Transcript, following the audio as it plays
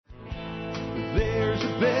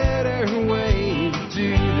there's a better way to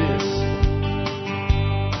do this.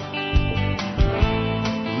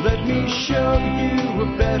 Let me show you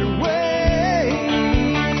a better way.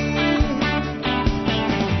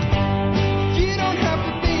 You don't have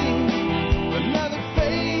to be another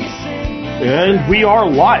face in the And we are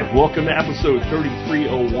live. Welcome to episode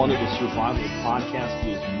 3301 of the Survival Podcast.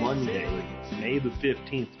 It is Monday, May the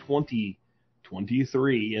 15th,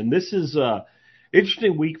 2023. And this is an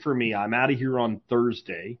interesting week for me. I'm out of here on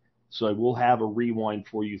Thursday, so I will have a rewind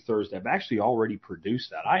for you Thursday. I've actually already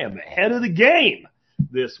produced that. I am ahead of the game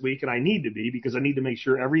this week, and I need to be because I need to make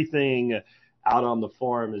sure everything out on the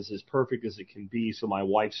farm is as perfect as it can be. So my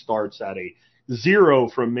wife starts at a 0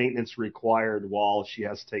 from maintenance required while she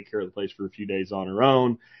has to take care of the place for a few days on her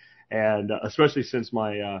own. And especially since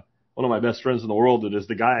my one of my best friends in the world that is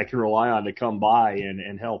the guy I can rely on to come by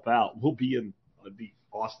and help out will be in the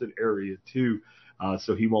Austin area too.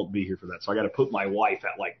 So he won't be here for that. So I got to put my wife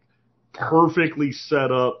at like perfectly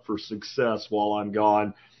set up for success while I'm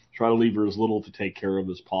gone. Try to leave her as little to take care of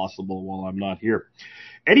as possible while I'm not here.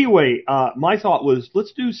 Anyway, my thought was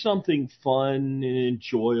let's do something fun and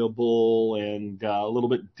enjoyable and a little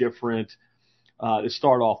bit different to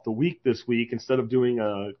start off the week this week. Instead of doing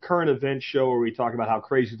a current event show where we talk about how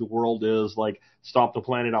crazy the world is, like Stop the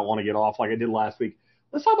Planet, I Want to Get Off, like I did last week,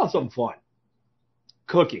 let's talk about something fun,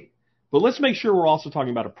 cooking. But let's make sure we're also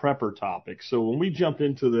talking about a prepper topic. So when we jump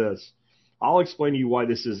into this, I'll explain to you why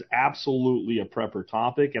this is absolutely a prepper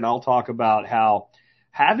topic, and I'll talk about how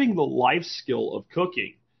having the life skill of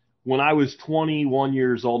cooking when I was 21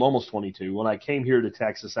 years old, almost 22, when I came here to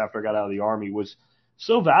Texas after I got out of the Army was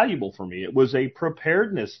so valuable for me. It was a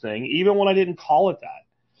preparedness thing, even when I didn't call it that,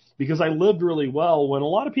 because I lived really well when a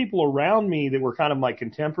lot of people around me that were kind of my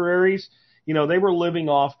contemporaries, you know, they were living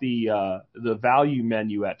off the value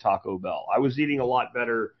menu at Taco Bell. I was eating a lot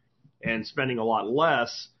better and spending a lot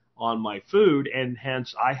less on my food, and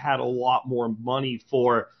hence I had a lot more money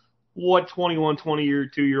for what 21,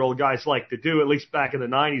 22-year-old guys like to do, at least back in the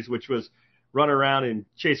 90s, which was run around and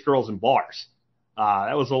chase girls in bars.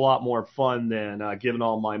 That was a lot more fun than giving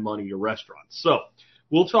all my money to restaurants. So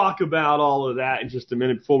we'll talk about all of that in just a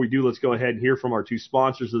minute. Before we do, let's go ahead and hear from our two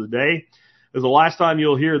sponsors of the day. This is the last time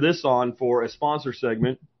you'll hear this on for a sponsor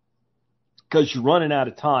segment because you're running out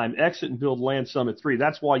of time. Exit and Build Land Summit 3.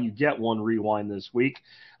 That's why you get one rewind this week.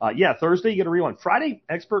 Thursday you get a rewind. Friday,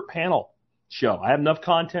 expert panel show. I have enough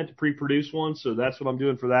content to pre-produce one, so that's what I'm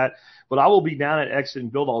doing for that. But I will be down at Exit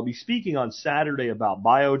and Build. I'll be speaking on Saturday about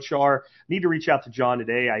biochar. Need to reach out to John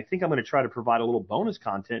today. I think I'm going to try to provide a little bonus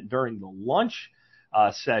content during the lunch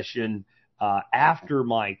session after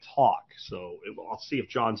my talk. So I'll see if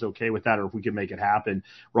John's okay with that or if we can make it happen,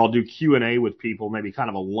 where I'll do Q&A with people, maybe kind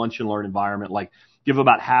of a lunch and learn environment, like give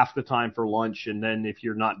about half the time for lunch. And then if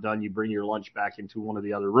you're not done, you bring your lunch back into one of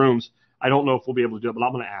the other rooms. I don't know if we'll be able to do it, but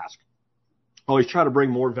I'm going to ask. I always try to bring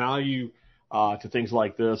more value to things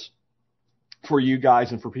like this for you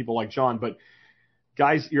guys and for people like John. But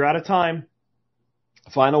guys, you're out of time.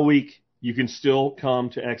 Final week. You can still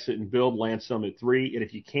come to Exit and Build Land Summit 3. And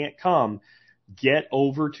if you can't come, get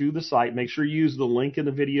over to the site. Make sure you use the link in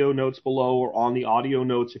the video notes below or on the audio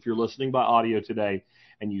notes if you're listening by audio today,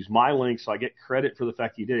 and use my link so I get credit for the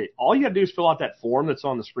fact you did it. All you got to do is fill out that form that's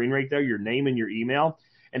on the screen right there, your name and your email.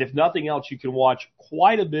 And if nothing else, you can watch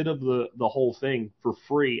quite a bit of the whole thing for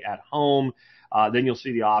free at home. Then you'll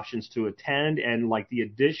see the options to attend and like the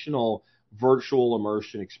additional virtual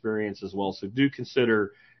immersion experience as well. So do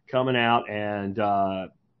consider coming out and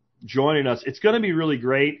joining us. It's going to be really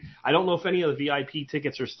great. I don't know if any of the VIP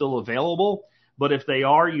tickets are still available, but if they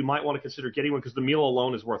are, you might want to consider getting one because the meal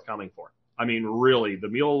alone is worth coming for. I mean, really, the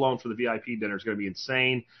meal alone for the VIP dinner is going to be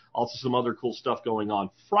insane. Also, some other cool stuff going on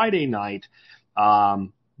Friday night.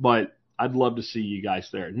 But I'd love to see you guys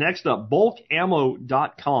there. Next up,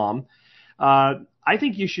 bulkammo.com. I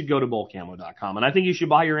think you should go to bulkammo.com, and I think you should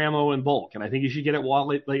buy your ammo in bulk, and I think you should get it while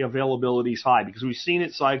the availability is high because we've seen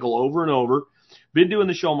it cycle over and over. Been doing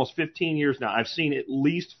the show almost 15 years now. I've seen at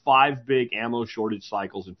least 5 big ammo shortage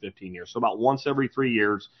cycles in 15 years. So about once every 3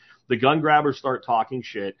 years, the gun grabbers start talking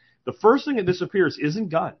shit. The first thing that disappears isn't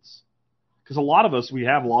guns because a lot of us, we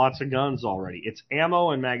have lots of guns already. It's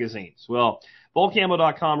ammo and magazines. Well,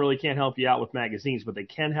 bulkammo.com really can't help you out with magazines, but they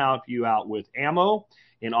can help you out with ammo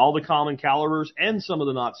in all the common calibers and some of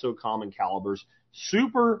the not so common calibers.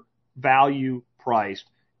 Super value priced,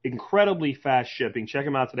 incredibly fast shipping. Check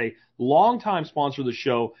them out today. Longtime sponsor of the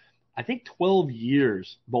show. I think 12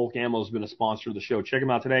 years Bulk Ammo has been a sponsor of the show. Check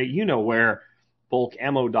them out today. You know where,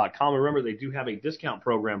 bulkammo.com. Remember, they do have a discount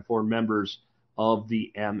program for members of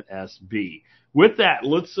the MSB. With that,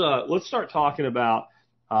 let's start talking about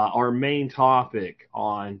our main topic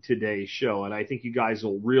on today's show. And I think you guys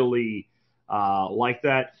will really like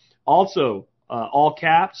that. Also, all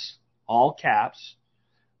caps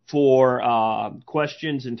for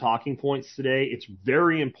questions and talking points today. It's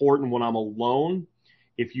very important when I'm alone.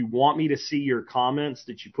 If you want me to see your comments,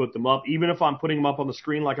 that you put them up. Even if I'm putting them up on the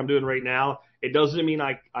screen like I'm doing right now, it doesn't mean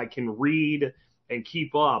I can read and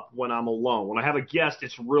keep up when I'm alone. When I have a guest,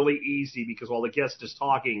 it's really easy because while the guest is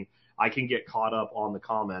talking, I can get caught up on the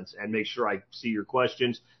comments and make sure I see your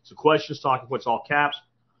questions. So questions, talking points, all caps.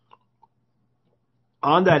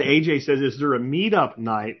 On that, AJ says, is there a meetup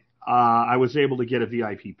night? I was able to get a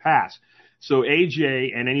VIP pass. So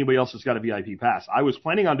AJ and anybody else that's got a VIP pass, I was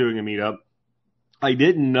planning on doing a meetup. I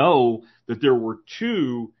didn't know that there were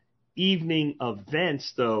 2 evening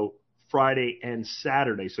events, though, Friday and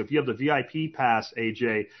Saturday. So if you have the VIP pass,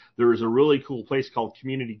 AJ, there is a really cool place called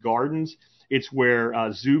Community Gardens. It's where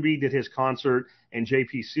Zuby did his concert and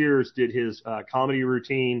JP Sears did his comedy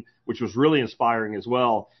routine, which was really inspiring as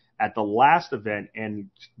well at the last event.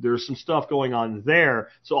 And there's some stuff going on there.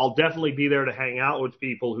 So I'll definitely be there to hang out with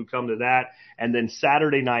people who come to that. And then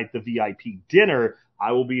Saturday night, the VIP dinner,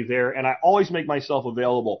 I will be there. And I always make myself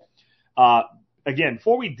available. Again,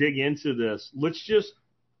 before we dig into this, let's just,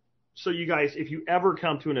 so you guys, if you ever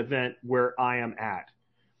come to an event where I am at,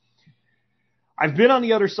 I've been on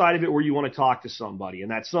the other side of it where you want to talk to somebody and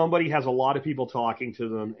that somebody has a lot of people talking to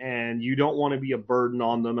them and you don't want to be a burden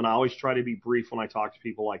on them. And I always try to be brief when I talk to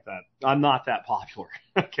people like that. I'm not that popular.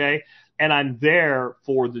 Okay. And I'm there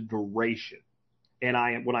for the duration.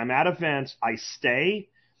 And when I'm at events, I stay.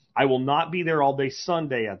 I will not be there all day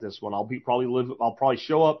Sunday at this one. I'll probably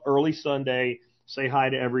show up early Sunday, say hi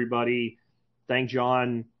to everybody, thank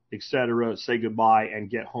John, etc., say goodbye, and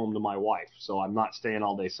get home to my wife. So I'm not staying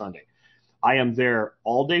all day Sunday. I am there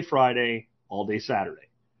all day Friday, all day Saturday.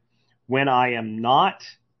 When I am not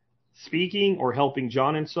speaking or helping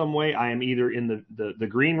John in some way, I am either in the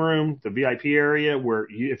green room, the VIP area, where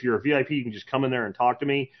if you're a VIP, you can just come in there and talk to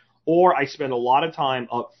me, or I spend a lot of time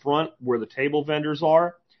up front where the table vendors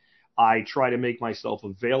are. I try to make myself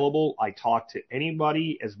available. I talk to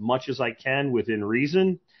anybody as much as I can within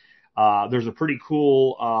reason. There's a pretty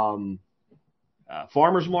cool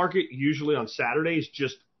farmer's market, usually on Saturdays,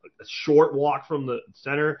 just a short walk from the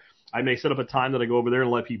center. I may set up a time that I go over there and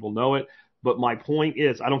let people know it. But my point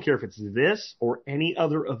is, I don't care if it's this or any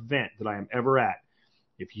other event that I am ever at.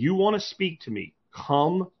 If you want to speak to me,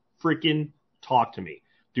 come freaking talk to me.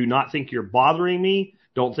 Do not think you're bothering me.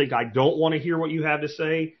 Don't think I don't want to hear what you have to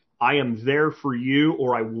say. I am there for you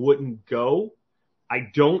or I wouldn't go. I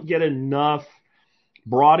don't get enough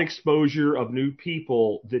broad exposure of new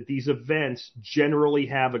people that these events generally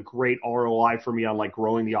have a great ROI for me on like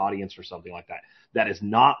growing the audience or something like that. That is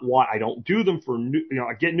not why I don't do them for new,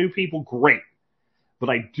 I get new people, great. But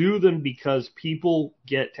I do them because people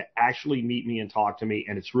get to actually meet me and talk to me.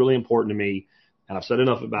 And it's really important to me. And I've said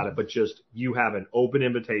enough about it, but just you have an open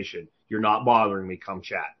invitation. You're not bothering me. Come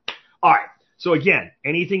chat. All right. So again,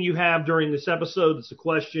 anything you have during this episode that's a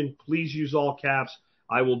question, please use all caps.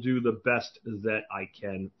 I will do the best that I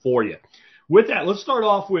can for you. With that, let's start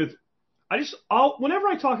off with, whenever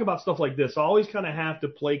I talk about stuff like this, I always kind of have to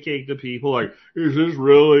placate the people like, is this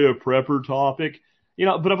really a prepper topic?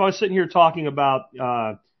 But if I was sitting here talking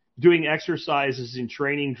about doing exercises and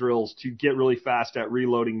training drills to get really fast at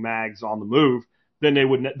reloading mags on the move, then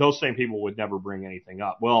those same people would never bring anything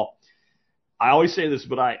up. Well, I always say this,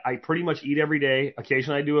 but I pretty much eat every day.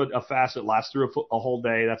 Occasionally I do a fast that lasts through a whole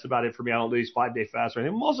day. That's about it for me. I don't do these 5-day fasts or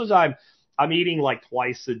anything. Most of the time I'm eating like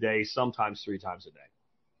twice a day, sometimes 3 times a day.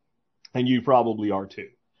 And you probably are too.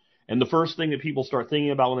 And the first thing that people start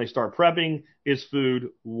thinking about when they start prepping is food,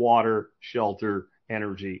 water, shelter,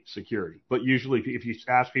 energy, security. But usually if you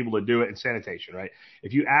ask people to do it, and sanitation, right?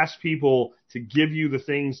 If you ask people to give you the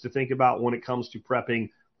things to think about when it comes to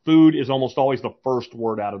prepping, food is almost always the first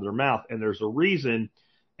word out of their mouth. And there's a reason.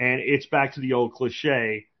 And it's back to the old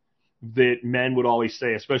cliche that men would always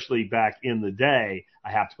say, especially back in the day, I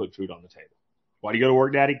have to put food on the table. Why do you go to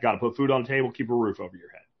work, Daddy? Got to put food on the table, keep a roof over your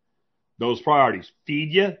head. Those priorities.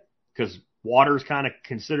 Feed you, because water is kind of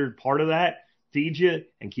considered part of that. Feed you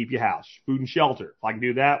and keep your house. Food and shelter. If I can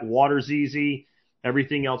do that, water's easy.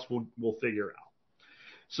 Everything else we'll figure out.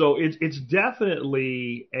 So it's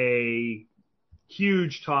definitely a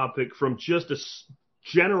huge topic from just a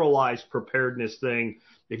generalized preparedness thing.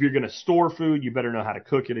 If you're going to store food, you better know how to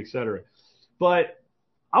cook it, etc. But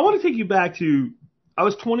I want to take you back to, I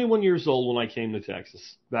was 21 years old when I came to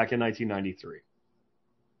Texas back in 1993.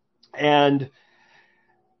 And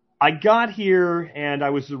I got here and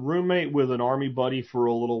I was a roommate with an Army buddy for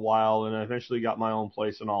a little while, and I eventually got my own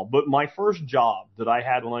place and all. But my first job that I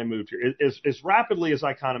had when I moved here, as rapidly as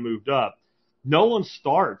I kind of moved up, no one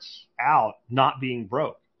starts out not being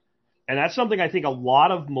broke. And that's something I think a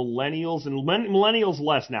lot of millennials, and millennials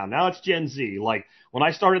less now. Now it's Gen Z. Like when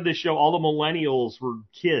I started this show, all the millennials were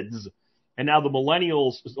kids. And now the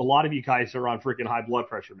millennials, a lot of you guys are on freaking high blood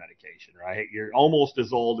pressure medication, right? You're almost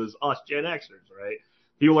as old as us Gen Xers, right?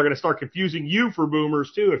 People are going to start confusing you for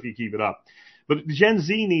boomers too if you keep it up. But Gen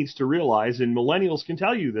Z needs to realize, and millennials can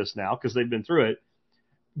tell you this now because they've been through it,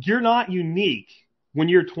 you're not unique when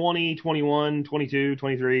you're 20, 21, 22,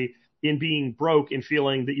 23 in being broke and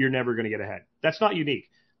feeling that you're never going to get ahead. That's not unique.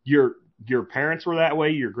 Your parents were that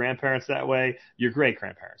way, your grandparents that way, your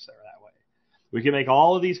great-grandparents that were that way. We can make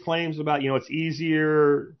all of these claims about, it was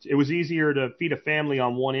easier to feed a family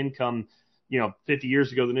on one income, 50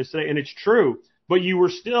 years ago than it is today. And it's true, but you were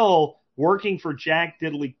still working for jack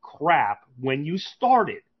diddly crap when you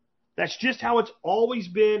started. That's just how it's always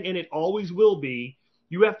been, and it always will be.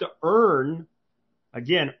 You have to earn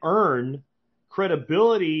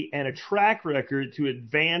credibility and a track record to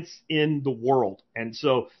advance in the world. And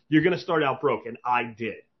so you're going to start out broke, and I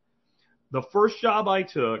did. The first job I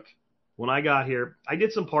took when I got here, I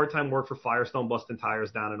did some part-time work for Firestone, busting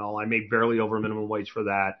tires down and all. I made barely over minimum wage for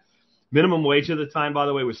that. Minimum wage at the time, by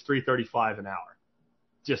the way, was $3.35 an hour.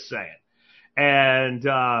 Just saying. And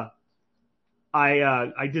I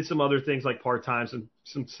did some other things like part-time,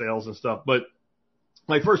 some sales and stuff. But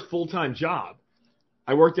my first full-time job,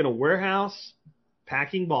 I worked in a warehouse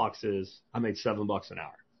packing boxes. I made $7 an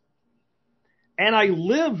hour. And I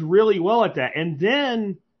lived really well at that. And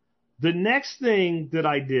then the next thing that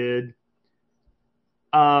I did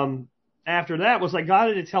after that was I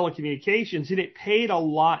got into telecommunications, and it paid a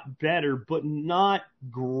lot better, but not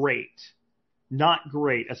great. Not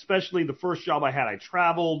great, especially the first job I had. I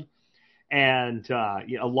traveled, and a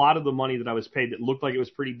lot of the money that I was paid that looked like it was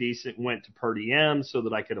pretty decent went to per diem so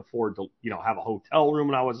that I could afford to, have a hotel room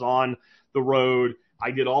when I was on the road.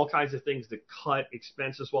 I did all kinds of things to cut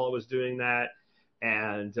expenses while I was doing that.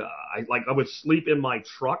 And I would sleep in my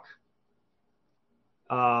truck,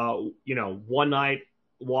 one night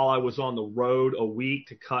while I was on the road a week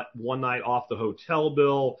to cut one night off the hotel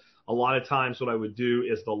bill. A lot of times what I would do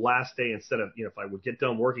is the last day, instead of, if I would get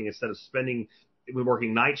done working, instead of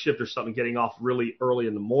working night shift or something, getting off really early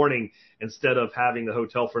in the morning, instead of having the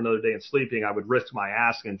hotel for another day and sleeping, I would risk my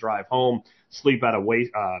ass and drive home, sleep at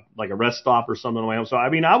like a rest stop or something on the way home. So,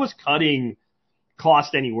 I was cutting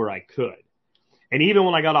cost anywhere I could. And even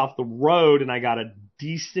when I got off the road and I got a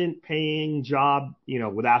decent paying job,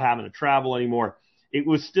 without having to travel anymore, it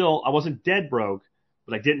was still, I wasn't dead broke,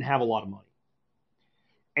 but I didn't have a lot of money.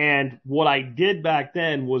 And what I did back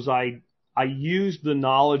then was I used the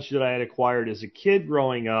knowledge that I had acquired as a kid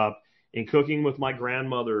growing up in cooking with my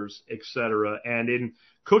grandmothers, etc., and in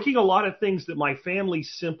cooking a lot of things that my family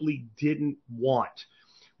simply didn't want.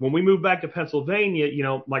 When we moved back to Pennsylvania,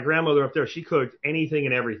 my grandmother up there, she cooked anything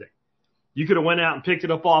and everything. You could have went out and picked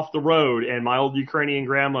it up off the road, and my old Ukrainian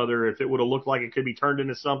grandmother, if it would have looked like it could be turned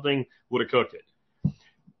into something, would have cooked it.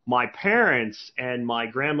 My parents and my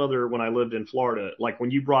grandmother, when I lived in Florida, like when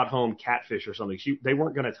you brought home catfish or something, they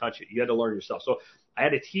weren't going to touch it. You had to learn yourself. So I had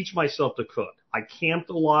to teach myself to cook. I camped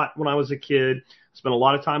a lot when I was a kid, spent a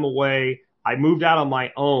lot of time away. I moved out on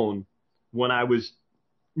my own when I was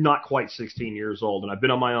not quite 16 years old, and I've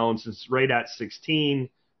been on my own since right at 16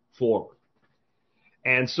 forward.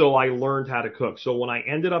 And so I learned how to cook. So when I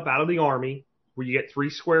ended up out of the Army, where you get 3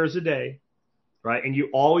 squares a day, right, and you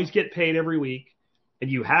always get paid every week, and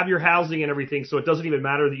you have your housing and everything, so it doesn't even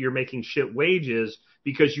matter that you're making shit wages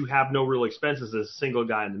because you have no real expenses as a single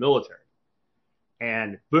guy in the military.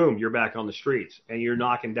 And boom, you're back on the streets, and you're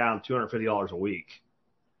knocking down $250 a week.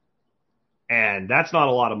 And that's not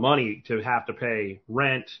a lot of money to have to pay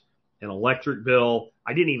rent, an electric bill.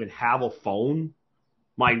 I didn't even have a phone.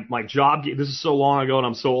 My job, this is so long ago and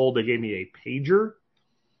I'm so old, they gave me a pager,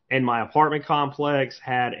 and my apartment complex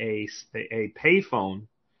had a payphone.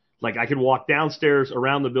 Like I could walk downstairs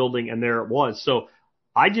around the building and there it was. So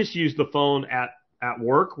I just used the phone at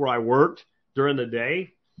work where I worked during the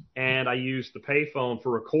day, and I used the payphone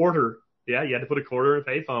for a quarter. Yeah, you had to put a quarter in a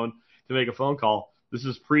payphone to make a phone call. This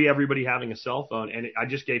is pre everybody having a cell phone, and I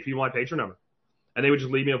just gave people my pager number, and they would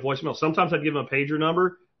just leave me a voicemail. Sometimes I'd give them a pager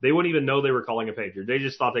number. They wouldn't even know they were calling a pager. They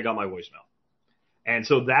just thought they got my voicemail. And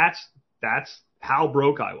so that's how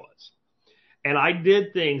broke I was. And I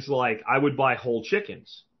did things like I would buy whole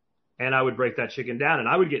chickens, and I would break that chicken down, and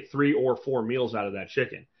I would get 3 or 4 meals out of that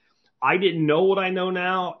chicken. I didn't know what I know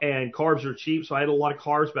now, and carbs are cheap, so I had a lot of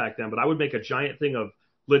carbs back then, but I would make a giant thing of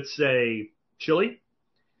let's say, chili,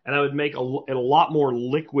 and I would make it a lot more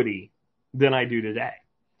liquidy than I do today.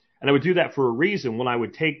 And I would do that for a reason. When I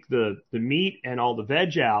would take the meat and all the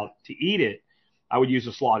veg out to eat it, I would use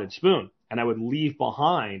a slotted spoon, and I would leave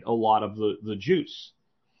behind a lot of the juice.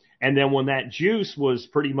 And then when that juice was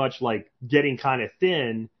pretty much like getting kind of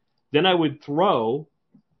thin, then I would throw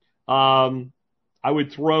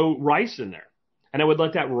rice in there, and I would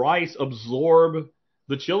let that rice absorb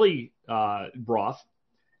the chili broth,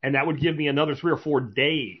 and that would give me another 3 or 4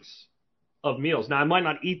 days of meals. Now I might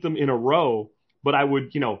not eat them in a row, but I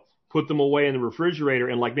would, put them away in the refrigerator,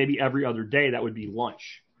 and like maybe every other day that would be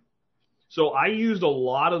lunch. So I used a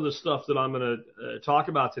lot of the stuff that I'm going to talk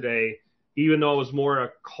about today, even though it was more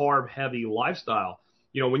a carb heavy lifestyle.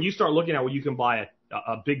 When you start looking at what you can buy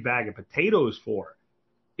a big bag of potatoes for,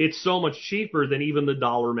 it's so much cheaper than even the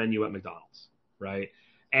dollar menu at McDonald's, right?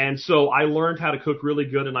 And so I learned how to cook really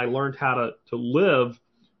good, and I learned how to live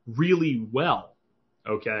really well,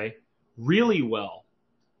 okay? Really well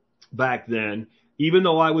back then, even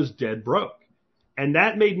though I was dead broke. And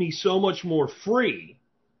that made me so much more free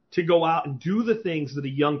to go out and do the things that a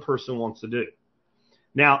young person wants to do.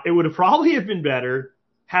 Now, it would have probably have been better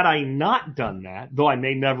had I not done that, though I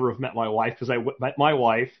may never have met my wife, because I met my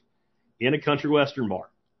wife in a country western bar.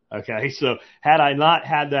 Okay, so had I not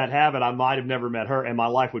had that habit, I might have never met her, and my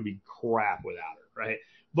life would be crap without her, right?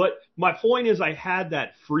 But my point is, I had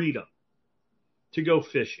that freedom to go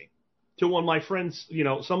fishing. To when my friends,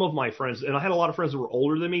 some of my friends, and I had a lot of friends that were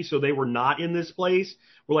older than me, so they were not in this place.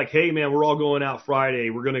 We're like, hey man, we're all going out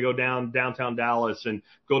Friday. We're going to go downtown Dallas and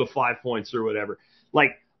go to Five Points or whatever.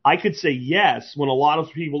 Like, I could say yes when a lot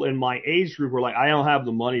of people in my age group were like, I don't have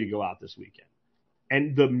the money to go out this weekend.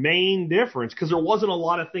 And the main difference, because there wasn't a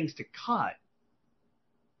lot of things to cut,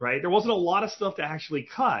 right? There wasn't a lot of stuff to actually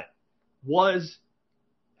cut, was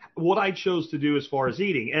what I chose to do as far as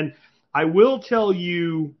eating. And I will tell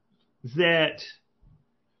you that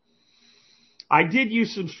I did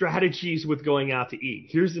use some strategies with going out to eat.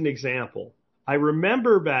 Here's an example. I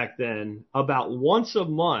remember back then, about once a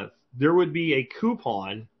month, there would be a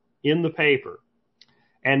coupon in the paper.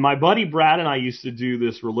 And my buddy Brad and I used to do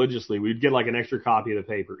this religiously. We'd get like an extra copy of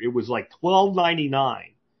the paper. It was like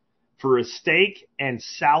 $12.99 for a steak and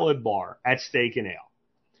salad bar at Steak and Ale.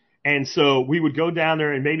 And so we would go down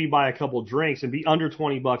there and maybe buy a couple of drinks and be under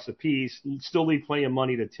 $20 a piece, still leave plenty of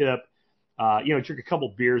money to tip. Drink a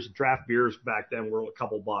couple beers. Draft beers back then were a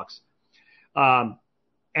couple bucks.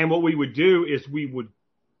 And what we would do is we would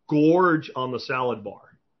gorge on the salad bar,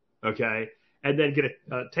 okay, and then get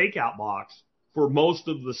a takeout box for most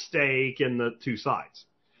of the steak and the 2 sides.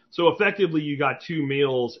 So effectively, you got 2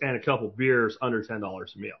 meals and a couple beers under $10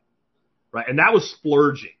 a meal, right? And that was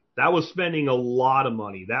splurging. That was spending a lot of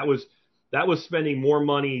money. That was spending more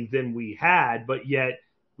money than we had, but yet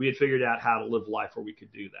we had figured out how to live life where we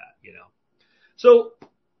could do that, So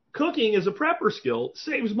cooking as a prepper skill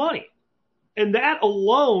saves money. And that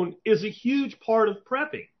alone is a huge part of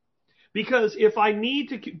prepping. Because if I need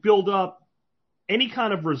to build up any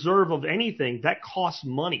kind of reserve of anything, that costs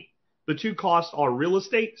money. The 2 costs are real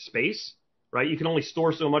estate, space, right? You can only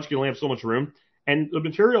store so much, you only have so much room, and the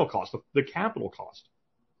material cost, the capital cost.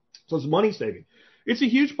 So it's money saving. It's a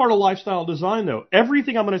huge part of lifestyle design, though.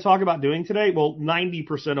 Everything I'm going to talk about doing today, well,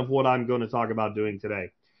 90% of what I'm going to talk about doing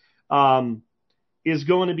today, is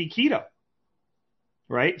going to be keto,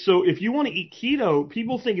 right? So if you want to eat keto,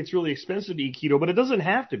 people think it's really expensive to eat keto, but it doesn't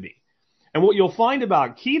have to be. And what you'll find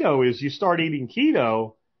about keto is you start eating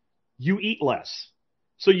keto, you eat less.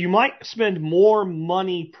 So you might spend more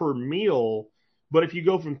money per meal, but if you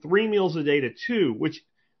go from 3 meals a day to 2, which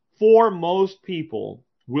for most people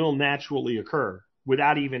will naturally occur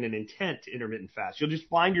without even an intent to intermittent fast, you'll just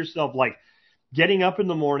find yourself like getting up in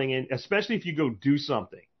the morning, and especially if you go do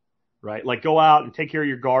something, right? Like go out and take care of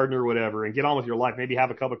your garden or whatever and get on with your life, maybe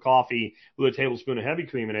have a cup of coffee with a tablespoon of heavy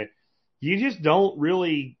cream in it. You just don't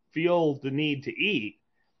really feel the need to eat.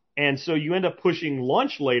 And so you end up pushing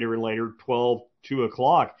lunch later and later, 12, 2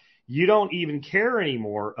 o'clock. You don't even care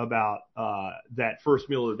anymore about that first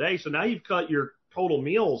meal of the day. So now you've cut your total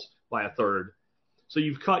meals by a third. So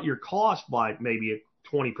you've cut your cost by maybe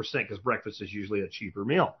 20% because breakfast is usually a cheaper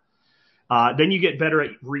meal. Then you get better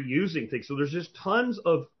at reusing things. So there's just tons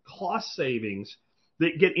of cost savings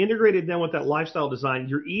that get integrated then with that lifestyle design.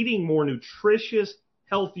 You're eating more nutritious,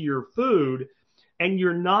 healthier food, and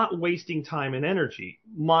you're not wasting time and energy.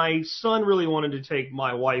 My son really wanted to take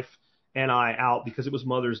my wife and I out because it was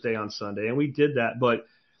Mother's Day on Sunday, and we did that. But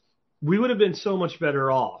we would have been so much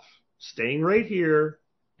better off staying right here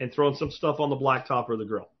and throwing some stuff on the blacktop or the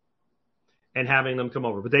grill. and having them come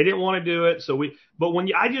over. But they didn't want to do it. But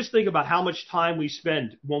I just think about how much time we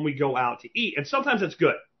spend when we go out to eat. And sometimes it's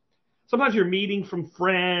good. Sometimes you're meeting from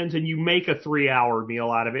friends and you make a 3-hour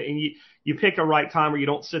meal out of it, and you pick a right time where you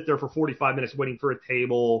don't sit there for 45 minutes waiting for a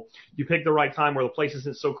table. You pick the right time where the place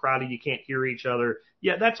isn't so crowded you can't hear each other.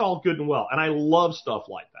 Yeah, that's all good and well. And I love stuff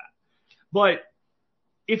like that. But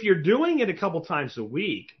if you're doing it a couple times a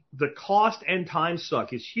week, the cost and time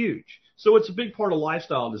suck is huge. So it's a big part of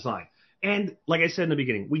lifestyle design. And like I said in the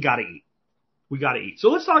beginning, we got to eat. We got to eat. So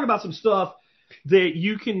let's talk about some stuff that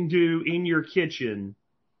you can do in your kitchen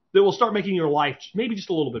that will start making your life maybe just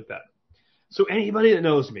a little bit better. So anybody that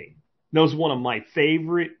knows me knows one of my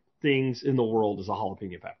favorite things in the world is a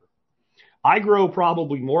jalapeno pepper. I grow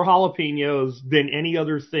probably more jalapenos than any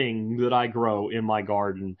other thing that I grow in my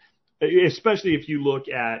garden, especially if you look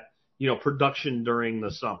at, production during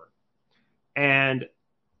the summer. And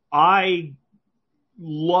I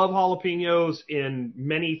love jalapenos in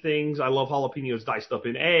many things. I love jalapenos diced up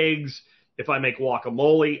in eggs. If I make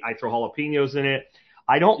guacamole, I throw jalapenos in it.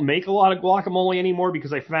 I don't make a lot of guacamole anymore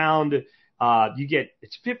because I found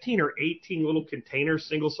it's 15 or 18 little containers,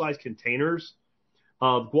 single-size containers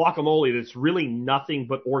of guacamole that's really nothing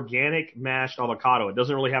but organic mashed avocado. It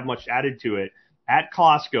doesn't really have much added to it at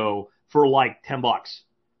Costco for like $10.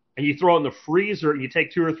 And you throw it in the freezer and you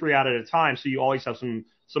take 2 or 3 out at a time, so you always have some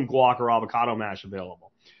guac or avocado mash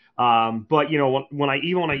available. But when I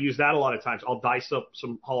use that a lot of times, I'll dice up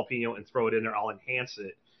some jalapeno and throw it in there. I'll enhance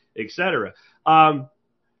it, etc.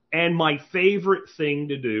 And my favorite thing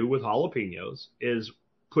to do with jalapenos is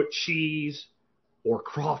put cheese or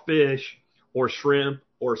crawfish or shrimp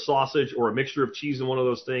or sausage or a mixture of cheese and one of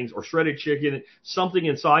those things or shredded chicken, something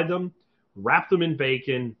inside them, wrap them in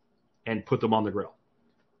bacon, and put them on the grill.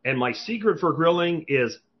 And my secret for grilling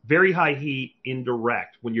is very high heat,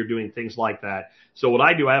 indirect, when you're doing things like that. So what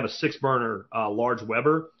I do, I have a 6-burner large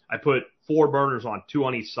Weber. I put 4 burners on, 2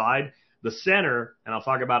 on each side. The center, and I'll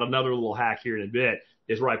talk about another little hack here in a bit,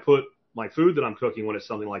 is where I put my food that I'm cooking when it's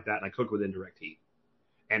something like that, and I cook with indirect heat.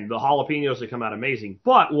 And the jalapenos, they come out amazing.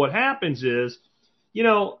 But what happens is,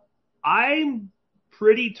 I'm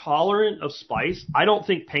pretty tolerant of spice. I don't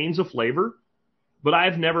think pain's a flavor, but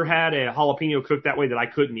I've never had a jalapeno cooked that way that I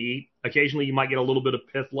couldn't eat. Occasionally, you might get a little bit of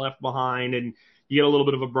pith left behind, and you get a little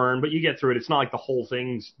bit of a burn, but you get through it. It's not like the whole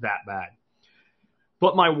thing's that bad.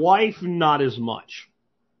 But my wife, not as much.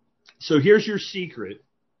 So here's your secret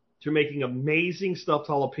to making amazing stuffed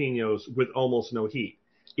jalapenos with almost no heat.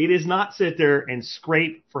 It is not sit there and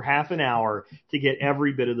scrape for half an hour to get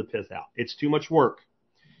every bit of the pith out. It's too much work.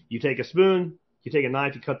 You take a spoon, you take a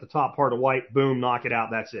knife, you cut the top part of white, boom, knock it out,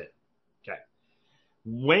 that's it. Okay.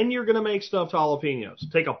 When you're going to make stuffed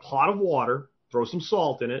jalapenos, take a pot of water, throw some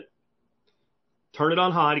salt in it, turn it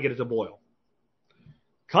on high to get it to boil.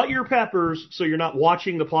 Cut your peppers so you're not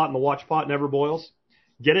watching the pot and the watch pot never boils.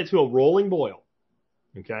 Get it to a rolling boil.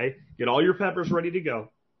 Okay? Get all your peppers ready to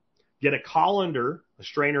go. Get a colander, a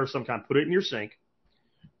strainer of some kind, put it in your sink.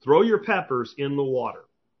 Throw your peppers in the water.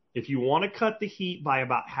 If you want to cut the heat by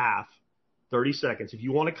about half, 30 seconds. If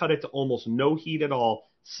you want to cut it to almost no heat at all,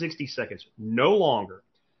 60 seconds, no longer.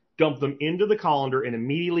 Dump them into the colander and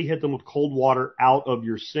immediately hit them with cold water out of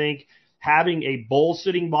your sink. Having a bowl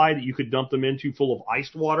sitting by that you could dump them into full of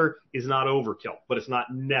iced water is not overkill, but it's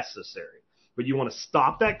not necessary. But you want to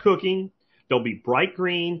stop that cooking. They'll be bright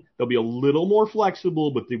green. They'll be a little more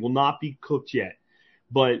flexible, but they will not be cooked yet.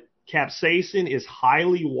 But capsaicin is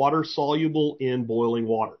highly water soluble in boiling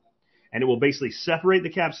water. And it will basically separate the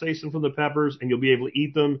capsaicin from the peppers, and you'll be able to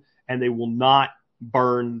eat them, and they will not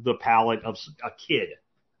burn the palate of a kid.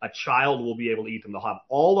 A child will be able to eat them. They'll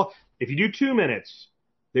have if you do 2 minutes,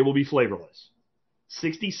 they will be flavorless.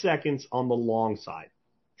 60 seconds on the long side.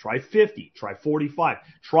 Try 50, try 45.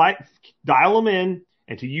 Dial them in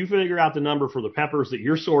until you figure out the number for the peppers that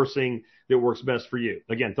you're sourcing that works best for you.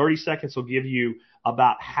 Again, 30 seconds will give you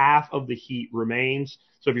about half of the heat remains.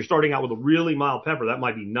 So if you're starting out with a really mild pepper, that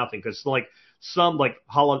might be nothing, because like some like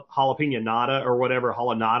jalapeno nada or whatever,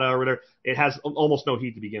 halanada or whatever, it has almost no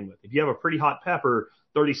heat to begin with. If you have a pretty hot pepper,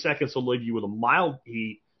 30 seconds will leave you with a mild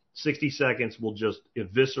heat. 60 seconds will just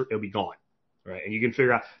eviscerate, it'll be gone. Right? And you can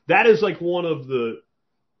figure out, that is like one of the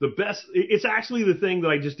best. It's actually the thing that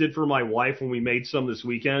I just did for my wife when we made some this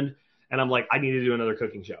weekend. And I'm like, I need to do another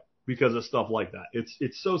cooking show because of stuff like that.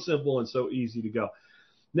 It's so simple and so easy to go.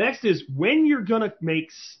 Next is when you're going to make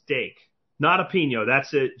steak, not a pino.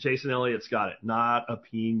 That's it. Jason Elliott's got it. Not a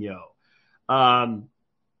pino. But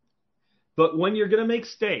when you're going to make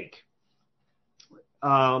steak,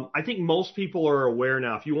 I think most people are aware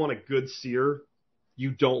now, if you want a good sear, you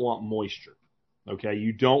don't want moisture. Okay.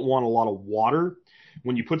 You don't want a lot of water.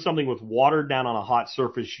 When you put something with water down on a hot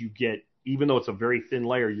surface, you get, even though it's a very thin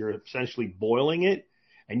layer, you're essentially boiling it,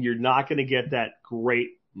 and you're not going to get that great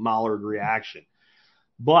Maillard reaction.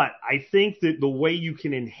 But I think that the way you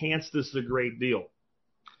can enhance this a great deal,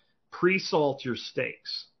 pre-salt your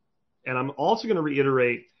steaks. And I'm also going to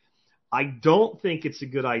reiterate, I don't think it's a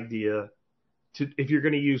good idea to, if you're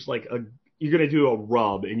going to use like you're going to do a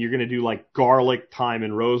rub and you're going to do like garlic, thyme,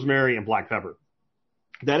 and rosemary and black pepper.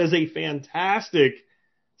 That is a fantastic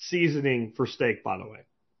seasoning for steak, by the way.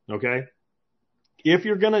 Okay? If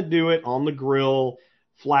you're going to do it on the grill,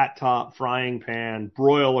 flat top, frying pan,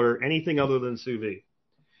 broiler, anything other than sous vide,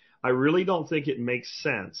 I really don't think it makes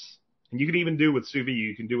sense. And you can even do with sous vide,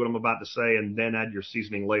 you can do what I'm about to say and then add your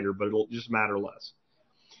seasoning later, but it'll just matter less.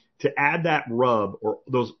 To add that rub or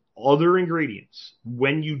those other ingredients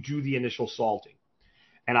when you do the initial salting.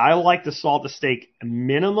 And I like to salt the steak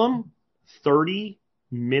minimum 30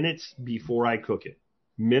 minutes before I cook it.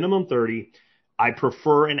 Minimum 30. I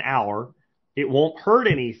prefer an hour. It won't hurt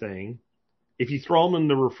anything if you throw them in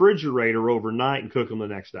the refrigerator overnight and cook them the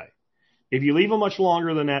next day. If you leave them much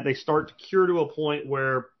longer than that, they start to cure to a point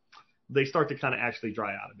where they start to kind of actually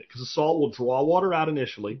dry out a bit, because the salt will draw water out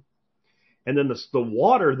initially, and then the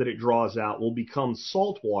water that it draws out will become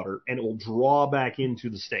salt water, and it will draw back into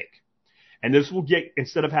the steak. And this will get,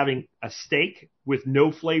 instead of having a steak with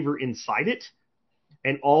no flavor inside it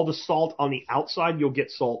and all the salt on the outside, you'll get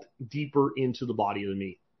salt deeper into the body of the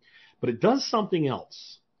meat. But it does something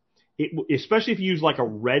else, especially if you use like a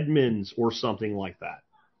Redmond's or something like that.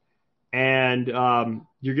 And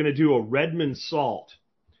you're going to do a Redmond salt.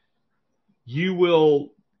 You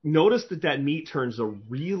will notice that meat turns a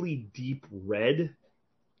really deep red,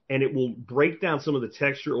 and it will break down some of the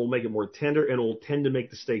texture. It will make it more tender, and it will tend to make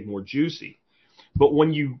the steak more juicy. But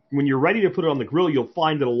when you're ready to put it on the grill, you'll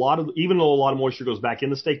find that even though a lot of moisture goes back in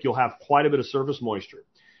the steak, you'll have quite a bit of surface moisture.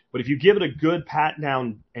 But if you give it a good pat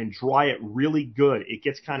down and dry it really good, it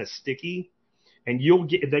gets kind of sticky, and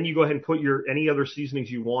then you go ahead and put any other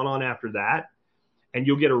seasonings you want on after that, and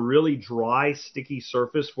you'll get a really dry, sticky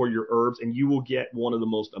surface for your herbs, and you will get one of the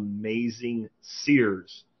most amazing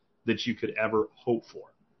sears that you could ever hope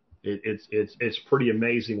for. It's pretty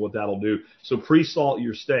amazing what that'll do. So pre-salt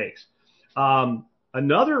your steaks.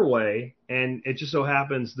 Another way, and it just so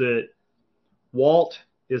happens that Walt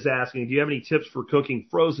is asking, do you have any tips for cooking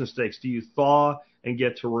frozen steaks? Do you thaw and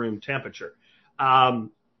get to room temperature?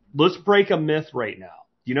 Let's break a myth right now.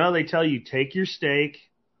 You know, they tell you take your steak,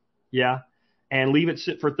 and leave it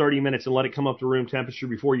sit for 30 minutes and let it come up to room temperature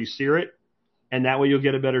before you sear it, and that way you'll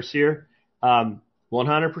get a better sear.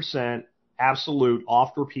 100% absolute,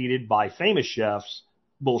 oft repeated by famous chefs,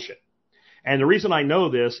 bullshit. And the reason I know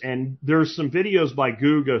this, and there's some videos by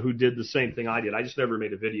Guga who did the same thing I did. I just never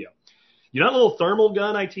made a video. You know that little thermal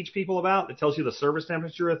gun I teach people about that tells you the service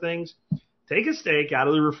temperature of things? Take a steak out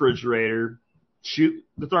of the refrigerator, shoot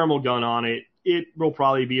the thermal gun on it. It will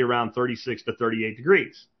probably be around 36 to 38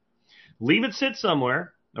 degrees. Leave it sit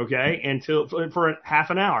somewhere, okay, for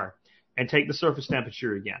half an hour, and take the surface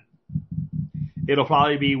temperature again. It'll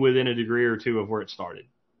probably be within a degree or two of where it started.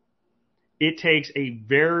 It takes a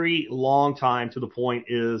very long time, to the point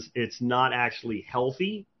is it's not actually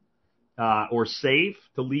healthy or safe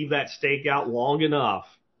to leave that steak out long enough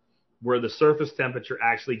where the surface temperature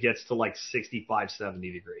actually gets to like 65,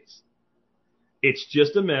 70 degrees. It's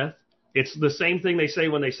just a myth. It's the same thing they say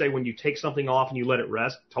when you take something off and you let it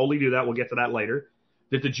rest. Totally do that. We'll get to that later.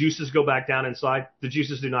 That the juices go back down inside. The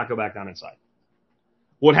juices do not go back down inside.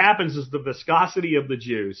 What happens is the viscosity of the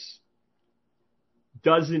juice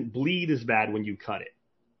doesn't bleed as bad when you cut it.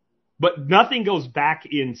 But nothing goes back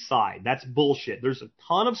inside. That's bullshit. There's a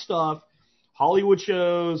ton of stuff, Hollywood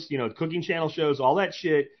shows, cooking channel shows, all that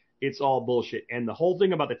shit. It's all bullshit. And the whole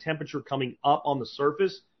thing about the temperature coming up on the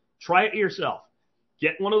surface, try it yourself.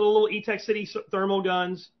 Get one of the little E-Tech City thermal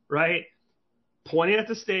guns, right? Point it at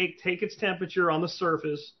the steak, take its temperature on the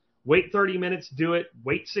surface, wait 30 minutes, do it,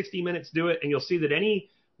 wait 60 minutes, do it, and you'll see that any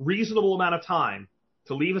reasonable amount of time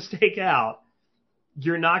to leave a steak out,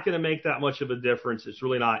 you're not going to make that much of a difference. It's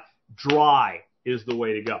really not. Dry is the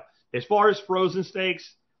way to go. As far as frozen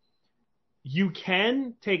steaks, you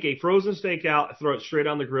can take a frozen steak out, throw it straight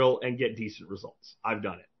on the grill, and get decent results. I've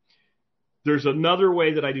done it. There's another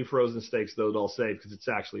way that I do frozen steaks, though, that I'll save because it's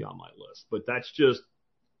actually on my list. But that's just,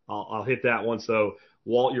 I'll hit that one. So,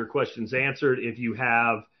 Walt, your question's answered. If you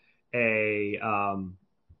have a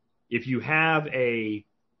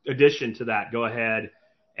addition to that, go ahead,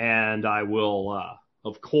 and I will,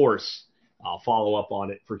 of course, I'll follow up on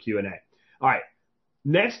it for Q&A. All right.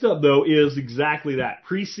 Next up, though, is exactly that,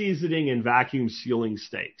 pre-seasoning and vacuum sealing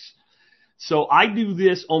steaks. So I do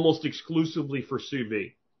this almost exclusively for sous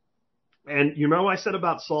vide. And you remember what I said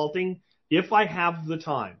about salting? If I have the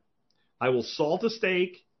time, I will salt a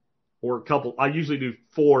steak or a couple. I usually do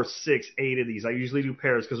 4, 6, 8 of these. I usually do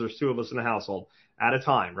pairs because there's 2 of us in the household at a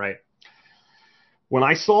time, right? When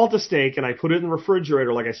I salt a steak and I put it in the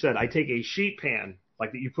refrigerator, like I said, I take a sheet pan,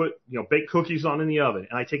 like that you put, bake cookies on in the oven,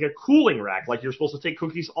 and I take a cooling rack, like you're supposed to take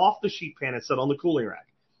cookies off the sheet pan and set on the cooling rack.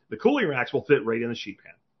 The cooling racks will fit right in the sheet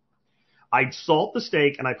pan. I salt the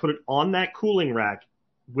steak and I put it on that cooling rack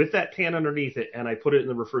with that pan underneath it, and I put it in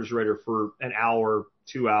the refrigerator for an hour,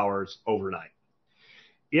 2 hours overnight.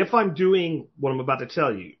 If I'm doing what I'm about to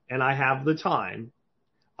tell you and I have the time,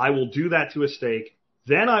 I will do that to a steak.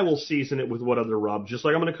 Then I will season it with what other rub, just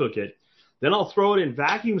like I'm going to cook it. Then I'll throw it in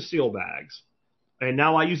vacuum seal bags. And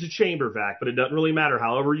now I use a chamber vac, but it doesn't really matter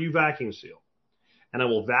however you vacuum seal. And I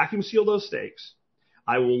will vacuum seal those steaks.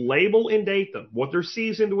 I will label and date them, what they're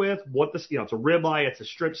seasoned with, it's a ribeye, it's a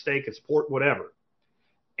strip steak, it's pork, whatever.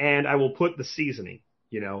 And I will put the seasoning,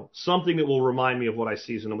 something that will remind me of what I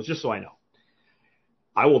seasoned them with, just so I know.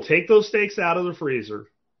 I will take those steaks out of the freezer,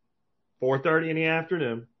 4:30 in the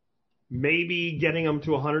afternoon. Maybe getting them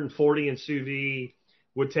to 140 in sous vide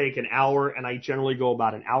would take an hour, and I generally go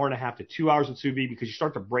about an hour and a half to 2 hours in sous vide because you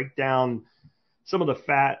start to break down some of the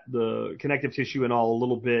fat, the connective tissue and all a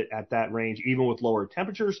little bit at that range, even with lower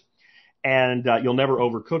temperatures. And you'll never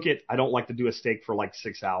overcook it. I don't like to do a steak for like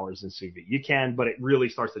 6 hours in sous vide. You can, but it really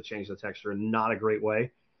starts to change the texture in not a great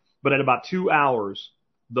way. But at about 2 hours,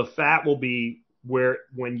 the fat will be where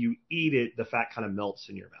when you eat it, the fat kind of melts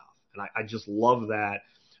in your mouth. And I just love that,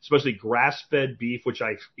 especially grass-fed beef, which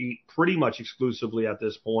I eat pretty much exclusively at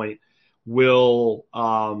this point, will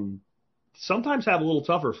sometimes have a little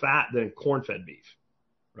tougher fat than corn-fed beef,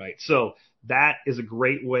 right? So that is a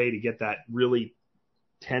great way to get that really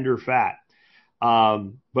tender fat.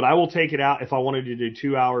 But I will take it out if I wanted to do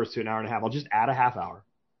 2 hours to an hour and a half. I'll just add a half hour.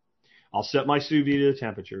 I'll set my sous vide to the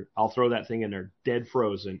temperature. I'll throw that thing in there dead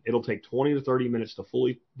frozen. It'll take 20 to 30 minutes to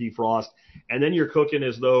fully defrost, and then you're cooking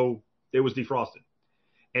as though it was defrosted.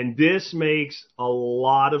 And this makes a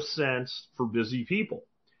lot of sense for busy people.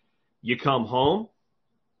 You come home.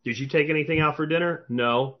 Did you take anything out for dinner?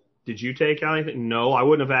 No. Did you take out anything? No. I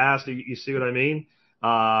wouldn't have asked. You see what I mean?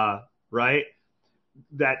 Right?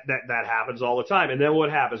 That happens all the time. And then what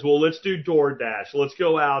happens? Well, let's do DoorDash. Let's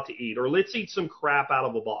go out to eat. Or let's eat some crap out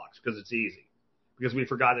of a box because it's easy. Because we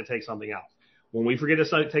forgot to take something out. When we forget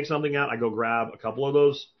to take something out, I go grab a couple of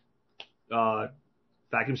those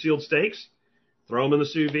vacuum sealed steaks, throw them in the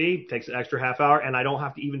sous vide, takes an extra half hour, and I don't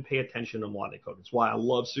have to even pay attention to them while they cook. It's why I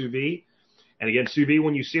love sous vide. And again, sous vide,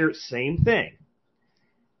 when you sear it, same thing.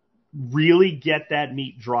 Really get that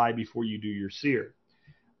meat dry before you do your sear.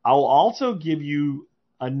 I'll also give you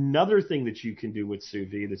another thing that you can do with sous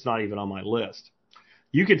vide that's not even on my list.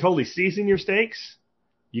 You can totally season your steaks.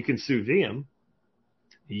 You can sous vide them.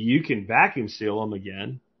 You can vacuum seal them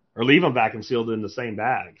again, or leave them vacuum sealed in the same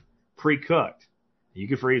bag, pre-cooked. You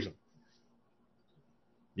can freeze them.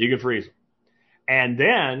 And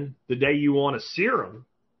then the day you want to sear them,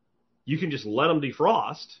 you can just let them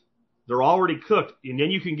defrost. They're already cooked, and then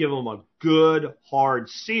you can give them a good hard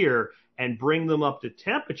sear and bring them up to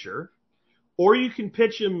temperature, or you can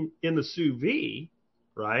pitch them in the sous vide,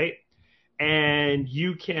 right? And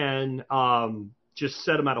you can just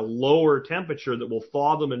set them at a lower temperature that will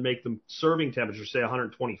thaw them and make them serving temperature, say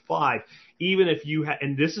 125. Even if you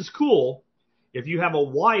and this is cool, if you have a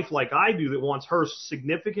wife like I do that wants hers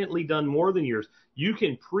significantly done more than yours, you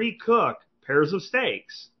can pre-cook pairs of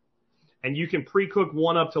steaks, and you can pre-cook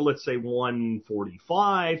one up to, let's say,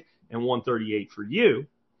 145 and 138 for you.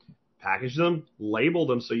 Package them, label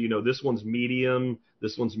them so you know this one's medium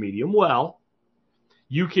well.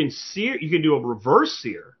 You can sear, you can do a reverse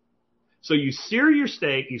sear. So you sear your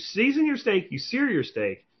steak, you season your steak, you sear your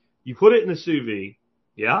steak, you put it in the sous vide,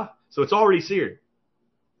 yeah? So it's already seared.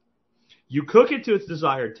 You cook it to its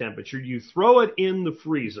desired temperature, you throw it in the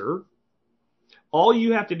freezer. All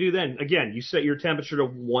you have to do then, again, you set your temperature to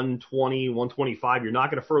 120, 125. You're not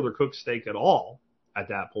going to further cook steak at all at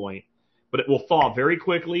that point. But it will thaw very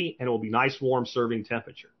quickly, and it will be nice, warm serving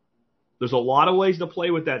temperature. There's a lot of ways to play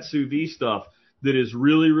with that sous vide stuff that is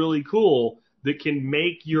really, really cool that can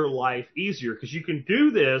make your life easier. Because you can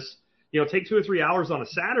do this, take 2 or 3 hours on a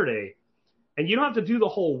Saturday, and you don't have to do the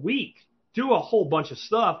whole week. Do a whole bunch of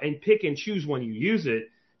stuff and pick and choose when you use it.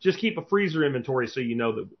 Just keep a freezer inventory so you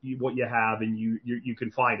know what you have and you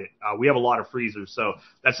can find it. We have a lot of freezers, so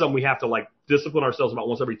that's something we have to discipline ourselves about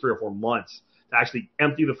once every 3 or 4 months to actually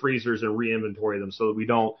empty the freezers and re-inventory them so that we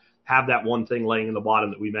don't have that one thing laying in the bottom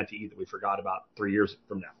that we meant to eat that we forgot about 3 years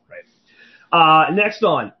from now, right? Next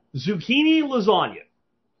on, zucchini lasagna.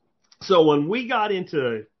 So when we got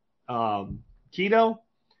into keto,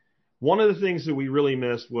 one of the things that we really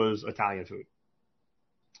missed was Italian food.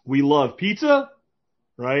 We love pizza,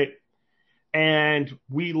 right? And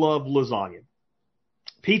we love lasagna.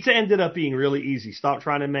 Pizza ended up being really easy. Stop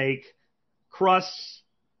trying to make crusts,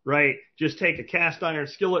 right? Just take a cast iron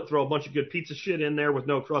skillet, throw a bunch of good pizza shit in there with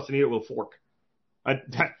no crust, and eat it with a fork.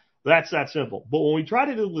 That's that simple. But when we tried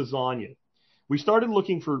to do lasagna, we started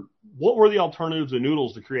looking for what were the alternatives to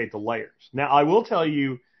noodles to create the layers. Now, I will tell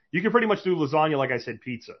you, you can pretty much do lasagna like I said,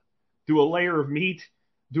 pizza. Do a layer of meat,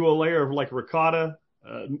 do a layer of like ricotta,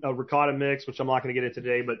 a ricotta mix, which I'm not going to get into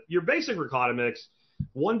today, but your basic ricotta mix,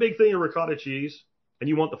 one big thing of ricotta cheese, and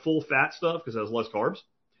you want the full fat stuff because it has less carbs,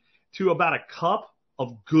 to about a cup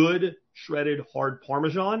of good shredded hard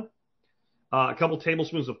Parmesan, a couple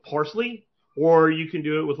tablespoons of parsley, or you can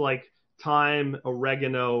do it with like thyme,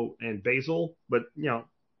 oregano, and basil, but you know,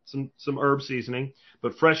 some herb seasoning.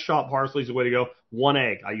 But fresh chopped parsley is the way to go. One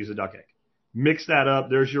egg. I use a duck egg. Mix that up.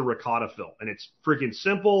 There's your ricotta fill. And it's freaking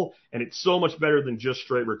simple, and it's so much better than just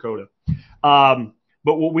straight ricotta. But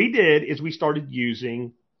what we did is we started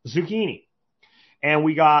using zucchini. And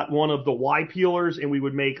we got one of the Y peelers, and we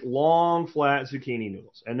would make long, flat zucchini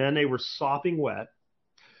noodles. And then they were sopping wet.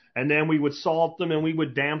 And then we would salt them, and we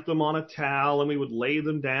would damp them on a towel, and we would lay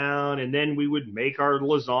them down. And then we would make our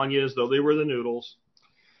lasagna as though they were the noodles.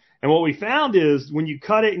 And what we found is when you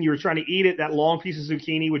cut it and you were trying to eat it, that long piece of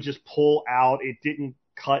zucchini would just pull out. It didn't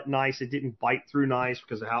cut nice. It didn't bite through nice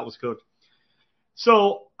because of how it was cooked.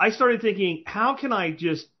 So I started thinking, how can I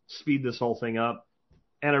just speed this whole thing up?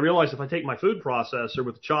 And I realized if I take my food processor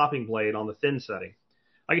with the chopping blade on the thin setting,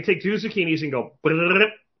 I can take two zucchinis and go,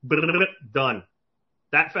 done.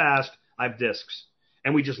 That fast, I have discs.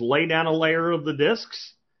 And we just lay down a layer of the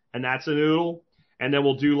discs, and that's a noodle. And then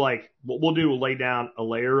we'll lay down a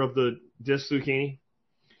layer of the disc zucchini.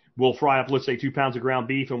 We'll fry up, let's say, 2 pounds of ground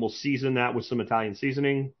beef, and we'll season that with some Italian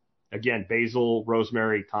seasoning. Again, basil,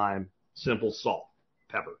 rosemary, thyme, simple salt,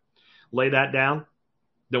 pepper. Lay that down.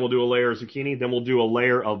 Then we'll do a layer of zucchini. Then we'll do a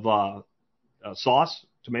layer of sauce,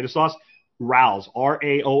 tomato sauce. Raos,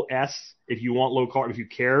 R-A-O-S, if you want low carb, if you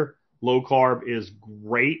care. Low carb is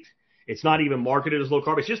great. It's not even marketed as low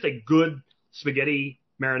carb. It's just a good spaghetti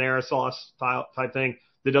marinara sauce type thing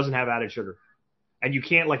that doesn't have added sugar. And you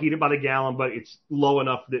can't like eat it by the gallon, but it's low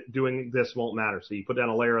enough that doing this won't matter. So you put down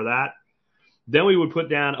a layer of that. Then we would put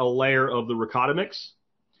down a layer of the ricotta mix,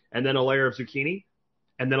 and then a layer of zucchini,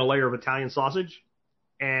 and then a layer of Italian sausage,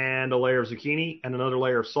 and a layer of zucchini, and another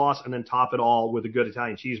layer of sauce, and then top it all with a good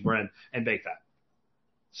Italian cheese bread and bake that.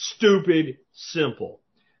 Stupid simple.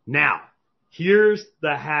 Now, here's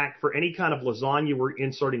the hack for any kind of lasagna we're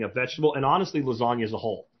inserting a vegetable, and honestly, lasagna as a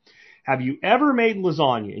whole. Have you ever made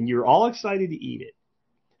lasagna and you're all excited to eat it,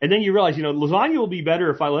 and then you realize, lasagna will be better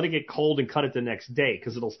if I let it get cold and cut it the next day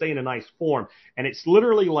because it'll stay in a nice form, and it's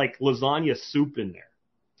literally like lasagna soup in there.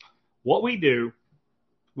 What we do,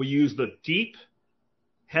 we use the deep,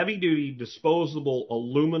 heavy-duty, disposable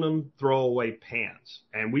aluminum throwaway pans,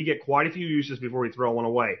 and we get quite a few uses before we throw one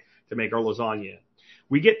away to make our lasagna in.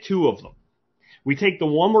 We get 2 of them. We take the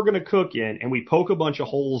one we're going to cook in, and we poke a bunch of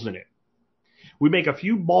holes in it. We make a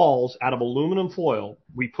few balls out of aluminum foil.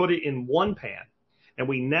 We put it in one pan, and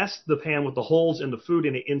we nest the pan with the holes and the food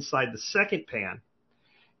in it inside the second pan,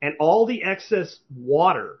 and all the excess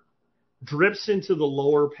water drips into the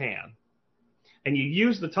lower pan. And you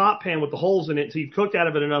use the top pan with the holes in it until you've cooked out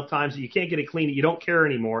of it enough times that you can't get it clean, you don't care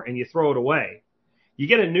anymore, and you throw it away. You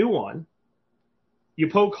get a new one. You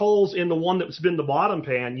poke holes in the one that's been the bottom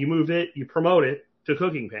pan. You move it, you promote it to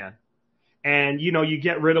cooking pan. And, you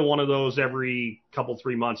get rid of one of those every couple,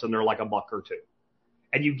 3 months, and they're like $1 or $2.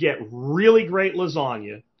 And you get really great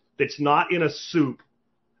lasagna that's not in a soup,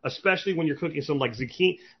 especially when you're cooking some like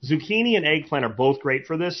zucchini. Zucchini and eggplant are both great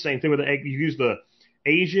for this. Same thing with the egg. You use the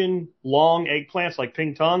Asian long eggplants like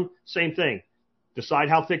ping tung. Same thing. Decide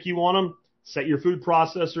how thick you want them. Set your food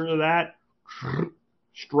processor to that.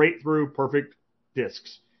 Straight through, perfect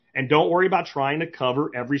discs. And don't worry about trying to cover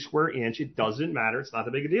every square inch. It doesn't matter. It's not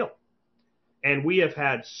that big a deal. And we have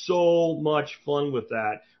had so much fun with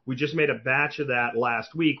that. We just made a batch of that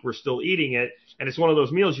last week. We're still eating it. And it's one of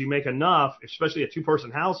those meals you make enough, especially a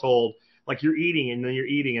 2-person household, like you're eating and then you're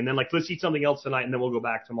eating. And then like, let's eat something else tonight and then we'll go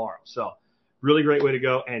back tomorrow. So really great way to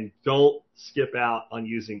go. And don't skip out on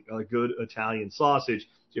using a good Italian sausage.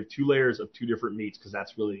 You have 2 layers of 2 different meats because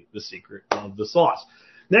that's really the secret of the sauce.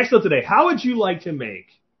 Next up today, how would you like to make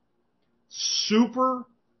super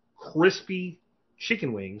crispy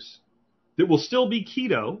chicken wings that will still be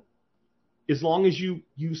keto as long as you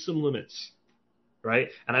use some limits? right?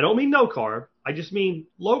 And I don't mean no carb. I just mean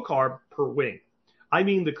low carb per wing. I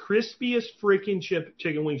mean the crispiest freaking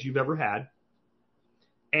chicken wings you've ever had.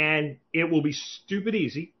 And it will be stupid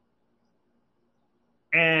easy.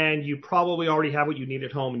 And you probably already have what you need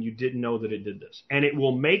at home and you didn't know that it did this. And it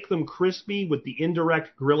will make them crispy with the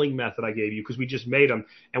indirect grilling method I gave you because we just made them.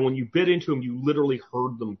 And when you bit into them, you literally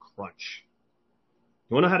heard them crunch.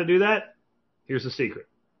 You want to know how to do that? Here's the secret.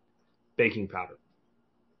 Baking powder.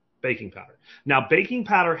 Baking powder. Now, baking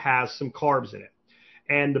powder has some carbs in it.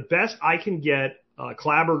 And the best I can get,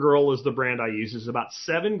 Clabber Girl is the brand I use, is about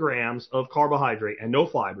 7 grams of carbohydrate and no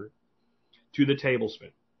fiber to the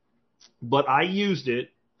tablespoon. But I used it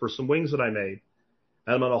for some wings that I made.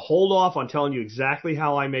 And I'm going to hold off on telling you exactly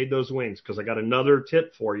how I made those wings because I got another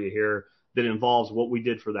tip for you here that involves what we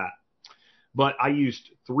did for that. But I used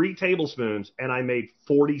 3 tablespoons and I made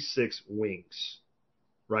 46 wings,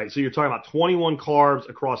 right? So you're talking about 21 carbs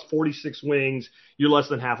across 46 wings. You're less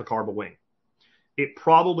than half a carb a wing. It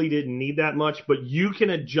probably didn't need that much, but you can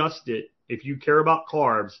adjust it if you care about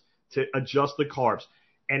carbs to adjust the carbs.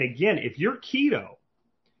 And again, if you're keto,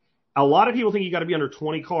 a lot of people think you got to be under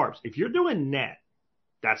 20 carbs. If you're doing net,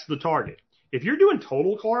 that's the target. If you're doing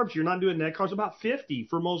total carbs, you're not doing net carbs, about 50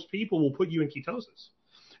 for most people will put you in ketosis,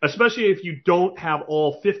 especially if you don't have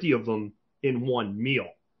all 50 of them in one meal,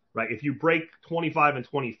 right? If you break 25 and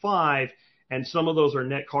 25, and some of those are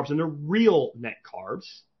net carbs, and they're real net carbs,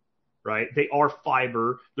 right? They are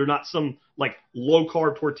fiber. They're not some like low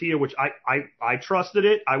carb tortilla, which I trusted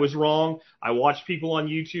it. I was wrong. I watched people on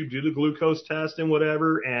YouTube do the glucose test and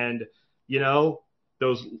whatever. And, you know,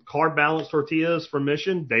 those carb balanced tortillas from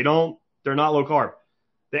Mission, they're not low carb.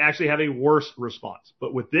 They actually have a worse response.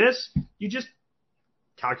 But with this, you just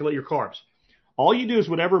calculate your carbs. All you do is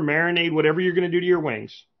whatever marinade, whatever you're going to do to your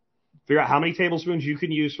wings, figure out how many tablespoons you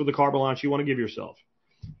can use for the carb allowance you want to give yourself.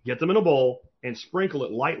 Get them in a bowl and sprinkle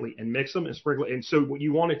it lightly and mix them and sprinkle it. And so what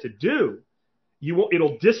you want it to do,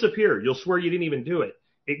 it'll disappear. You'll swear you didn't even do it.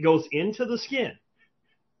 It goes into the skin.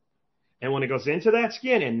 And when it goes into that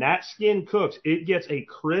skin and that skin cooks, it gets a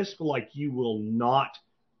crisp like you will not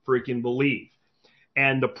freaking believe.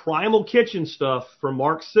 And the Primal Kitchen stuff from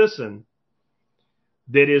Mark Sisson,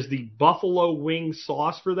 that is the buffalo wing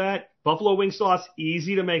sauce for that. Buffalo wing sauce,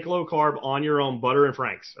 easy to make low carb on your own, butter and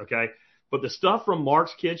Frank's, okay? But the stuff from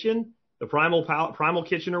Mark's Kitchen, the Primal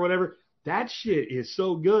Kitchen or whatever, that shit is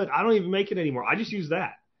so good. I don't even make it anymore. I just use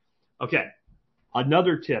that. Okay.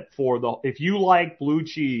 Another tip if you like blue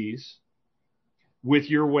cheese with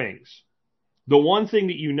your wings, the one thing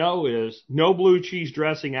that you know is no blue cheese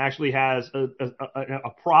dressing actually has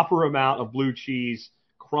a proper amount of blue cheese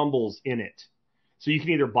crumbles in it. So you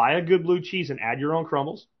can either buy a good blue cheese and add your own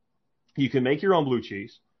crumbles. You can make your own blue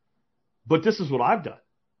cheese. But this is what I've done.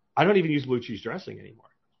 I don't even use blue cheese dressing anymore.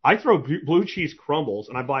 I throw blue cheese crumbles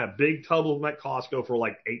and I buy a big tub of them at Costco for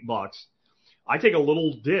like $8. I take a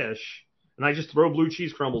little dish and I just throw blue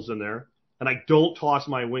cheese crumbles in there and I don't toss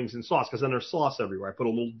my wings in sauce because then there's sauce everywhere. I put a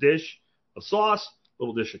little dish of sauce, a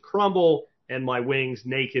little dish of crumble, and my wings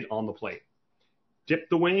naked on the plate. Dip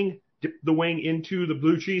the wing into the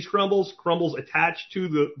blue cheese crumbles attached to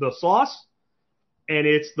the sauce, and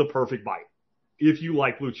it's the perfect bite. If you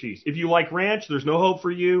like blue cheese. If you like ranch, there's no hope for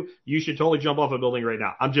you. You should totally jump off a building right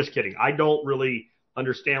now. I'm just kidding. I don't really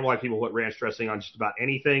understand why people put ranch dressing on just about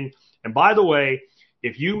anything. And by the way,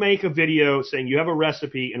 if you make a video saying you have a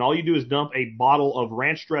recipe and all you do is dump a bottle of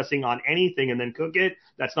ranch dressing on anything and then cook it,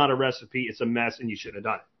 that's not a recipe. It's a mess and you shouldn't have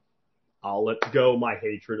done it. I'll let go my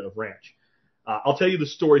hatred of ranch. I'll tell you the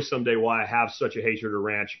story someday why I have such a hatred of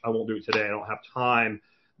ranch. I won't do it today. I don't have time.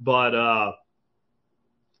 But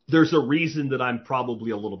there's a reason that I'm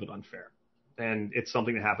probably a little bit unfair. And it's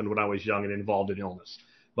something that happened when I was young and involved in illness.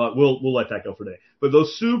 But we'll let that go for today. But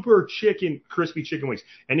those super crispy chicken wings.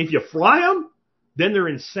 And if you fry them, then they're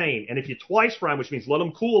insane. And if you twice fry them, which means let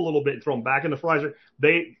them cool a little bit and throw them back in the freezer,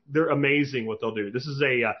 they're amazing what they'll do. This is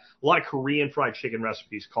a lot of Korean fried chicken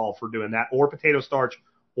recipes call for doing that, or potato starch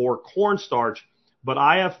or cornstarch. But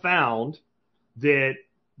I have found that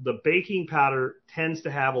the baking powder tends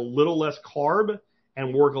to have a little less carb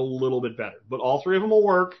and work a little bit better. But all 3 of them will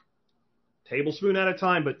work, tablespoon at a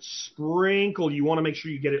time, but sprinkle. You want to make sure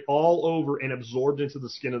you get it all over and absorbed into the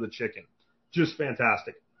skin of the chicken. Just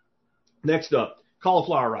fantastic. Next up,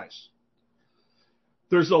 cauliflower rice.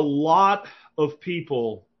 There's a lot of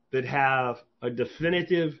people that have a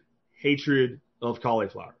definitive hatred of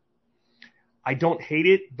cauliflower. I don't hate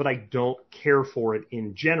it, but I don't care for it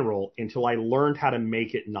in general until I learned how to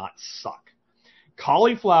make it not suck.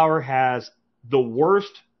 Cauliflower has the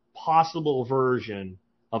worst possible version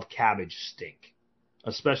of cabbage stink,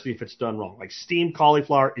 especially if it's done wrong. Like steamed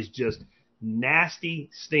cauliflower is just nasty,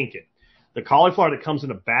 stinking. The cauliflower that comes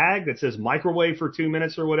in a bag that says microwave for 2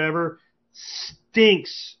 minutes or whatever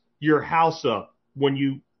stinks your house up when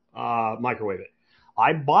you microwave it.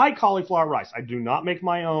 I buy cauliflower rice. I do not make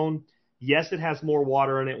my own. Yes, it has more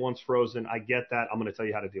water in it once frozen. I get that. I'm going to tell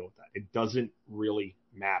you how to deal with that. It doesn't really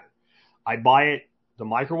matter. I buy it, the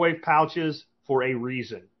microwave pouches, for a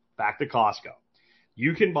reason. Back to Costco.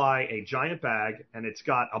 You can buy a giant bag, and it's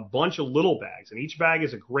got a bunch of little bags, and each bag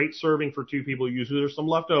is a great serving for 2 people. Usually there's some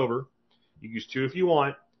left over. You use 2 if you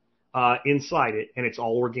want inside it, and it's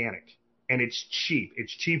all organic. And it's cheap.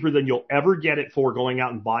 It's cheaper than you'll ever get it for going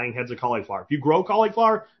out and buying heads of cauliflower. If you grow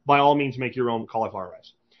cauliflower, by all means, make your own cauliflower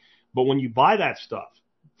rice. But when you buy that stuff,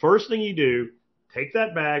 first thing you do, take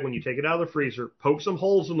that bag, when you take it out of the freezer, poke some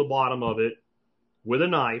holes in the bottom of it with a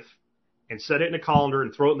knife, and set it in a colander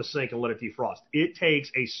and throw it in the sink and let it defrost. It takes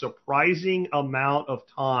a surprising amount of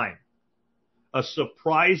time. A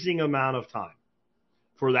surprising amount of time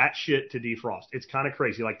for that shit to defrost. It's kind of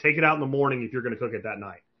crazy. Like, take it out in the morning if you're going to cook it that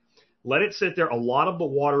night. Let it sit there. A lot of the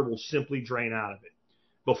water will simply drain out of it.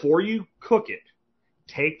 Before you cook it,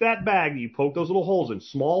 take that bag that you poke those little holes in,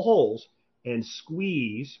 small holes, and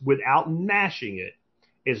squeeze, without mashing it,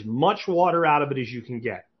 as much water out of it as you can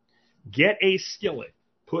get. Get a skillet.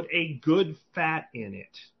 Put a good fat in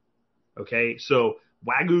it. Okay, so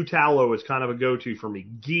Wagyu tallow is kind of a go-to for me.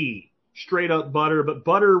 Ghee, straight up butter, but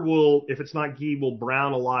butter will, if it's not ghee, will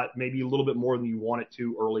brown a lot, maybe a little bit more than you want it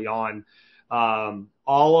to early on.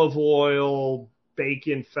 Olive oil,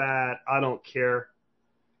 bacon fat, I don't care.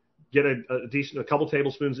 Get a couple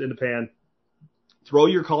tablespoons in the pan. Throw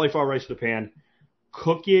your cauliflower rice in the pan.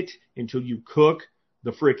 Cook it until you cook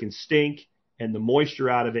the freaking stink and the moisture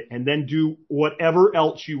out of it, and then do whatever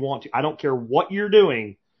else you want to. I don't care what you're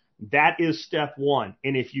doing. That is step 1.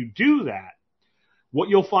 And if you do that, what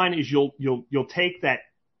you'll find is you'll take that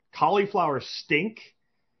cauliflower stink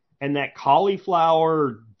and that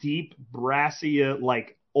cauliflower deep brassy,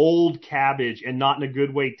 like old cabbage, and not in a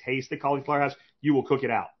good way taste that cauliflower has. You will cook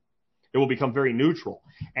it out. It will become very neutral.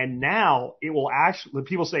 And now it will actually,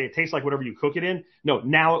 people say it tastes like whatever you cook it in. No,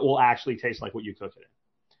 now it will actually taste like what you cook it in.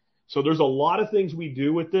 So there's a lot of things we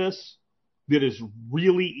do with this that is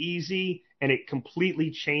really easy, and it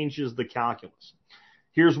completely changes the calculus.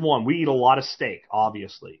 Here's one. We eat a lot of steak,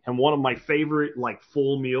 obviously. And one of my favorite, like,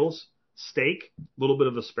 full meals, steak, a little bit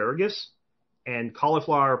of asparagus, and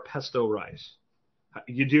cauliflower pesto rice.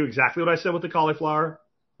 You do exactly what I said with the cauliflower,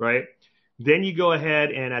 right? Then you go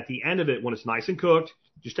ahead, and at the end of it, when it's nice and cooked,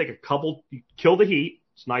 just take you kill the heat.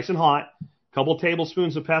 It's nice and hot. A couple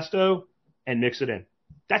tablespoons of pesto, and mix it in.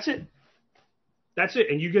 That's it. That's it.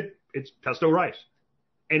 And it's pesto rice.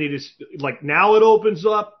 And it is, like, now it opens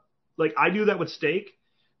up. Like, I do that with steak.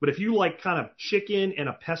 But if you like kind of chicken and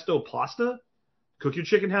a pesto pasta, cook your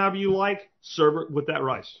chicken however you like, serve it with that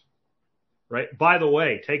rice. Right? By the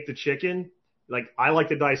way, take the chicken. Like, I like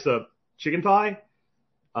to dice a chicken thigh.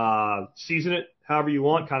 Season it however you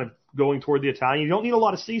want, kind of going toward the Italian. You don't need a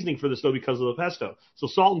lot of seasoning for this, though, because of the pesto. So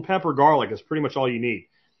salt and pepper, garlic is pretty much all you need.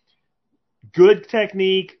 Good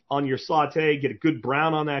technique on your saute. Get a good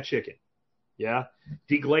brown on that chicken. Yeah.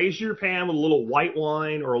 Deglaze your pan with a little white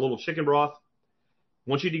wine or a little chicken broth.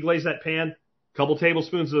 Once you deglaze that pan, a couple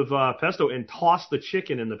tablespoons of pesto, and toss the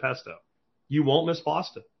chicken in the pesto. You won't miss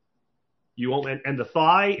pasta. You won't. And the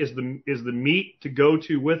thigh is the meat to go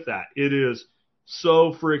to with that. It is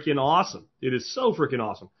so freaking awesome. It is so freaking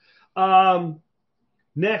awesome.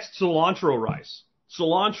 Next, cilantro rice.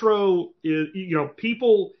 Cilantro is,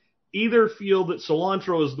 people either feel that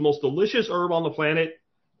cilantro is the most delicious herb on the planet,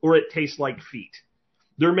 or it tastes like feet.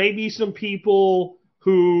 There may be some people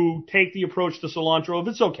who take the approach to cilantro of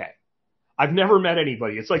it's okay. I've never met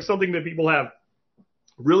anybody. It's like something that people have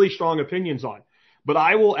really strong opinions on. But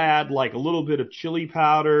I will add like a little bit of chili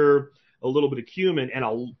powder, a little bit of cumin, and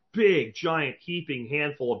a big, giant, heaping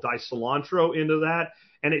handful of diced cilantro into that.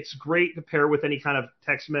 And it's great to pair with any kind of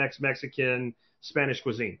Tex-Mex, Mexican, Spanish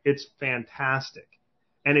cuisine. It's fantastic.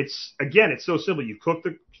 And it's so simple. You cook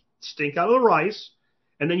the stink out of the rice,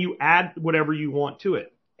 and then you add whatever you want to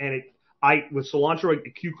it. And with cilantro,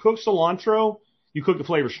 if you cook cilantro, you cook the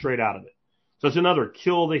flavor straight out of it. So it's another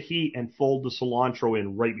kill the heat and fold the cilantro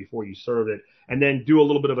in right before you serve it. And then do a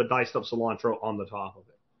little bit of a diced up cilantro on the top of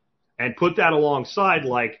it. And put that alongside,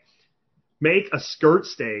 like, make a skirt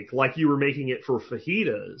steak like you were making it for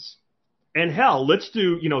fajitas. And hell, let's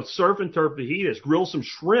do, surf and turf fajitas. Grill some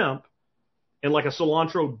shrimp and like a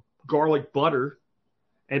cilantro garlic butter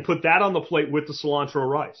and put that on the plate with the cilantro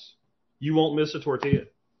rice. You won't miss a tortilla,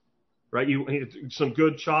 right? Some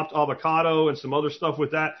good chopped avocado and some other stuff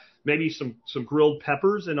with that. Maybe some grilled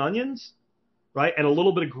peppers and onions. right? And a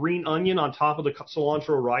little bit of green onion on top of the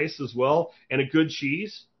cilantro rice as well, and a good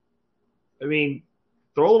cheese. I mean,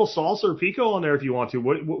 throw a little salsa or pico on there if you want to.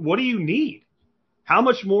 What do you need? How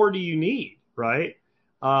much more do you need, right?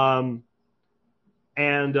 We'll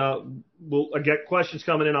get questions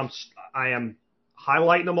coming in. I am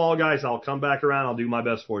highlighting them all, guys. I'll come back around. I'll do my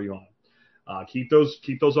best for you on. Keep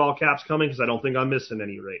those all caps coming because I don't think I'm missing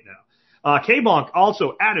any right now. K-Bonk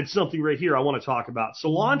also added something right here I want to talk about.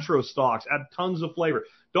 Cilantro stalks add tons of flavor.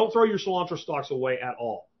 Don't throw your cilantro stalks away at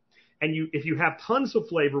all. And if you have tons of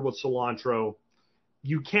flavor with cilantro,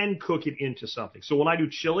 you can cook it into something. So when I do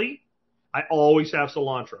chili, I always have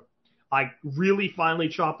cilantro. I really finely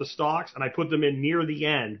chop the stalks and I put them in near the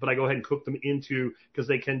end, but I go ahead and cook them into because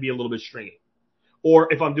they can be a little bit stringy.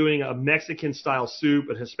 Or if I'm doing a Mexican style soup,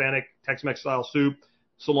 a Hispanic Tex-Mex style soup,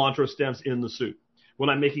 cilantro stems in the soup. When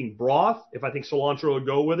I'm making broth, if I think cilantro would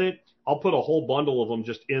go with it, I'll put a whole bundle of them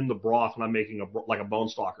just in the broth when I'm making a bone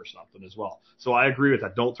stock or something as well. So I agree with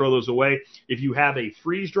that. Don't throw those away. If you have a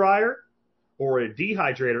freeze dryer or a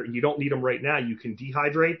dehydrator and you don't need them right now, you can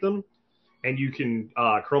dehydrate them and you can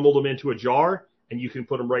crumble them into a jar and you can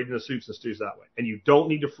put them right in the soups and stews that way. And you don't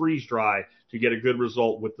need to freeze dry to get a good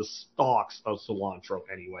result with the stalks of cilantro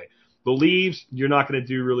anyway. The leaves, you're not going to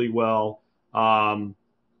do really well.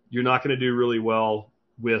 You're not going to do really well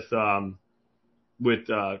with dehydration.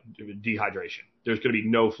 There's going to be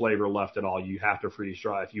no flavor left at all. You have to freeze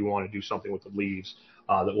dry if you want to do something with the leaves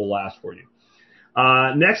that will last for you.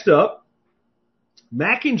 Next up,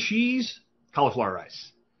 mac and cheese cauliflower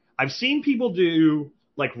rice. I've seen people do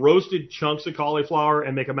like roasted chunks of cauliflower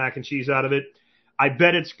and make a mac and cheese out of it. I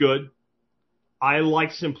bet it's good. I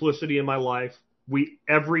like simplicity in my life.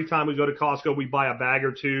 Every time we go to Costco, we buy a bag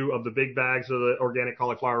or two of the big bags of the organic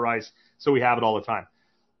cauliflower rice, so we have it all the time.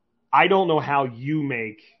 I don't know how you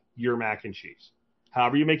make your mac and cheese.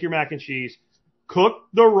 However you make your mac and cheese, cook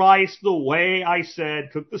the rice the way I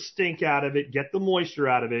said. Cook the stink out of it. Get the moisture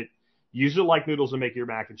out of it. Use it like noodles and make your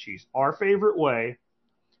mac and cheese. Our favorite way,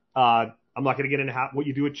 I'm not going to get into what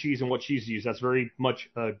you do with cheese and what cheese you use. That's very much,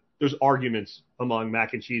 there's arguments among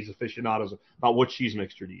mac and cheese aficionados about what cheese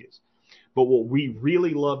mixture to use. But what we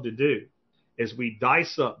really love to do is we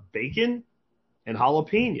dice up bacon and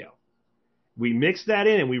jalapeno. We mix that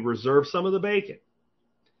in and we reserve some of the bacon.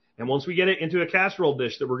 And once we get it into a casserole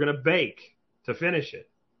dish that we're going to bake to finish it,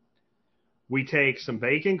 we take some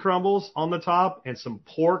bacon crumbles on the top and some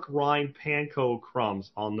pork rind panko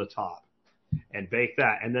crumbs on the top and bake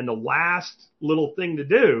that. And then the last little thing to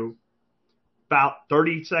do, about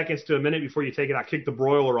 30 seconds to a minute before you take it out, kick the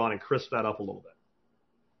broiler on and crisp that up a little bit.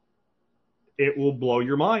 It will blow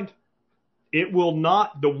your mind. It will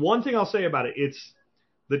not. The one thing I'll say about it,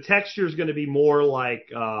 the texture is going to be more like,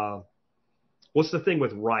 what's the thing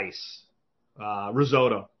with rice?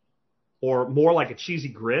 Risotto. Or more like a cheesy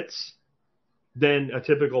grits than a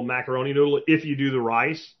typical macaroni noodle. If you do the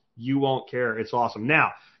rice, you won't care. It's awesome.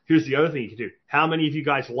 Now, here's the other thing you can do. How many of you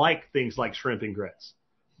guys like things like shrimp and grits?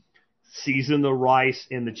 Season the rice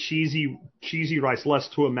in the cheesy rice, less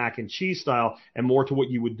to a mac and cheese style and more to what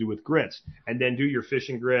you would do with grits. And then do your fish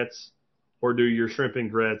and grits or do your shrimp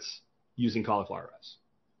and grits using cauliflower rice.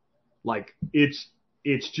 Like, it's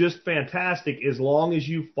just fantastic as long as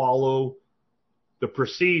you follow the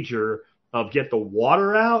procedure of get the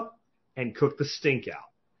water out and cook the stink out.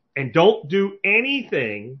 And don't do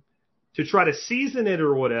anything to try to season it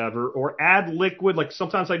or whatever, or add liquid. Like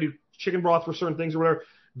sometimes I do chicken broth for certain things or whatever.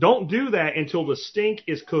 Don't do that until the stink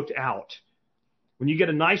is cooked out. When you get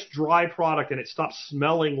a nice dry product and it stops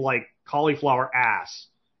smelling like cauliflower ass,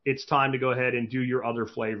 it's time to go ahead and do your other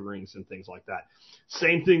flavorings and things like that.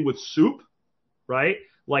 Same thing with soup, right?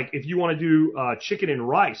 Like if you want to do chicken and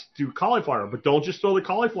rice, do cauliflower, but don't just throw the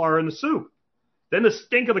cauliflower in the soup. Then the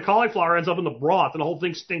stink of the cauliflower ends up in the broth and the whole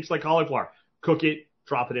thing stinks like cauliflower. Cook it,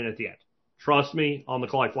 drop it in at the end. Trust me on the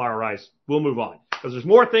cauliflower rice. We'll move on because there's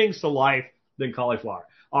more things to life than cauliflower.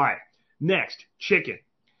 All right, next, chicken.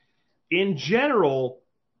 In general,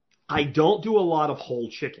 I don't do a lot of whole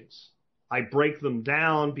chickens. I break them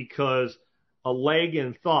down because a leg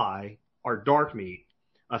and thigh are dark meat.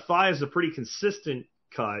 A thigh is a pretty consistent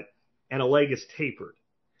cut, and a leg is tapered.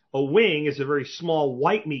 A wing is a very small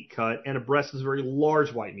white meat cut, and a breast is a very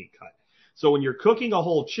large white meat cut. So when you're cooking a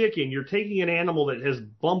whole chicken, you're taking an animal that has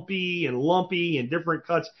bumpy and lumpy and different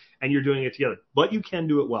cuts, and you're doing it together. But you can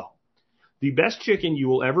do it well. The best chicken you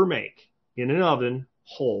will ever make in an oven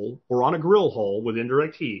whole or on a grill whole with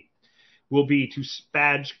indirect heat will be to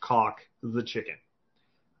spatchcock the chicken.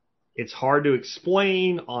 It's hard to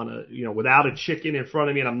explain without a chicken in front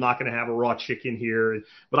of me, and I'm not going to have a raw chicken here.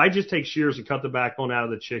 But I just take shears and cut the backbone out of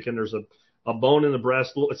the chicken. There's a bone in the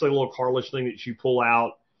breast. It's like a little cartilage thing that you pull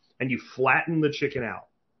out, and you flatten the chicken out.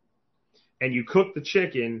 And you cook the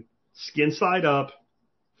chicken skin side up,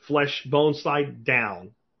 flesh bone side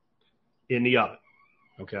down in the oven.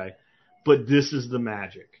 Okay? But this is the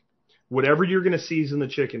magic. Whatever you're going to season the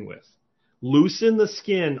chicken with, loosen the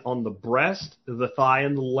skin on the breast, the thigh,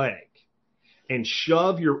 and the leg, and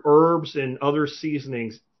shove your herbs and other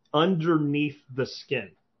seasonings underneath the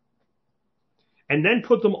skin. And then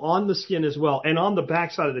put them on the skin as well, and on the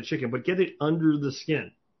backside of the chicken, but get it under the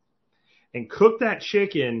skin. And cook that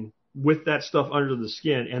chicken with that stuff under the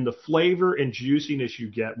skin, and the flavor and juiciness you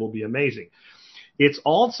get will be amazing. It's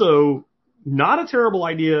also not a terrible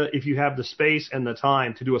idea if you have the space and the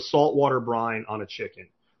time to do a saltwater brine on a chicken,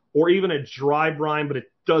 or even a dry brine, but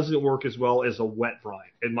it doesn't work as well as a wet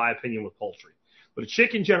brine, in my opinion, with poultry. But a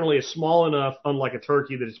chicken generally is small enough, unlike a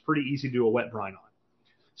turkey, that it's pretty easy to do a wet brine on.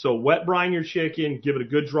 So wet brine your chicken, give it a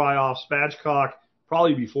good dry off, spatchcock,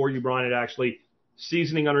 probably before you brine it actually,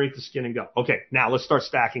 seasoning underneath the skin and go. Okay, now let's start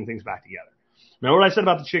stacking things back together. Remember what I said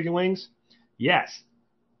about the chicken wings? Yes,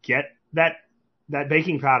 get that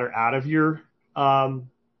baking powder out of your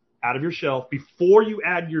shelf before you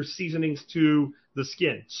add your seasonings to the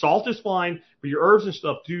skin. Salt is fine, but your herbs and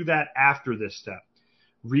stuff, do that after this step.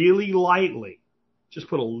 Really lightly. Just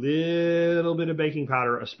put a little bit of baking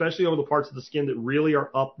powder, especially over the parts of the skin that really are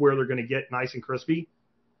up where they're going to get nice and crispy,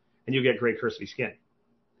 and you'll get great crispy skin.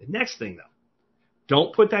 The next thing, though,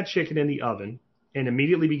 don't put that chicken in the oven and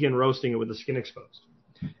immediately begin roasting it with the skin exposed.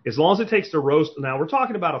 As long as it takes to roast, now we're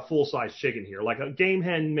talking about a full-size chicken here. Like a game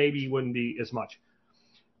hen maybe wouldn't be as much.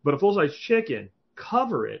 But a full-size chicken,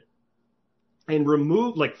 cover it and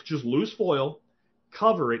remove, like just loose foil,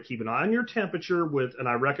 cover it, keep an eye on your temperature with, and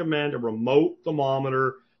I recommend a remote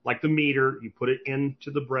thermometer, like the meter. You put it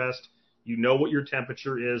into the breast. You know what your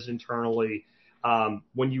temperature is internally.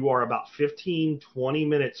 When you are about 15, 20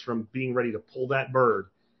 minutes from being ready to pull that bird,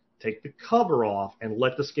 take the cover off and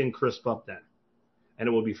let the skin crisp up then. And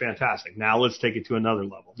it will be fantastic. Now let's take it to another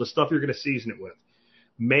level. The stuff you're going to season it with.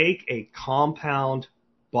 Make a compound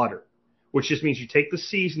butter, which just means you take the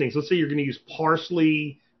seasonings. Let's say you're going to use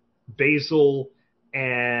parsley, basil,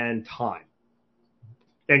 and thyme,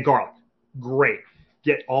 and garlic. Great.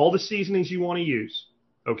 Get all the seasonings you want to use,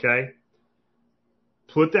 okay?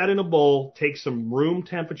 Put that in a bowl. Take some room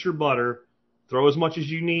temperature butter. Throw as much as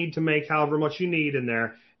you need to make however much you need in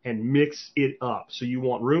there, and mix it up. So you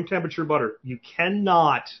want room temperature butter. You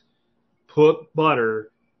cannot put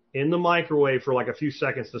butter in the microwave for like a few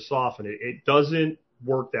seconds to soften it. It doesn't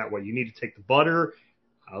work that way. You need to take the butter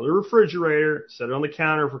out of the refrigerator, set it on the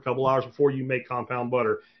counter for a couple hours before you make compound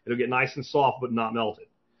butter. It'll get nice and soft but not melted.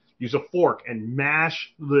 Use a fork and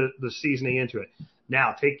mash the seasoning into it.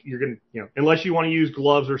 Now you're going to, unless you want to use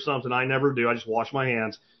gloves or something, I never do. I just wash my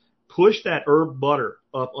hands. Push that herb butter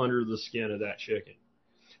up under the skin of that chicken.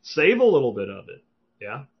 Save a little bit of it.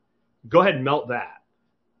 Yeah. Go ahead and melt that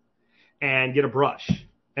and get a brush.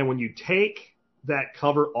 And when you take that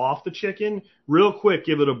cover off the chicken, real quick,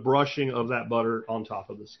 give it a brushing of that butter on top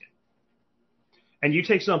of the skin. And you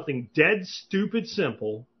take something dead stupid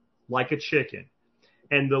simple like a chicken,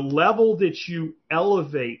 and the level that you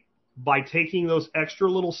elevate by taking those extra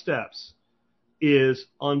little steps is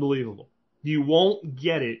unbelievable. You won't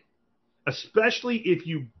get it, especially if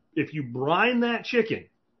you brine that chicken.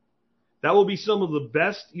 That will be some of the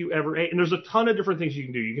best you ever ate. And there's a ton of different things you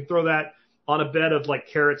can do. You can throw that on a bed of like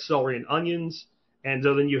carrots, celery, and onions. And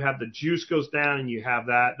so then you have the juice goes down and you have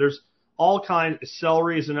that. There's all kinds.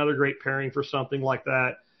 Celery is another great pairing for something like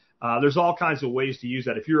that. There's all kinds of ways to use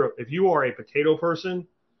that. If you are a potato person,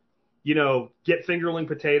 get fingerling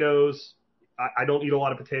potatoes. I don't eat a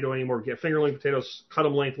lot of potato anymore. Get fingerling potatoes, cut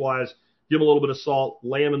them lengthwise, give them a little bit of salt,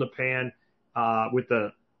 lay them in the pan with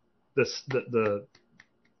the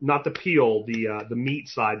not the peel, the meat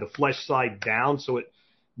side, the flesh side down, so it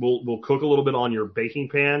will cook a little bit on your baking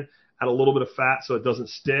pan. Add a little bit of fat so it doesn't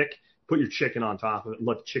stick. Put your chicken on top of it and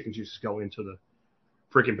let the chicken juices go into the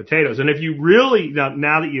freaking potatoes. And if you really,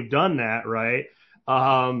 now that you've done that, right,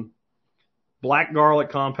 black garlic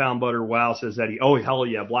compound butter, wow, says Eddie. Oh, hell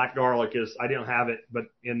yeah, black garlic is, I didn't have it, but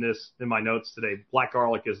in my notes today, black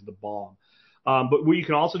garlic is the bomb. But what you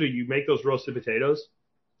can also do, you make those roasted potatoes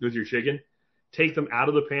with your chicken, take them out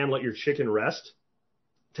of the pan, let your chicken rest,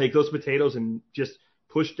 take those potatoes and just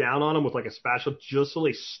push down on them with like a spatula just so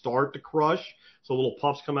they start to crush, so little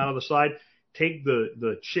puffs come out of the side. Take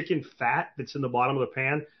the chicken fat that's in the bottom of the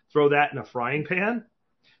pan, throw that in a frying pan,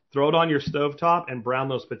 throw it on your stovetop, and brown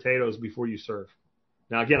those potatoes before you serve.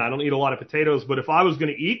 Now, again, I don't eat a lot of potatoes, but if I was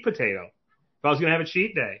going to eat potato, if I was going to have a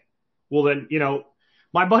cheat day, well then,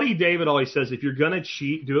 My buddy David always says, if you're going to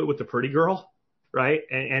cheat, do it with the pretty girl, right?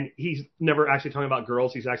 And he's never actually talking about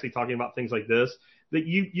girls. He's actually talking about things like this, that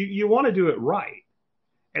you want to do it right.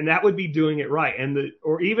 And that would be doing it right.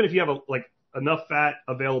 Or even if you have enough fat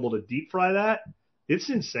available to deep fry that, it's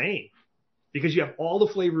insane because you have all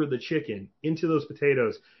the flavor of the chicken into those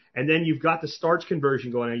potatoes. And then you've got the starch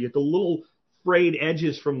conversion going on. You get the little frayed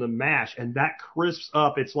edges from the mash, and that crisps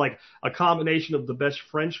up. It's like a combination of the best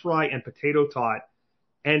French fry and potato tot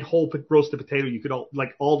and whole roasted potato you could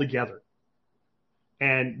all together.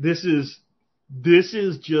 And this is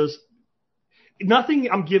just nothing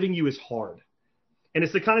I'm giving you is hard. And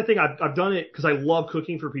it's the kind of thing I've done it because I love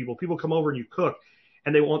cooking for people. People come over and you cook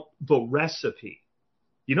and they want the recipe.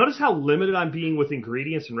 You notice how limited I'm being with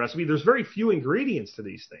ingredients and recipe? There's very few ingredients to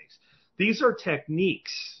these things. These are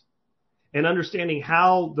techniques and understanding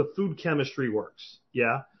how the food chemistry works.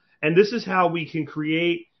 Yeah. And this is how we can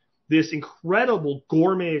create this incredible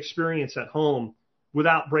gourmet experience at home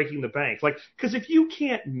without breaking the bank. Because if you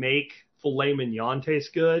can't make filet mignon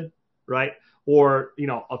taste good, right? Or, a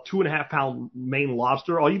 2.5 pound Maine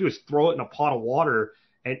lobster, all you do is throw it in a pot of water.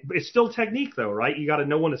 And it's still technique though, right? You got to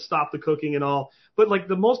know when to stop the cooking and all. But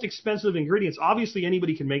the most expensive ingredients, obviously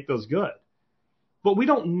anybody can make those good. But we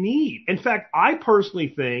don't need. In fact, I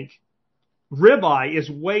personally think ribeye is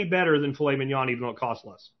way better than filet mignon, even though it costs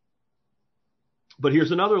less. But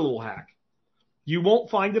here's another little hack. You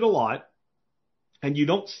won't find it a lot, and you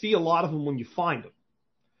don't see a lot of them when you find them,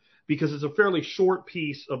 because it's a fairly short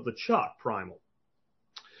piece of the chuck primal.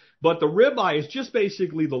 But the ribeye is just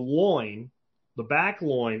basically the loin, the back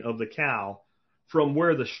loin of the cow, from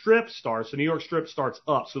where the strip starts. The New York strip starts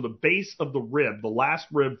up. So the base of the rib, the last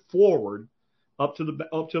rib forward, up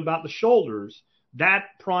to about the shoulders,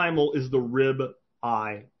 that primal is the rib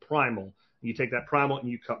eye primal. You take that primal and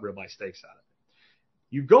you cut ribeye steaks out of it.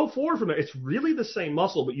 You go forward from there. It's really the same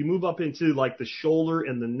muscle, but you move up into the shoulder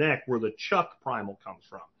and the neck where the chuck primal comes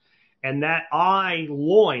from. And that eye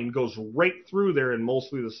loin goes right through there in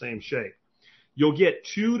mostly the same shape. You'll get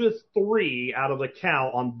 2 to 3 out of the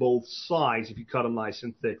cow on both sides if you cut them nice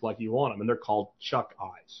and thick like you want them, and they're called chuck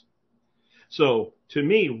eyes. So to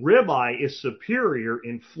me, ribeye is superior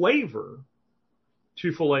in flavor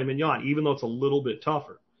to filet mignon, even though it's a little bit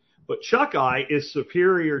tougher. But chuck eye is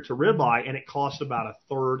superior to ribeye, and it costs about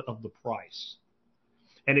 1/3 of the price.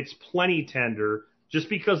 And it's plenty tender. Just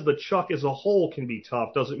because the chuck as a whole can be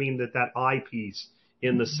tough doesn't mean that eye piece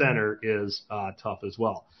in the center is tough as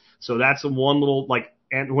well. So that's one little,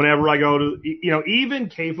 and whenever I go to, even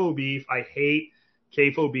CAFO beef, I hate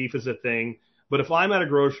CAFO beef as a thing. But if I'm at a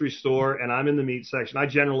grocery store and I'm in the meat section, I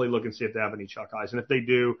generally look and see if they have any chuck eyes. And if they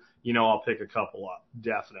do, I'll pick a couple up,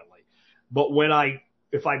 definitely. But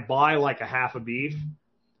if I buy a half a beef,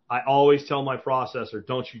 I always tell my processor,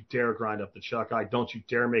 don't you dare grind up the chuck eye. Don't you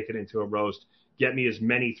dare make it into a roast. Get me as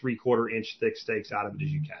many 3/4 inch thick steaks out of it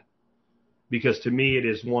as you can. Because to me, it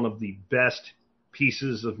is one of the best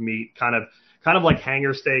pieces of meat, kind of like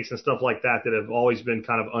hanger steaks and stuff like that have always been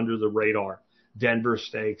kind of under the radar. Denver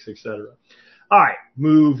steaks, etc. All right,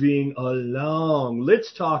 moving along.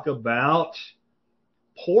 Let's talk about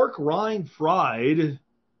pork rind fried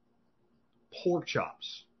pork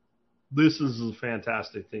chops. This is a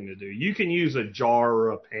fantastic thing to do. You can use a jar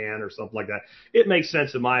or a pan or something like that. It makes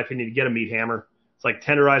sense, in my opinion, to get a meat hammer. It's like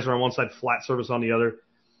tenderizer on one side, flat surface on the other.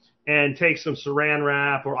 And take some saran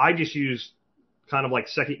wrap, or I just use kind of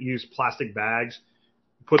second-use plastic bags.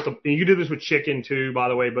 And you do this with chicken too, by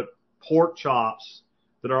the way, but pork chops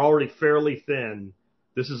that are already fairly thin,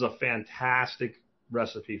 this is a fantastic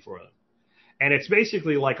recipe for them. And it's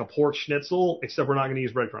basically like a pork schnitzel, except we're not going to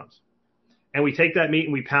use breadcrumbs. And we take that meat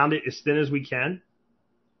and we pound it as thin as we can.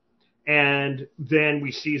 And then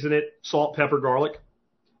we season it, salt, pepper, garlic,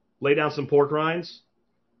 lay down some pork rinds,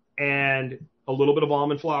 and a little bit of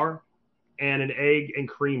almond flour, and an egg and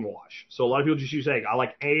cream wash. So a lot of people just use egg. I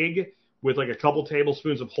like egg with a couple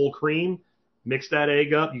tablespoons of whole cream. Mix that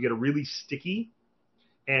egg up. You get a really sticky.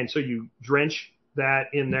 And so you drench that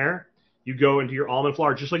in there. You go into your almond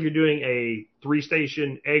flour, just like you're doing a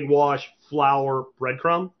 3-station egg wash, flour,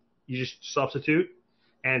 breadcrumb. You just substitute.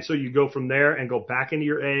 And so you go from there and go back into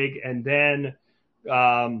your egg. And then,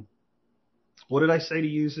 what did I say to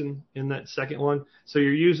use in that second one? So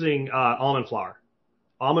you're using almond flour.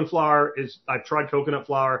 Almond flour I've tried coconut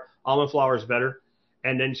flour. Almond flour is better.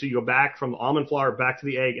 And then so you go back from the almond flour back to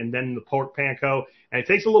the egg and then the pork panko. And it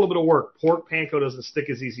takes a little bit of work. Pork panko doesn't stick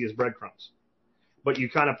as easy as breadcrumbs. But you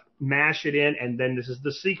kind of mash it in, and then this is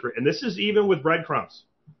the secret. And this is even with breadcrumbs.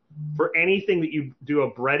 For anything that you do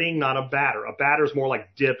a breading, not a batter. A batter is more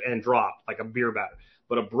like dip and drop, like a beer batter.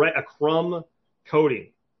 But a crumb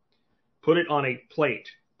coating. Put it on a plate.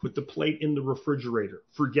 Put the plate in the refrigerator.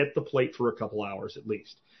 Forget the plate for a couple hours at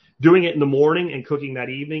least. Doing it in the morning and cooking that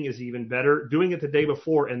evening is even better. Doing it the day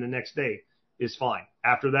before and the next day is fine.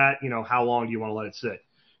 After that, how long do you want to let it sit?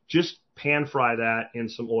 Just pan fry that in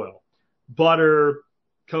some oil. Butter,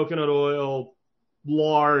 coconut oil,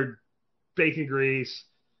 lard, bacon grease,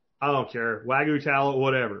 I don't care, Wagyu tallow,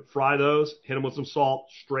 whatever. Fry those, hit them with some salt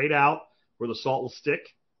straight out where the salt will stick.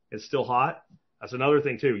 It's still hot. That's another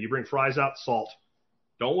thing too. You bring fries out, salt.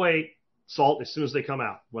 Don't wait. Salt as soon as they come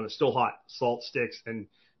out. When it's still hot, salt sticks and,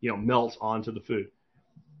 melts onto the food.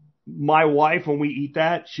 My wife, when we eat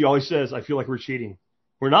that, she always says, I feel like we're cheating.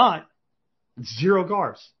 We're not. It's 0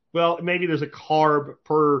 carbs. Well, maybe there's a carb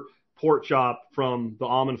per pork chop from the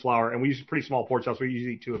almond flour, and we use pretty small pork chops. We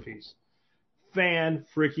usually eat 2 apiece.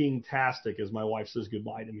 Fan-freaking-tastic, as my wife says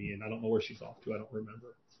goodbye to me, and I don't know where she's off to. I don't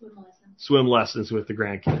remember. Swim lessons with the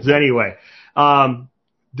grandkids. Anyway,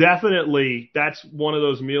 definitely that's one of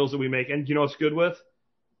those meals that we make. And you know what's good with?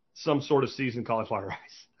 Some sort of seasoned cauliflower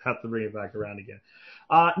rice. Have to bring it back around again.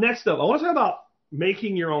 Next up, I want to talk about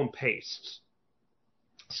making your own pastes.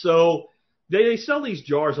 So they sell these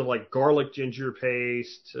jars of like garlic ginger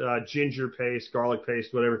paste, garlic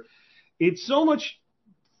paste, whatever. It's so much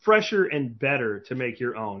fresher and better to make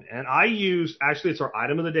your own. And I use, actually it's our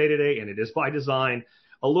item of the day today, and it is by design,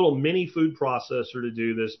 a little mini food processor to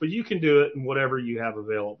do this, but you can do it in whatever you have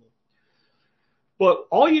available. But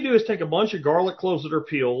all you do is take a bunch of garlic cloves that are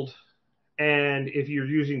peeled, and if you're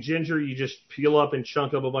using ginger, you just peel up and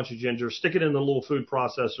chunk up a bunch of ginger, stick it in the little food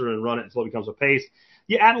processor and run it until it becomes a paste.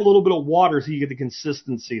 You add a little bit of water so you get the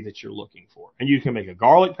consistency that you're looking for. And you can make a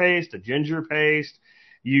garlic paste, a ginger paste.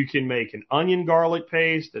 You can make an onion garlic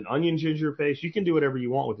paste, an onion ginger paste. You can do whatever you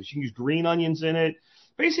want with this. You can use green onions in it.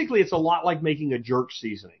 Basically, it's a lot like making a jerk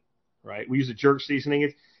seasoning, right? We use a jerk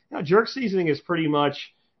seasoning. Jerk seasoning is pretty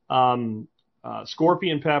much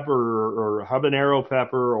scorpion pepper or habanero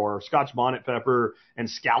pepper or Scotch bonnet pepper, and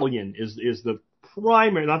scallion is the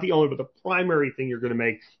primary, not the only, but the primary thing you're going to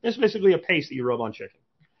make. It's basically a paste that you rub on chicken.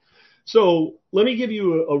 So let me give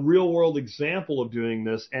you a real world example of doing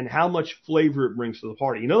this and how much flavor it brings to the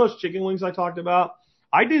party. You know those chicken wings I talked about?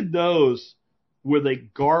 I did those with a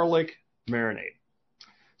garlic marinade.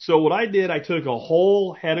 So what I did, I took a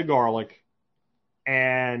whole head of garlic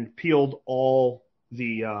and peeled all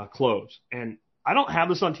the cloves. And I don't have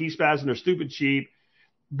this on T-Spaz, and they're stupid cheap,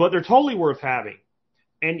 but they're totally worth having.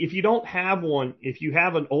 And if you don't have one, if you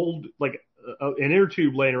have an old, like an inner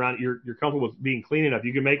tube laying around, you're comfortable with being clean enough,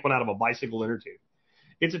 you can make one out of a bicycle inner tube.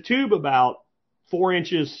 It's a tube about 4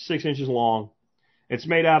 inches, 6 inches long. It's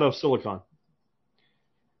made out of silicone.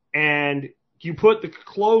 And you put the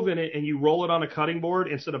clove in it and you roll it on a cutting board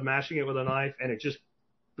instead of mashing it with a knife, and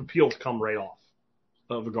the peels come right off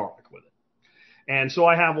of the garlic with it. And so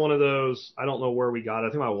I have one of those. I don't know where we got it. I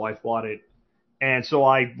think my wife bought it. And so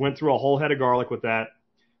I went through a whole head of garlic with that.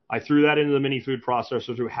 I threw that into the mini food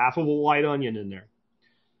processor, threw half of a white onion in there.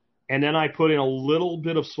 And then I put in a little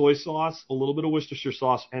bit of soy sauce, a little bit of Worcestershire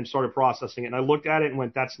sauce, and started processing it. And I looked at it and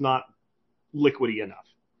went, that's not liquidy enough.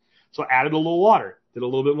 So I added a little water, did a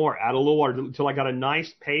little bit more, added a little water until I got a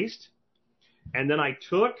nice paste. And then I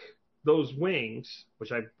took those wings,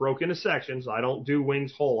 which I broke into sections. I don't do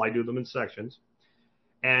wings whole. I do them in sections.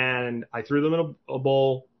 And I threw them in a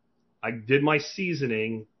bowl. I did my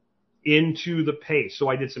seasoning into the paste. So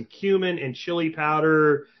I did some cumin and chili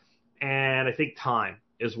powder, and I think thyme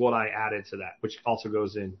is what I added to that, which also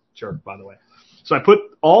goes in jerk, by the way. So I put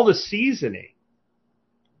all the seasoning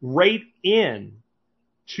right in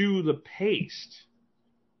to the paste.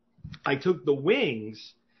 I took the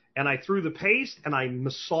wings and I threw the paste and I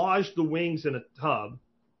massaged the wings in a tub.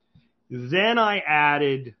 Then I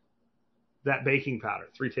added that baking powder,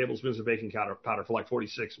 3 tablespoons of baking powder for like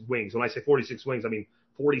 46 wings. When I say 46 wings, I mean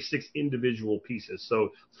 46 individual pieces, so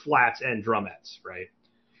flats and drumettes, right?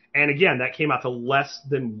 And again, that came out to less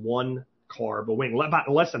than 1 carb a wing,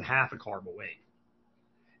 about less than half a carb a wing.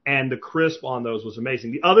 And the crisp on those was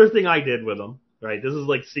amazing. The other thing I did with them, right, this is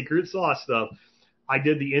like secret sauce stuff, I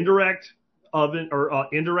did the indirect oven or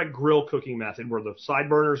indirect grill cooking method where the side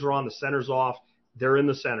burners are on, the center's off, they're in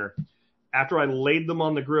the center. After I laid them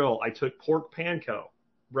on the grill, I took pork panko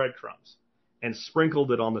breadcrumbs and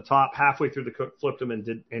sprinkled it on the top. Halfway through the cook, flipped them and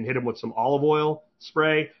hit them with some olive oil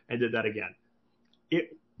spray and did that again.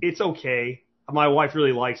 It's okay. My wife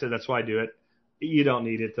really likes it. That's why I do it. You don't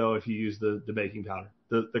need it though if you use the baking powder.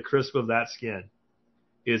 The crisp of that skin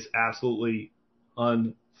is absolutely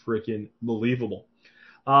unfreaking believable.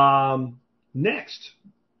 Next,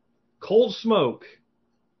 cold smoke,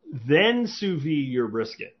 then sous vide your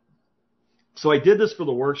brisket. So I did this for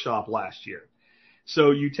the workshop last year.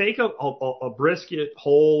 So you take a brisket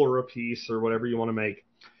whole or a piece or whatever you want to make,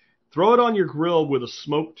 throw it on your grill with a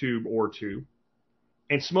smoke tube or two,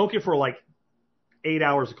 and smoke it for like 8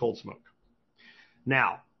 hours of cold smoke.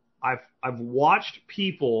 Now, I've watched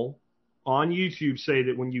people on YouTube say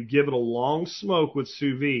that when you give it a long smoke with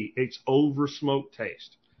sous vide, it's over smoke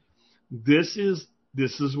taste. This is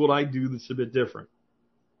what I do that's a bit different.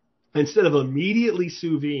 Instead of immediately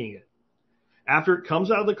sous videing it, after it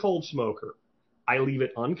comes out of the cold smoker, I leave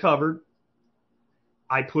it uncovered.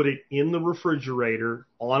 I put it in the refrigerator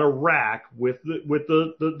on a rack with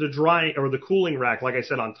the drying or the cooling rack, like I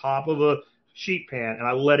said, on top of a sheet pan, and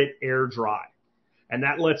I let it air dry. And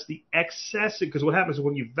that lets the excess, because what happens is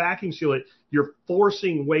when you vacuum seal it, you're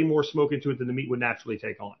forcing way more smoke into it than the meat would naturally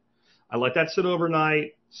take on. I let that sit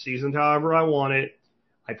overnight, seasoned however I want it.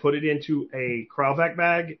 I put it into a cryovac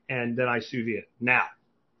bag, and then I sous vide it. Now,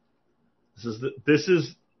 this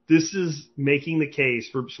is making the case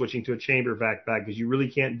for switching to a chamber vac bag, because you really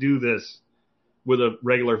can't do this with a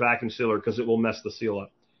regular vacuum sealer because it will mess the seal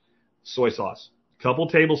up. Soy sauce, a couple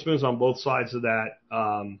tablespoons on both sides of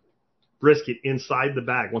that brisket inside the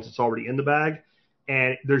bag once it's already in the bag,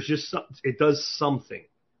 and there's just it does something.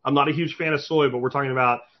 I'm not a huge fan of soy, but we're talking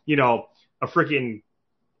about a freaking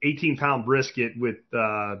 18-pound brisket with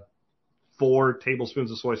 4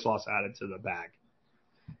 tablespoons of soy sauce added to the bag.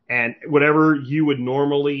 And whatever you would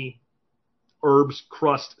normally herbs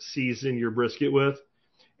crust season your brisket with.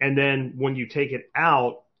 And then when you take it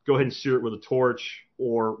out, go ahead and sear it with a torch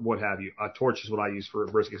or what have you. A torch is what I use for a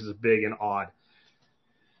brisket because it's big and odd.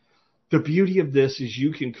 The beauty of this is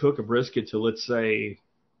you can cook a brisket to, let's say,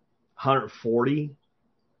 140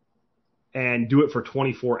 and do it for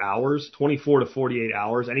 24 hours, 24 to 48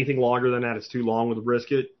 hours. Anything longer than that, it's too long with a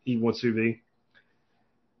brisket, even with sous vide.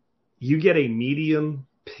 You get a medium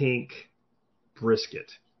pink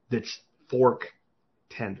brisket that's fork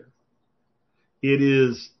tender.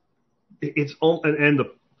 It's and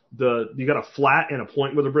you got a flat and a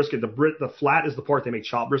point with a brisket. The flat is the part they make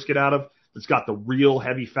chopped brisket out of. It's got the real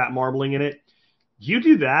heavy fat marbling in it. You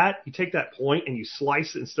do that, you take that point and you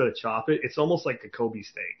slice it instead of chop it. It's almost like a Kobe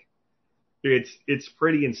steak. It's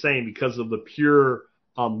pretty insane because of the pure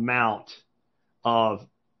amount of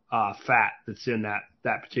fat that's in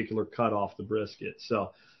that particular cut off the brisket.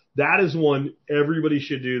 So that is one, everybody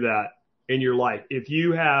should do that in your life. If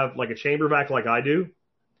you have like a chamber vac like I do,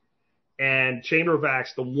 and chamber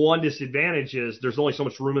vacs, the one disadvantage is there's only so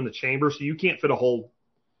much room in the chamber, so you can't fit a whole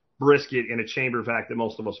brisket in a chamber vac that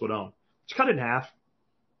most of us would own. Just cut it in half.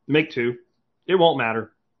 Make 2. It won't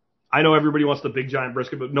matter. I know everybody wants the big giant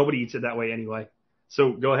brisket, but nobody eats it that way anyway.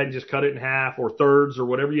 So go ahead and just cut it in half or thirds or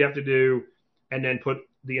whatever you have to do, and then put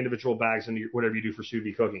the individual bags in whatever you do for sous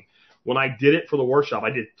vide cooking. When I did it for the workshop,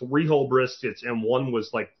 I did 3 whole briskets, and one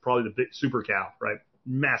was like probably the big super cow, right?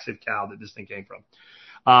 Massive cow that this thing came from.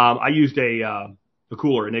 I used a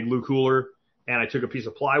cooler, an igloo cooler, and I took a piece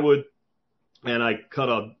of plywood and I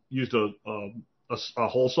used a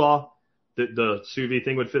hole saw that the sous vide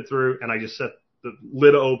thing would fit through, and I just set the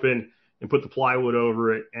lid open and put the plywood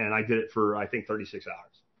over it, and I did it for, I think, 36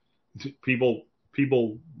 hours.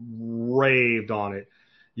 People raved on it.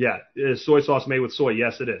 Yeah, is soy sauce made with soy?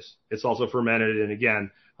 Yes, it is. It's also fermented, and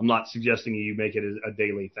again, I'm not suggesting you make it a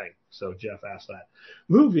daily thing. So Jeff asked that.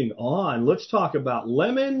 Moving on, let's talk about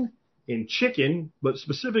lemon in chicken, but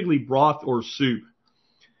specifically broth or soup.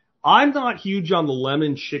 I'm not huge on the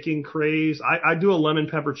lemon chicken craze. I do a lemon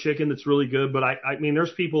pepper chicken that's really good, but I mean,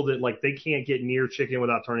 there's people that like they can't get near chicken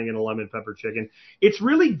without turning into lemon pepper chicken. It's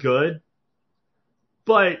really good,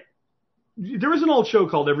 but there was an old show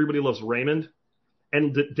called Everybody Loves Raymond,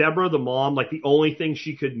 and Deborah, the mom, like the only thing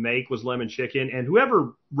she could make was lemon chicken, and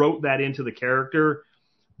whoever wrote that into the character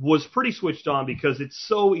was pretty switched on because it's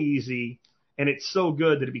so easy and it's so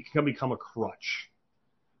good that it can become a crutch.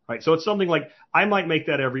 Right, so it's something like I might make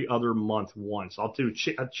that every other month once. I'll do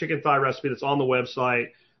a chicken thigh recipe that's on the website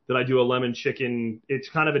that I do a lemon chicken. It's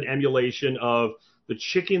kind of an emulation of the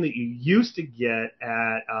chicken that you used to get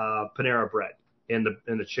at Panera Bread in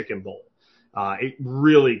the chicken bowl. It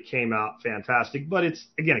really came out fantastic, but it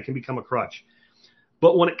can become a crutch.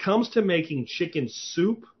 But when it comes to making chicken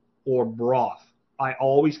soup or broth, I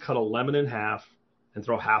always cut a lemon in half and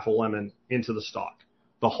throw half a lemon into the stock.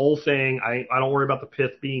 The whole thing, I don't worry about the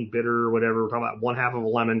pith being bitter or whatever. We're talking about 1/2 of a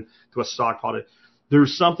lemon to a stock pot.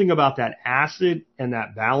 There's something about that acid and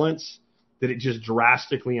that balance that it just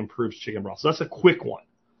drastically improves chicken broth. So that's a quick one.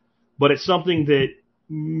 But it's something that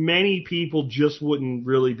many people just wouldn't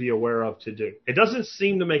really be aware of to do. It doesn't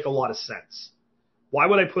seem to make a lot of sense. Why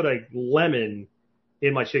would I put a lemon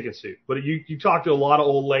in my chicken soup? But you talk to a lot of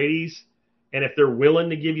old ladies, And if they're willing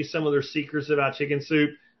to give you some of their secrets about chicken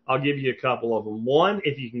soup, I'll give you a couple of them. One,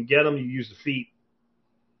 if you can get them, you use the feet.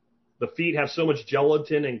 The feet have so much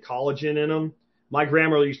gelatin and collagen in them. My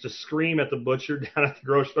grandmother used to scream at the butcher down at the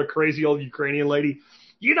grocery store, crazy old Ukrainian lady,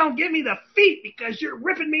 "You don't give me the feet because you're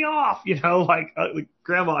ripping me off." You know, like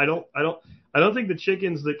Grandma, I don't think the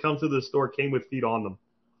chickens that come to the store came with feet on them.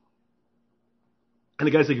 And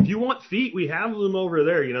the guy's like, "If you want feet, we have them over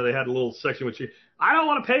there." You know, they had a little section with chicken. "I don't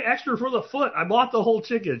want to pay extra for the foot. I bought the whole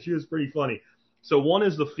chicken." She was pretty funny. So one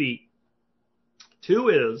is the feet. Two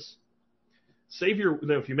is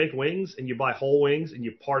if you make wings and you buy whole wings and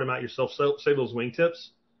you part them out yourself, save those wing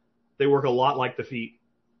tips. They work a lot like the feet.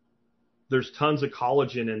 There's tons of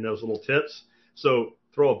collagen in those little tips. So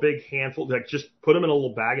throw a big handful, like just put them in a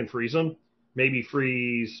little bag and freeze them. Maybe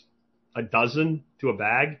freeze a dozen to a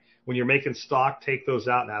bag. When you're making stock, take those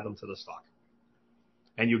out and add them to the stock.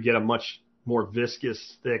 And you'll get a much more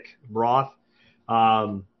viscous, thick broth.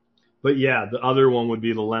 But yeah, the other one would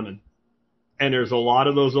be the lemon. And there's a lot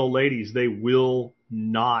of those old ladies, they will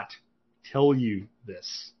not tell you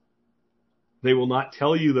this. They will not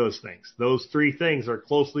tell you those things. Those three things are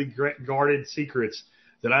closely guarded secrets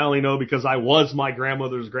that I only know because I was my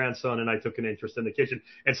grandmother's grandson and I took an interest in the kitchen.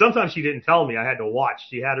 And sometimes she didn't tell me. I had to watch.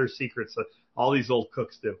 She had her secrets. All these old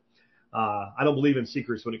cooks do. I don't believe in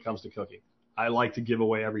secrets when it comes to cooking. I like to give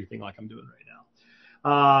away everything like I'm doing right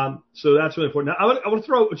now. So that's really important. Now, I want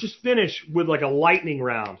to just finish with like a lightning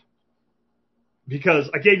round because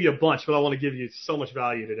I gave you a bunch, but I want to give you so much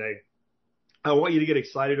value today. I want you to get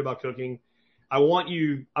excited about cooking. I want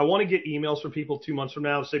to get emails from people 2 months from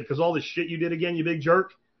now to say, because all this shit you did again, you big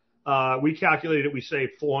jerk, we calculated it. We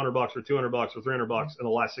saved $400 or $200 or $300 in the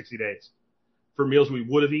last 60 days for meals we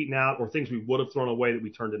would have eaten out or things we would have thrown away that we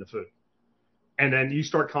turned into food. And then you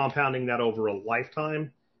start compounding that over a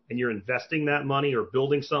lifetime and you're investing that money or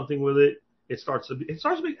building something with it. It starts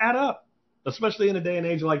to add up, especially in a day and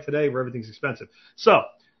age like today where everything's expensive. So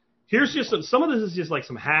here's just some of this is just like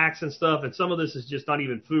some hacks and stuff. And some of this is just not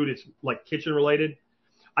even food. It's like kitchen related.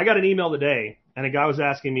 I got an email today and a guy was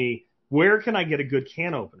asking me, where can I get a good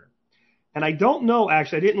can opener? And I don't know,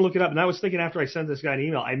 actually, I didn't look it up. And I was thinking after I sent this guy an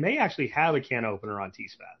email, I may actually have a can opener on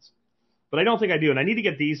T-Spaz. But I don't think I do. And I need to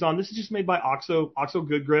get these on. This is just made by OXO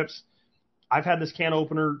Good Grips. I've had this can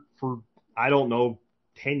opener for, I don't know,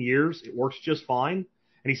 10 years. It works just fine.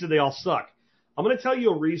 And he said they all suck. I'm going to tell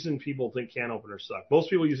you a reason people think can openers suck. Most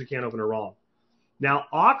people use a can opener wrong. Now,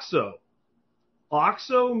 OXO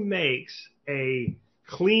makes a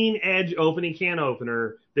clean edge opening can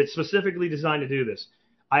opener that's specifically designed to do this.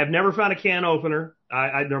 I have never found a can opener.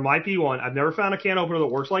 There might be one. I've never found a can opener that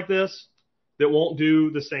works like this that won't do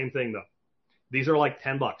the same thing, though. These are like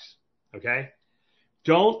 $10, okay?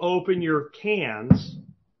 Don't open your cans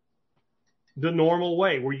the normal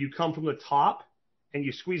way where you come from the top and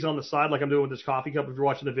you squeeze on the side like I'm doing with this coffee cup if you're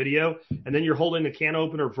watching the video, and then you're holding the can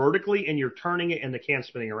opener vertically and you're turning it and the can's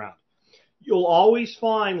spinning around. You'll always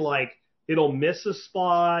find like it'll miss a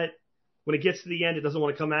spot. When it gets to the end, it doesn't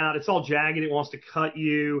want to come out. It's all jagged. It wants to cut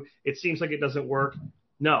you. It seems like it doesn't work.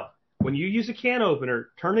 No. When you use a can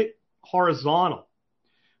opener, turn it horizontal.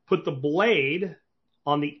 Put the blade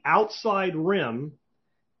on the outside rim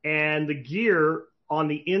and the gear on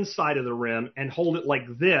the inside of the rim and hold it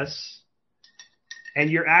like this. And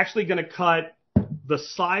you're actually going to cut the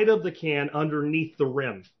side of the can underneath the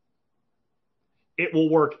rim. It will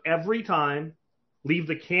work every time. Leave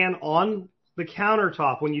the can on the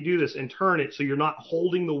countertop when you do this and turn it so you're not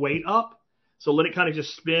holding the weight up. So let it kind of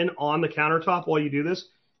just spin on the countertop while you do this.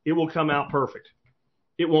 It will come out perfect.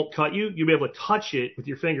 It won't cut you. You'll be able to touch it with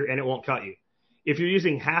your finger and it won't cut you. If you're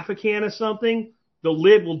using half a can of something, the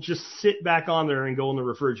lid will just sit back on there and go in the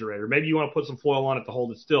refrigerator. Maybe you want to put some foil on it to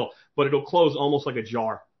hold it still, but it'll close almost like a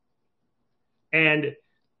jar. And,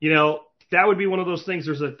 you know, that would be one of those things.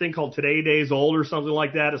 There's a thing called Today Days Old or something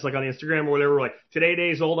like that. It's like on Instagram or whatever, like Today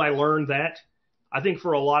Days Old, I learned that. I think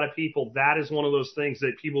for a lot of people, that is one of those things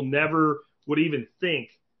that people never would even think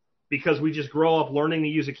because we just grow up learning to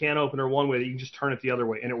use a can opener one way that you can just turn it the other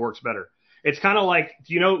way and it works better. It's kind of like,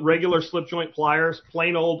 do you know regular slip joint pliers,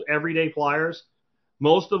 plain old everyday pliers?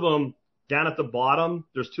 Most of them down at the bottom,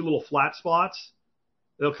 there's two little flat spots.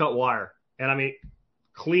 They'll cut wire. And I mean,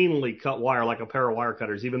 cleanly cut wire like a pair of wire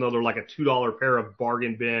cutters, even though they're like a $2 pair of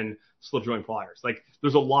bargain bin slip joint pliers. Like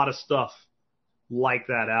there's a lot of stuff like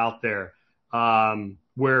that out there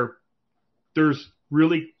where there's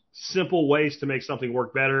really simple ways to make something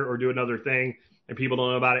work better or do another thing and people don't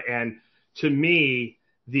know about it. And to me,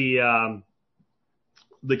 the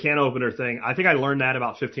can opener thing, I think I learned that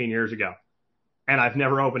about 15 years ago and I've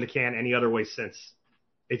never opened a can any other way since.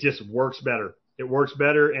 It just works better. It works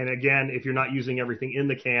better. And again, if you're not using everything in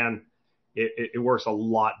the can, it works a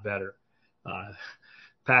lot better.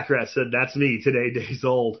 Packrat said, that's me today, days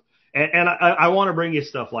old. And I want to bring you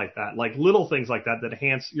stuff like that, like little things like that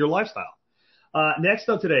enhance your lifestyle. Next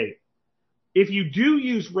up today, if you do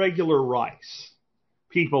use regular rice,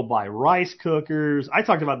 people buy rice cookers. I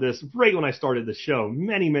talked about this right when I started the show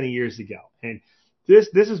many, many years ago. And this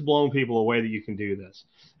has blown people away that you can do this.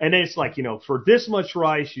 And it's like, for this much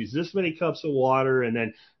rice, use this many cups of water and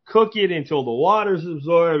then cook it until the water's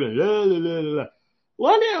absorbed. And blah, blah, blah, blah.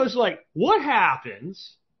 One day I was like, what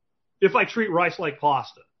happens if I treat rice like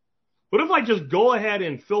pasta? What if I just go ahead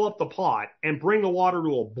and fill up the pot and bring the water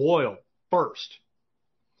to a boil first?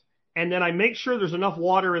 And then I make sure there's enough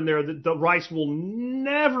water in there that the rice will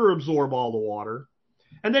never absorb all the water.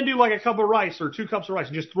 And then do like a cup of rice or 2 cups of rice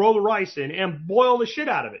and just throw the rice in and boil the shit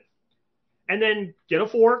out of it. And then get a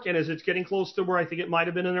fork, and as it's getting close to where I think it might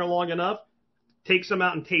have been in there long enough, take some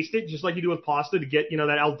out and taste it, just like you do with pasta to get,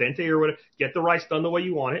 that al dente or whatever. Get the rice done the way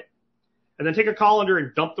you want it. And then take a colander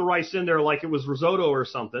and dump the rice in there like it was risotto or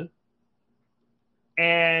something.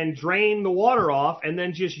 And drain the water off, and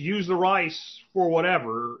then just use the rice for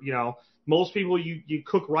whatever. Most people, you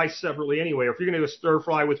cook rice separately anyway. Or if you're going to stir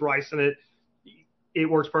fry with rice in it, it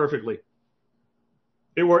works perfectly.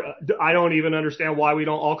 I don't even understand why we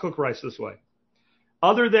don't all cook rice this way.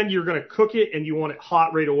 Other than you're going to cook it and you want it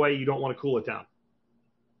hot right away, you don't want to cool it down.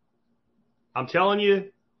 I'm telling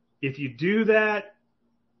you, if you do that,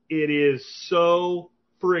 it is so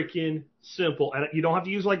freaking simple. And you don't have to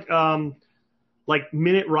use like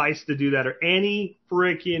minute rice to do that, or any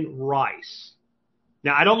freaking rice.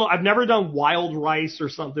 Now, I don't know. I've never done wild rice or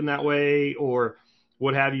something that way or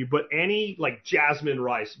what have you, but any like jasmine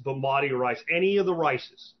rice, basmati rice, any of the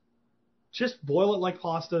rices, just boil it like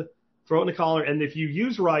pasta, throw it in the colander. And if you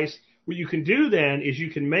use rice, what you can do then is you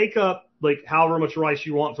can make up like however much rice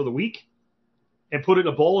you want for the week and put it in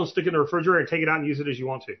a bowl and stick it in the refrigerator and take it out and use it as you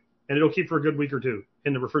want to. And it'll keep for a good week or two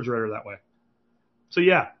in the refrigerator that way. So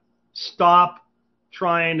yeah, stop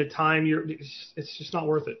trying to time it's just not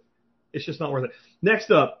worth it. It's just not worth it. Next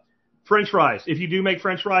up, French fries. If you do make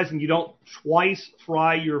French fries and you don't twice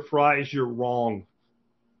fry your fries, you're wrong.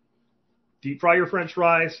 Deep fry your French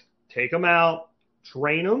fries, take them out,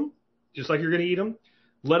 drain them, just like you're going to eat them.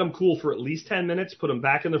 Let them cool for at least 10 minutes. Put them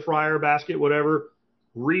back in the fryer basket, whatever.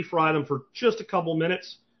 Refry them for just a couple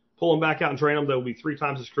minutes. Pull them back out and drain them. They'll be 3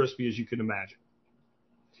 times as crispy as you can imagine.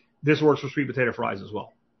 This works for sweet potato fries as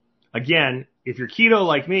well. Again, if you're keto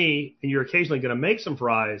like me and you're occasionally going to make some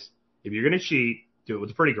fries, if you're going to cheat, do it with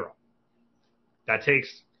the pretty girl. That takes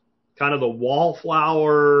kind of the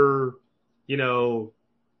wallflower,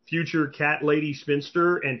 future cat lady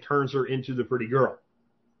spinster and turns her into the pretty girl.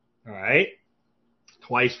 All right?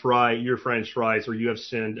 Twice fry your French fries or you have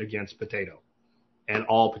sinned against potato and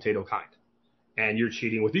all potato kind. And you're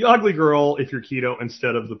cheating with the ugly girl if you're keto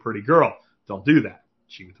instead of the pretty girl. Don't do that.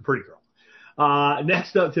 Cheat with the pretty girl.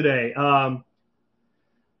 Next up today,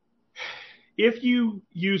 if you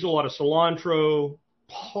use a lot of cilantro,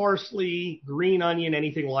 parsley, green onion,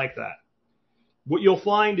 anything like that, what you'll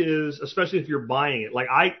find is, especially if you're buying it, like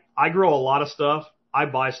I grow a lot of stuff. I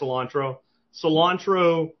buy cilantro.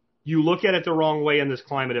 Cilantro, you look at it the wrong way in this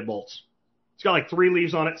climate, it bolts. It's got like 3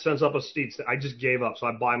 leaves on it, sends up a seed. I just gave up, so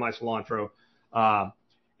I buy my cilantro.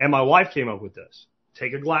 And my wife came up with this.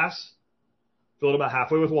 Take a glass, fill it about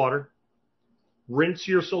halfway with water, rinse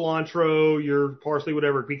your cilantro, your parsley,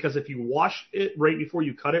 whatever, because if you wash it right before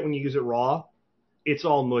you cut it when you use it raw, it's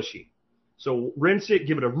all mushy. So rinse it,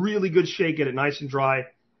 give it a really good shake, get it nice and dry,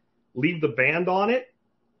 leave the band on it,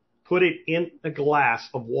 put it in a glass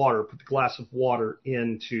of water, put the glass of water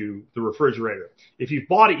into the refrigerator. If you've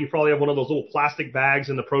bought it, you probably have one of those little plastic bags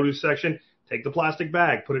in the produce section. Take the plastic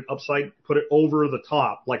bag, put it over the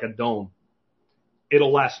top like a dome.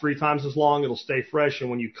 It'll last 3 times as long. It'll stay fresh. And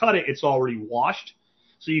when you cut it, it's already washed.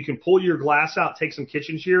 So you can pull your glass out, take some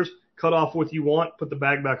kitchen shears, cut off what you want, put the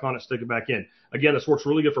bag back on it, stick it back in. Again, this works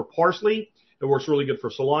really good for parsley. It works really good for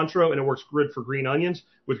cilantro, and it works good for green onions.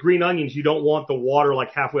 With green onions, you don't want the water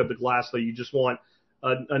like halfway up the glass, though. You just want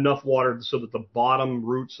enough water so that the bottom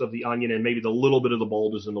roots of the onion and maybe the little bit of the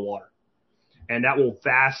bulb is in the water. And that will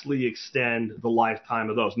vastly extend the lifetime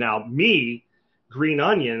of those. Now, green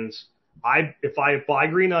onions, if I buy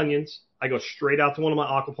green onions, I go straight out to one of my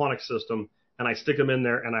aquaponics system and I stick them in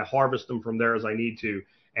there and I harvest them from there as I need to.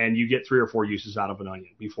 And you get 3 or 4 uses out of an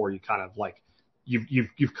onion before you kind of like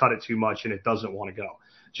you've cut it too much and it doesn't want to go.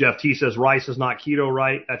 Jeff T says rice is not keto,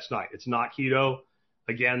 right? That's not. It's not keto.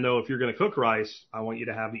 Again, though, if you're going to cook rice, I want you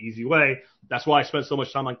to have the easy way. That's why I spent so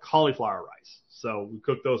much time on cauliflower rice. So we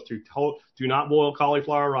cook those 2. Do not boil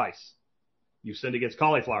cauliflower rice. You've sinned against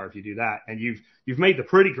cauliflower if you do that, and you've made the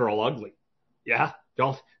pretty girl ugly. Yeah,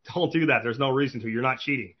 don't do that. There's no reason to. You're not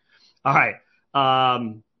cheating. All right,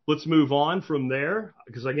 let's move on from there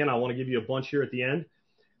because again, I want to give you a bunch here at the end.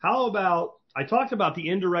 How about I talked about the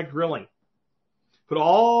indirect grilling? Put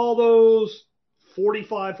all those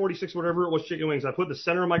 45, 46, whatever it was, chicken wings. I put the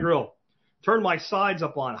center of my grill. Turn my sides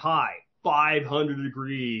up on high, 500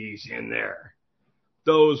 degrees in there.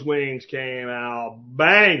 Those wings came out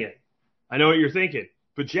banging. I know what you're thinking,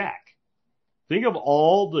 but Jack, think of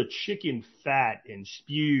all the chicken fat and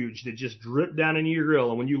spuge that just drip down into your grill.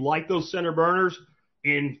 And when you light those center burners,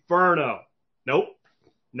 inferno. Nope.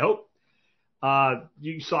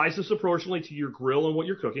 You size this appropriately to your grill and what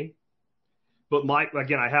you're cooking. But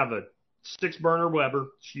I have a 6-burner Weber.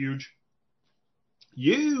 It's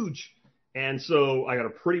huge. And so I got a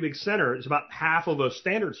pretty big center. It's about half of a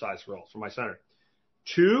standard size grill for my center.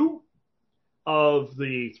 2 of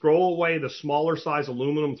the the smaller size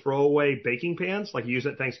aluminum throwaway baking pans, like you use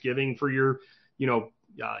at Thanksgiving for your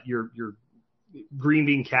green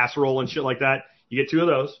bean casserole and shit like that. You get 2 of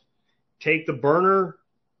those. Take the burner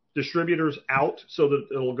distributors out so that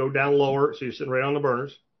it'll go down lower. So you're sitting right on the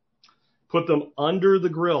burners. Put them under the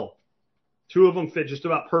grill. 2 of them fit just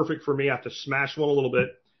about perfect for me. I have to smash one a little bit.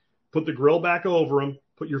 Put the grill back over them.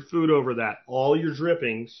 Put your food over that. All your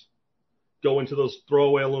drippings go into those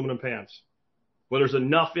throwaway aluminum pans. When there's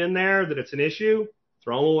enough in there that it's an issue,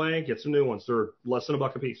 throw them away, get some new ones. They're less than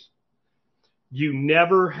 $1 a piece. You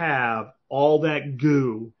never have all that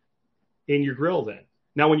goo in your grill then.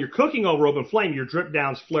 Now, when you're cooking over open flame, your drip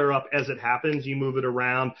downs flare up as it happens. You move it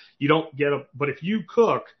around. You don't get but if you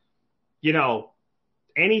cook,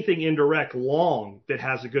 anything indirect long that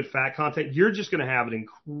has a good fat content, you're just going to have an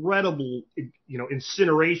incredible,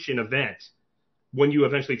 incineration event when you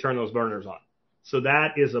eventually turn those burners on. So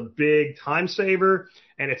that is a big time saver,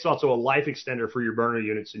 and it's also a life extender for your burner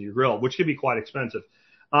units in your grill, which can be quite expensive.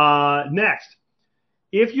 Next,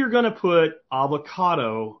 if you're going to put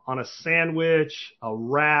avocado on a sandwich, a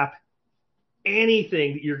wrap,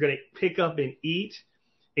 anything that you're going to pick up and eat,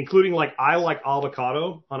 including I like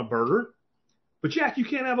avocado on a burger, but Jack, you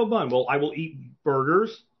can't have a bun. Well, I will eat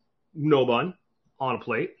burgers, no bun, on a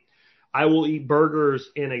plate. I will eat burgers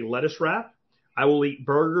in a lettuce wrap. I will eat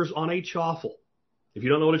burgers on a chaffle. If you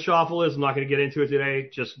don't know what a chaffle is, I'm not going to get into it today.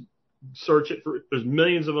 Just search it. There's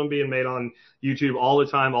millions of them being made on YouTube all the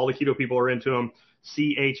time. All the keto people are into them.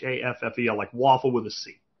 Chaffel, like waffle with a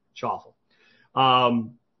C. Chaffle.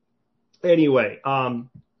 Anyway,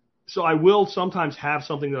 so I will sometimes have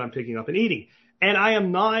something that I'm picking up and eating. And I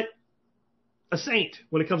am not a saint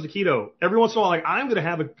when it comes to keto. Every once in a while, I'm going to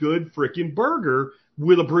have a good freaking burger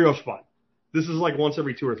with a brioche bun. This is once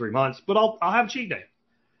every 2 or 3 months, but I'll have a cheat day.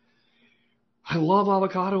 I love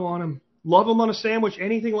avocado on them. Love them on a sandwich,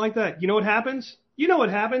 anything like that. You know what happens?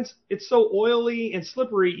 It's so oily and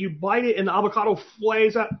slippery. You bite it and the avocado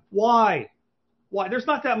flays out. Why? There's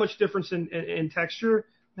not that much difference in texture.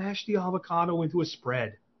 Mash the avocado into a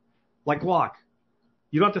spread like guac.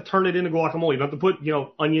 You don't have to turn it into guacamole. You don't have to put,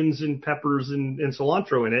 onions and peppers and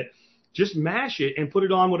cilantro in it. Just mash it and put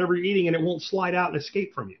it on whatever you're eating and it won't slide out and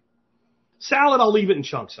escape from you. Salad, I'll leave it in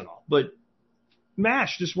chunks and all, but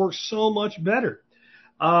mash just works so much better.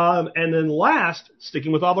 And then last,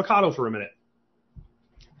 sticking with avocado for a minute.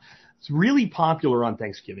 It's really popular on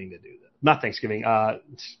Thanksgiving to do that. Not Thanksgiving. Where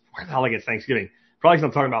the hell I get Thanksgiving? Probably because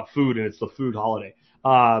I'm talking about food and it's the food holiday.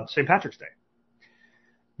 St. Patrick's Day.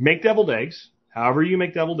 Make deviled eggs, however you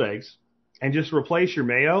make deviled eggs, and just replace your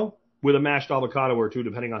mayo with a mashed avocado or 2,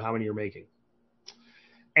 depending on how many you're making.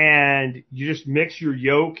 And you just mix your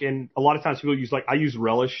yolk, and a lot of times people use I use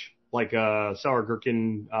relish, sour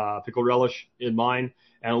gherkin, pickled relish in mine,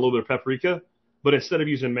 and a little bit of paprika. But instead of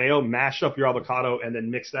using mayo, mash up your avocado and then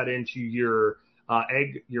mix that into your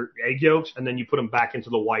egg yolks, and then you put them back into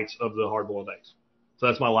the whites of the hard-boiled eggs. So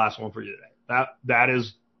that's my last one for you today. That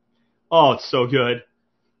is, it's so good.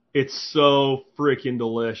 It's so freaking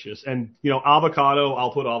delicious. And, avocado,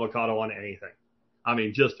 I'll put avocado on anything. I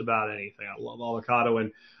mean, just about anything. I love avocado.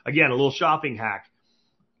 And again, a little shopping hack.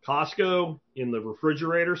 Costco, in the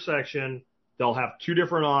refrigerator section, they'll have 2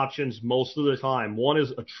 different options most of the time. One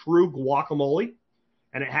is a true guacamole,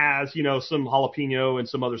 and it has, some jalapeno and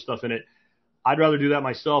some other stuff in it. I'd rather do that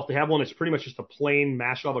myself. They have one that's pretty much just a plain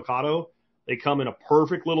mashed avocado. They come in a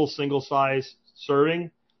perfect little single-size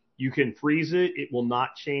serving. You can freeze it. It will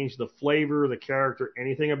not change the flavor, the character,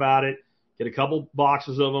 anything about it. Get a couple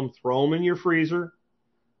boxes of them, throw them in your freezer,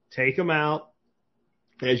 take them out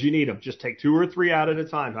as you need them. Just take 2 or 3 out at a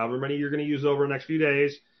time, however many you're going to use over the next few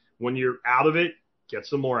days. When you're out of it, get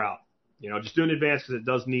some more out. Just do it in advance because it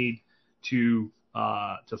does need to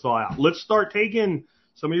to thaw out. Let's start taking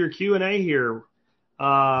some of your Q&A here.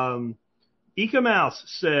 Ecomouse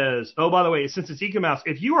says, oh, by the way, since it's Ecomouse,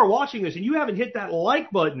 if you are watching this and you haven't hit that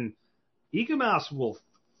like button, Ecomouse will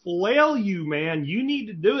flail you, man. You need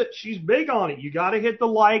to do it. She's big on it. You got to hit the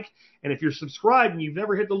like. And if you're subscribed and you've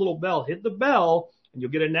never hit the little bell, hit the bell and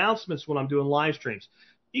you'll get announcements when I'm doing live streams.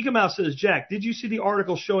 Ecomouse says, Jack, did you see the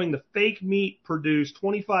article showing the fake meat produced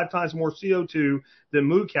 25 times more CO2 than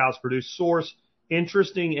moo cows produce? Source,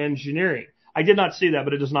 interesting engineering. I did not see that,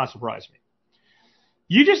 but it does not surprise me.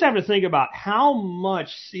 You just have to think about how much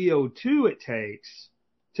CO2 it takes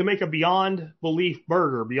to make a beyond belief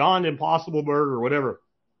burger, beyond impossible burger, whatever.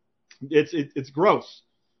 It's gross.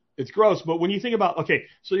 It's gross. But when you think about, okay,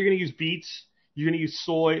 so you're going to use beets, you're going to use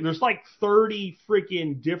soy. There's like 30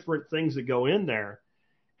 freaking different things that go in there.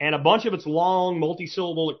 And a bunch of it's long,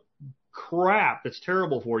 multi-syllable crap that's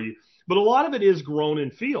terrible for you. But a lot of it is grown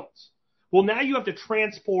in fields. Well, now you have to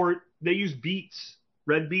transport, they use beets,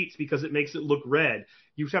 red beets, because it makes it look red.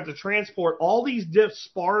 You have to transport all these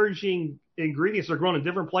disparaging ingredients that are grown in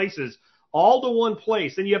different places all to one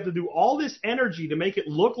place. Then you have to do all this energy to make it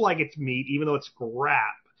look like it's meat, even though it's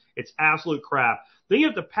crap. It's absolute crap. Then you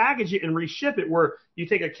have to package it and reship it, where you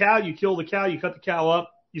take a cow, you kill the cow, you cut the cow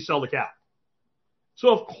up, you sell the cow. So,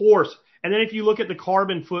 of course, and then if you look at the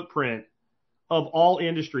carbon footprint of all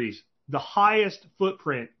industries, the highest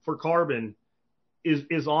footprint for carbon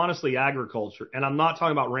is honestly agriculture. And I'm not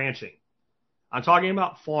talking about ranching. I'm talking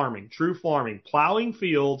about farming, true farming, plowing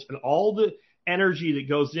fields, and all the energy that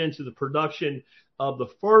goes into the production of the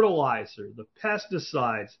fertilizer, the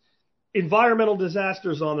pesticides, environmental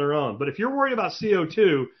disasters on their own. But if you're worried about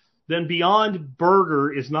CO2, then Beyond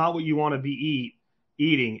Burger is not what you want to be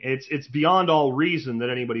eating. It's beyond all reason that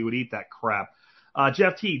anybody would eat that crap.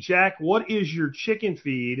 Jeff T. Jack, what is your chicken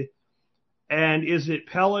feed? And is it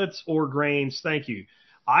pellets or grains? Thank you.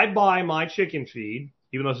 I buy my chicken feed,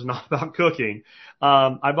 even though it's not about cooking.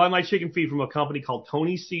 I buy my chicken feed from a company called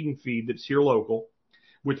Tony's Seed and Feed that's here local.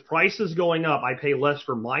 With prices going up, I pay less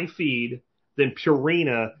for my feed than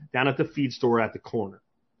Purina down at the feed store at the corner.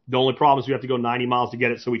 The only problem is we have to go 90 miles to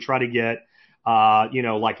get it, so we try to get,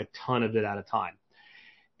 like a ton of it at a time.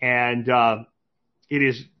 And it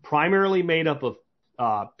is primarily made up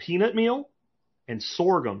of peanut meal and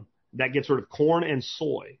sorghum that gets rid of corn and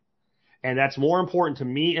soy. And that's more important to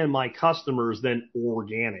me and my customers than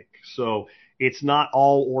organic. So it's not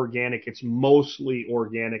all organic. It's mostly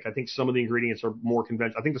organic. I think some of the ingredients are more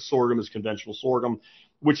conventional. I think the sorghum is conventional sorghum,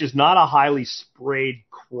 which is not a highly sprayed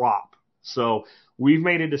crop. So we've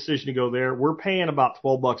made a decision to go there. We're paying about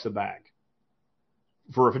 $12 a bag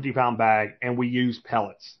for a 50-pound bag, and we use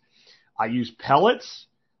pellets. I use pellets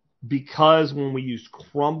because when we used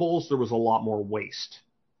crumbles, there was a lot more waste.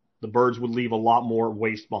 The birds would leave a lot more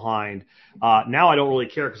waste behind. Now I don't really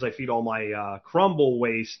care because I feed all my crumble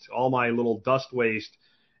waste, all my little dust waste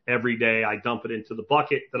every day. I dump it into the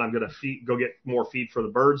bucket that I'm going to go get more feed for the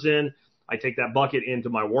birds in. I take that bucket into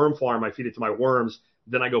my worm farm. I feed it to my worms.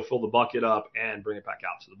 Then I go fill the bucket up and bring it back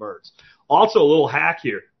out to the birds. Also, a little hack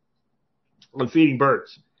here on feeding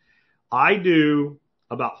birds. I do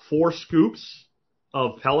about 4 scoops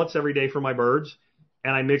of pellets every day for my birds,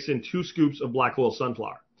 and I mix in 2 scoops of black oil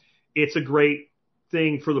sunflower. It's a great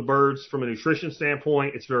thing for the birds from a nutrition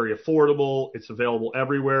standpoint. It's very affordable. It's available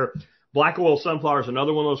everywhere. Black oil sunflower is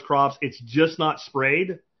another one of those crops. It's just not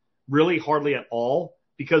sprayed, really hardly at all,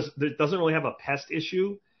 because it doesn't really have a pest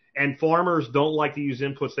issue, and farmers don't like to use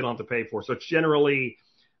inputs they don't have to pay for. So it's generally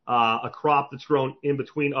a crop that's grown in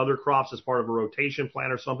between other crops as part of a rotation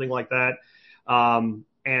plan or something like that.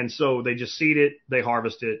 And so they just seed it, they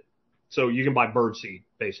harvest it. So you can buy bird seed,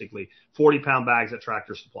 basically, 40-pound bags at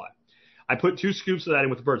Tractor Supply. I put 2 scoops of that in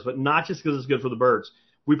with the birds, but not just because it's good for the birds.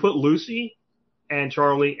 We put Lucy and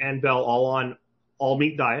Charlie and Belle all on all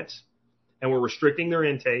meat diets, and we're restricting their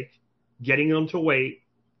intake, getting them to weight.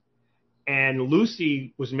 And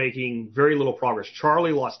Lucy was making very little progress.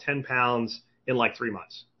 Charlie lost 10 pounds in like 3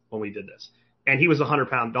 months when we did this. And he was a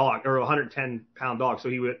 100-pound dog, or a 110-pound dog, so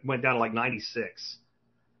he went down to like 96.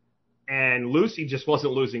 And Lucy just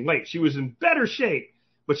wasn't losing weight. She was in better shape,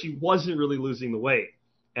 but she wasn't really losing the weight.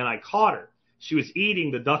 And I caught her. She was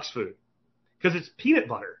eating the duck's food because it's peanut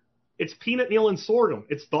butter. It's peanut meal and sorghum.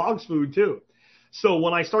 It's dog's food too. So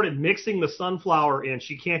when I started mixing the sunflower in,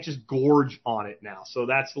 she can't just gorge on it now. So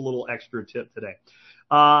that's a little extra tip today.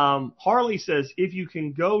 Harley says, if you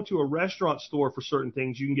can go to a restaurant store for certain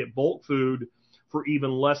things, you can get bulk food for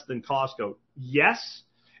even less than Costco. Yes.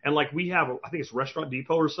 And like we have, I think it's Restaurant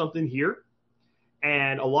Depot or something here.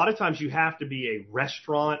 And a lot of times you have to be a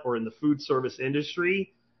restaurant or in the food service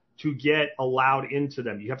industry to get allowed into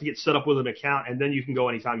them. You have to get set up with an account, and then you can go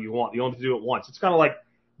anytime you want. You only have to do it once. It's kind of like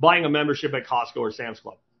buying a membership at Costco or Sam's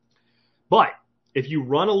Club. But if you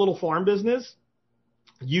run a little farm business,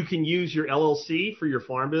 you can use your LLC for your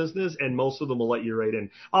farm business, and most of them will let you right in.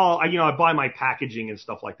 I buy my packaging and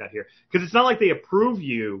stuff like that here, because it's not like they approve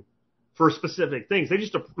you for specific things. They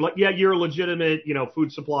just, you're a legitimate,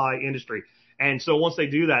 food supply industry. And so once they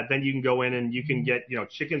do that, then you can go in and you can get,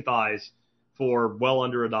 chicken thighs for well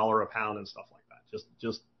under $1 a pound and stuff like that.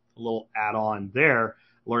 Just a little add on there.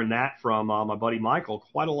 Learned that from my buddy Michael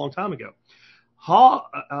quite a long time ago. Hoskus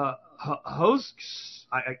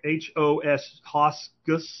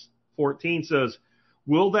 14 says,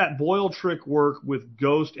 will that boil trick work with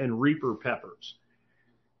ghost and reaper peppers?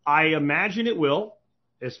 I imagine it will,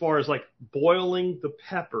 as far as like boiling the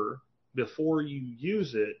pepper before you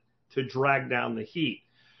use it to drag down the heat.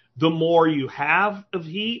 The more you have of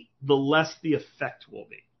heat, the less the effect will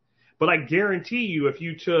be. But I guarantee you, if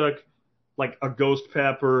you took like a ghost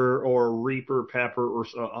pepper or a reaper pepper or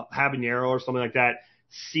a habanero or something like that,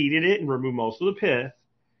 seeded it and removed most of the pith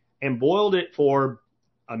and boiled it for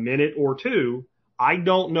a minute or two, I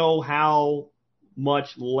don't know how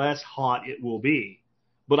much less hot it will be,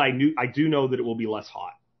 but I do know that it will be less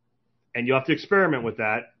hot. And you'll have to experiment with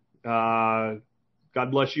that. God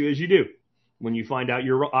bless you as you do. When you find out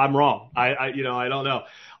I'm wrong. I don't know.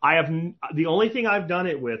 The only thing I've done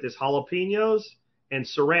it with is jalapenos and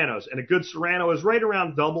serranos. And a good serrano is right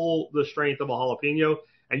around double the strength of a jalapeno.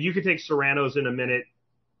 And you can take serranos in a minute.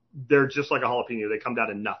 They're just like a jalapeno. They come down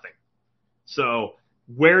to nothing. So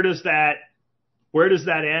where does that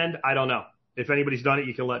end? I don't know. If anybody's done it,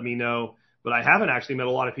 you can let me know. But I haven't actually met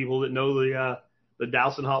a lot of people that know the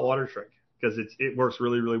douse in hot water trick, because it works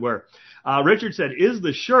really, really well. Richard said, is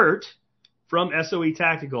the shirt from SOE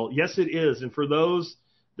Tactical? Yes, it is. And for those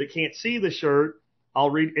that can't see the shirt, I'll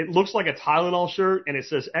read. It looks like a Tylenol shirt, and it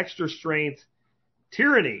says extra strength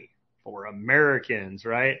tyranny for Americans,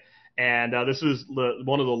 right? And this is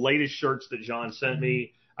one of the latest shirts that John sent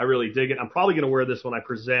me. I really dig it. I'm probably going to wear this when I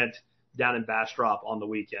present down in Bastrop on the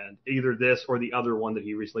weekend, either this or the other one that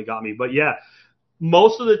he recently got me. But yeah,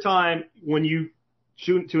 most of the time when you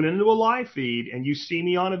tune into a live feed and you see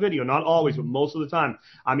me on a video, not always, but most of the time,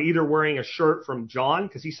 I'm either wearing a shirt from John,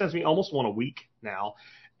 because he sends me almost one a week now,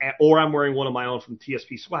 or I'm wearing one of my own from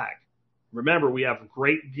TSP Swag. Remember, we have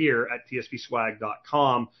great gear at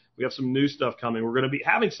tspswag.com. We have some new stuff coming. We're going to be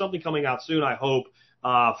having something coming out soon, I hope,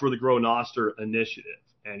 for the Grow Noster initiative.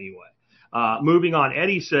 Anyway, moving on.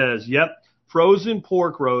 Eddie says, yep, frozen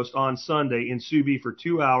pork roast on Sunday in sous vide for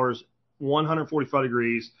 2 hours, 145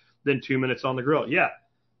 degrees, then 2 minutes on the grill. Yeah,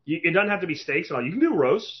 it doesn't have to be steaks and all. You can do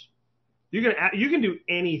roasts. You can do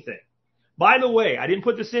anything. By the way, I didn't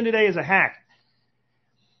put this in today as a hack.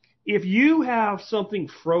 If you have something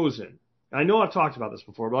frozen, I know I've talked about this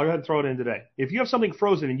before, but I'll go ahead and throw it in today. If you have something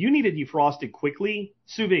frozen and you need it defrosted quickly,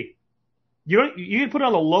 sous vide. You can put it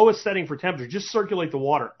on the lowest setting for temperature. Just circulate the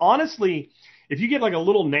water. Honestly, if you get like a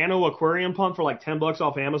little nano aquarium pump for like $10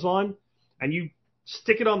 off Amazon, and you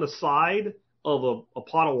stick it on the side of a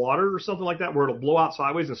pot of water or something like that, where it'll blow out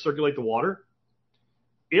sideways and circulate the water,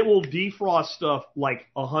 it will defrost stuff like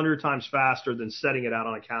 100 times faster than setting it out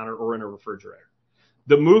on a counter or in a refrigerator.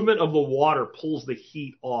 The movement of the water pulls the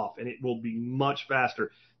heat off, and it will be much faster.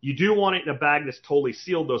 You do want it in a bag that's totally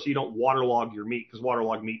sealed, though, so you don't waterlog your meat, because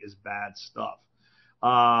waterlogged meat is bad stuff.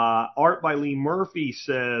 Art by Lee Murphy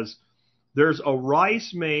says, there's a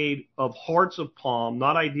rice made of hearts of palm,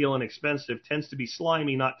 not ideal and expensive, tends to be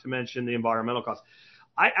slimy, not to mention the environmental costs.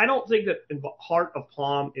 I don't think that heart of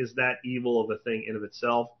palm is that evil of a thing in of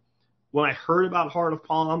itself. When I heard about heart of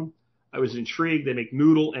palm, I was intrigued. They make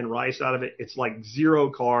noodle and rice out of it. It's like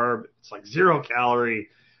 0 carb. It's like 0 calorie.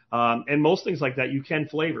 And most things like that you can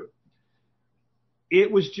flavor.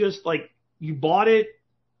 It was just like you bought it,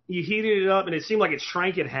 you heated it up, and it seemed like it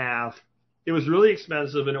shrank in half. It was really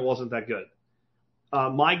expensive, and it wasn't that good.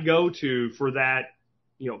 My go-to for that,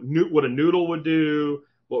 what a noodle would do,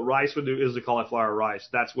 what rice would do, is the cauliflower rice.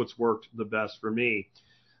 That's what's worked the best for me.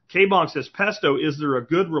 K-Bonk says, pesto, is there a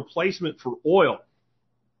good replacement for oil?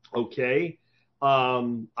 Okay.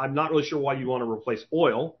 I'm not really sure why you want to replace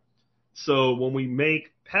oil. So when we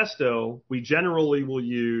make pesto, we generally will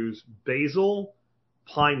use basil,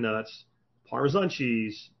 pine nuts, Parmesan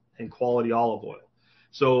cheese, and quality olive oil.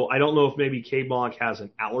 So I don't know if maybe K-Bonk has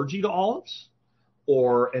an allergy to olives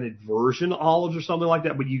or an aversion to olives or something like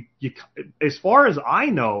that. But you, as far as I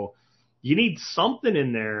know, you need something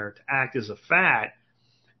in there to act as a fat.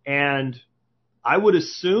 And I would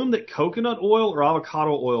assume that coconut oil or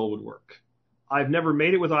avocado oil would work. I've never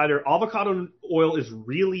made it with either. Avocado oil is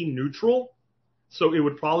really neutral, so it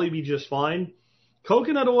would probably be just fine.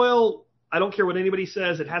 Coconut oil, I don't care what anybody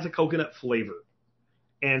says, it has a coconut flavor.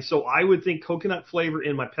 And so I would think coconut flavor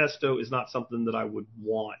in my pesto is not something that I would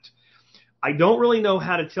want. I don't really know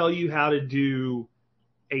how to tell you how to do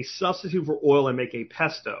a substitute for oil and make a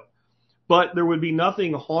pesto. But there would be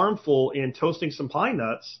nothing harmful in toasting some pine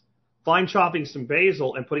nuts, fine chopping some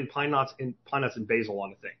basil, and putting pine nuts and basil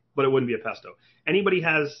on the thing. But it wouldn't be a pesto. Anybody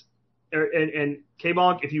has, and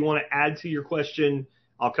K-Bonk, if you want to add to your question,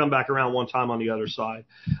 I'll come back around one time on the other side.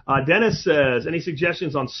 Dennis says, any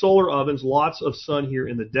suggestions on solar ovens? Lots of sun here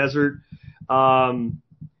in the desert.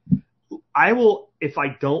 I will, if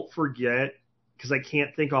I don't forget, because I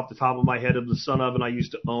can't think off the top of my head of the sun oven I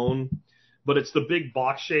used to own, but it's the big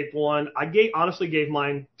box-shaped one. I honestly gave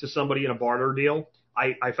mine to somebody in a barter deal.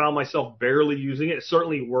 I found myself barely using it. It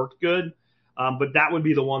certainly worked good, but that would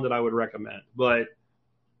be the one that I would recommend. But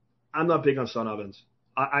I'm not big on sun ovens.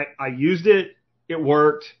 I used it. It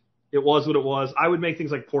worked. It was what it was. I would make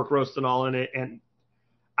things like pork roast and all in it. And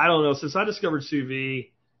I don't know, since I discovered sous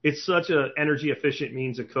vide, it's such an energy efficient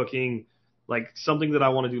means of cooking, like something that I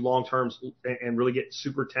want to do long term and really get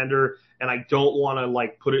super tender. And I don't want to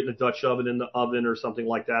like put it in the Dutch oven in the oven or something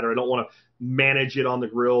like that. Or I don't want to manage it on the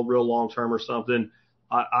grill real long term or something.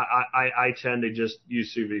 I tend to just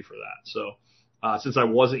use sous vide for that. So since I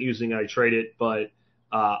wasn't using it, I trade it, but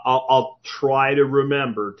I'll try to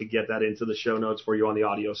remember to get that into the show notes for you on the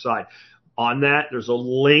audio side. On that, there's a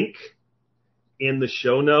link in the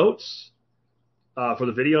show notes for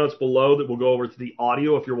the video notes below that will go over to the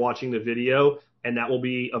audio if you're watching the video, and that will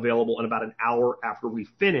be available in about an hour after we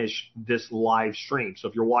finish this live stream. So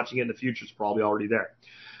if you're watching it in the future, it's probably already there.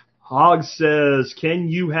 Hog says, can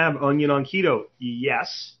you have onion on keto?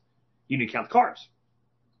 Yes. You need to count the carbs.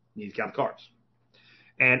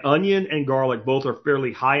 And onion and garlic both are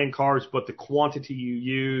fairly high in carbs, but the quantity you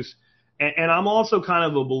use. And I'm also kind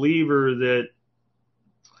of a believer that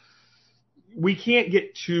we can't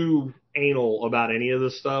get too anal about any of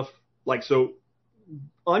this stuff. Like, so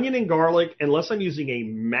onion and garlic, unless I'm using a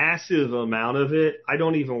massive amount of it, I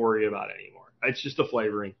don't even worry about it anymore. It's just a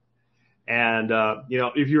flavoring. And,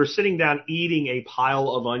 if you're sitting down eating a pile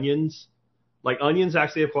of onions, like onions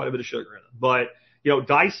actually have quite a bit of sugar in them, but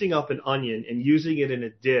dicing up an onion and using it in a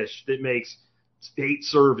dish that makes 8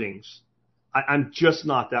 servings, I'm just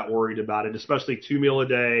not that worried about it, especially 2 meals a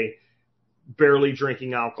day, barely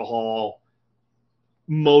drinking alcohol,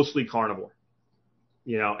 mostly carnivore,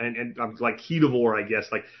 and I'm like ketovore, I guess.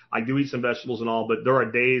 Like I do eat some vegetables and all, but there are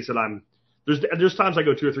days that there's times I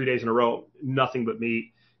go 2 or 3 days in a row, nothing but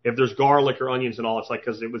meat. If there's garlic or onions and all, it's like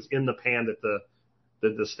because it was in the pan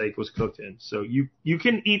that the steak was cooked in. So you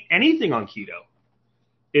can eat anything on keto.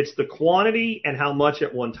 It's the quantity and how much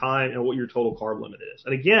at one time and what your total carb limit is.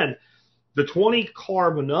 And again, the 20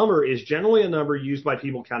 carb number is generally a number used by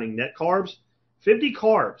people counting net carbs. 50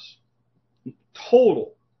 carbs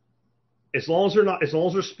total, as long as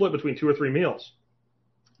they're split between 2 or 3 meals.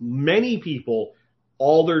 Many people,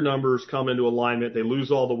 all their numbers come into alignment. They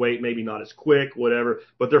lose all the weight, maybe not as quick, whatever,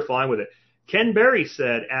 but they're fine with it. Ken Berry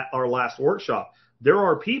said at our last workshop, there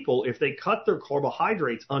are people, if they cut their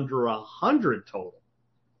carbohydrates under 100 total,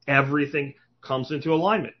 everything comes into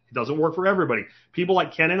alignment. It doesn't work for everybody. People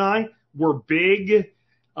like Ken and I were big,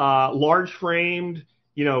 large framed,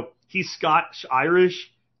 he's Scotch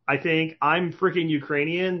Irish, I think. I'm freaking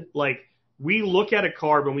Ukrainian. Like, we look at a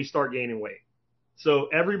carb and we start gaining weight. So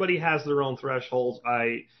everybody has their own thresholds.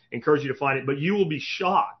 I encourage you to find it, but you will be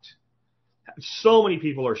shocked. So many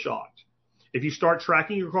people are shocked. If you start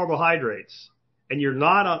tracking your carbohydrates and you're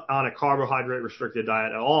not on a carbohydrate restricted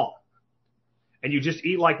diet at all, and you just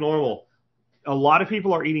eat like normal, a lot of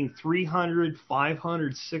people are eating 300,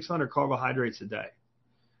 500, 600 carbohydrates a day.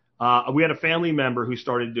 We had a family member who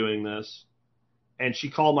started doing this, and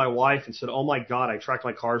she called my wife and said, oh, my God, I tracked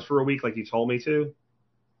my carbs for a week like you told me to.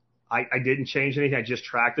 I didn't change anything. I just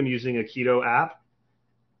tracked them using a keto app,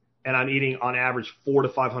 and I'm eating on average 400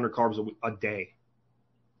 to 500 carbs a day.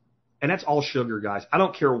 And that's all sugar, guys. I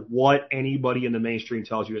don't care what anybody in the mainstream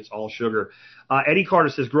tells you. It's all sugar. Eddie Carter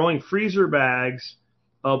says, growing freezer bags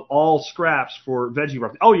of all scraps for veggie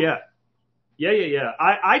broth. Oh, yeah. Yeah.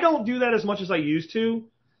 I don't do that as much as I used to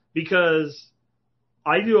because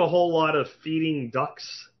I do a whole lot of feeding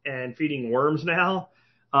ducks and feeding worms now.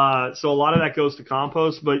 So a lot of that goes to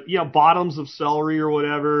compost. But, bottoms of celery or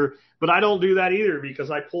whatever. But I don't do that either because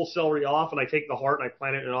I pull celery off and I take the heart and I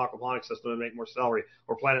plant it in an aquaponics system and make more celery,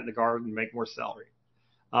 or plant it in the garden and make more celery.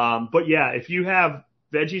 But yeah, if you have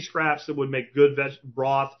veggie scraps that would make good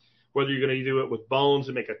broth, whether you're going to do it with bones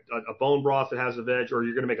and make a bone broth that has a veg, or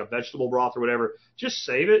you're going to make a vegetable broth or whatever, just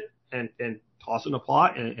save it. and toss it in a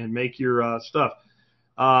pot and make your stuff.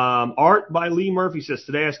 Art by Lee Murphy says,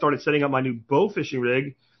 today I started setting up my new bow fishing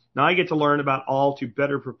rig. Now I get to learn about all to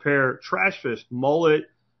better prepare trash fish, mullet,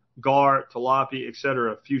 gar, tilapia,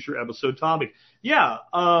 etc. Future episode topic. Yeah,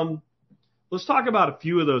 let's talk about a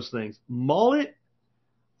few of those things. Mullet,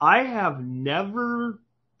 I have never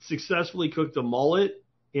successfully cooked a mullet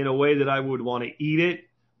in a way that I would want to eat it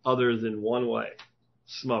other than one way,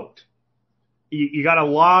 smoked. You got a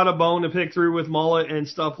lot of bone to pick through with mullet and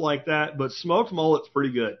stuff like that, but smoked mullet's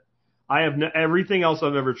pretty good. I have everything else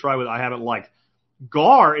I've ever tried with I haven't liked.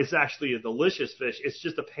 Gar is actually a delicious fish. It's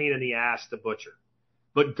just a pain in the ass to butcher.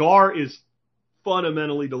 But gar is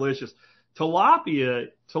fundamentally delicious. Tilapia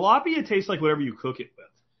tastes like whatever you cook it with.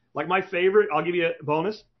 Like my favorite, I'll give you a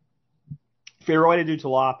bonus. Favorite way to do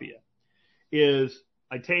tilapia is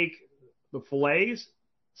I take the fillets,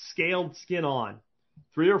 scaled skin on,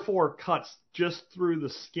 3 or 4 cuts just through the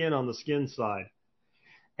skin on the skin side.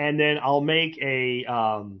 And then I'll make a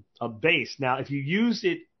base. Now, if you use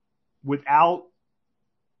it without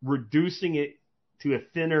reducing it to a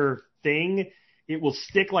thinner thing, it will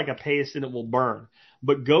stick like a paste and it will burn.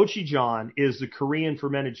 But gochujang is the Korean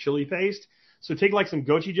fermented chili paste. So take like some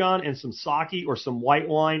gochujang and some sake or some white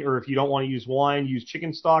wine, or if you don't want to use wine, use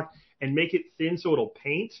chicken stock and make it thin so it'll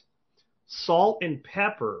paint. Salt and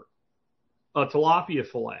pepper a tilapia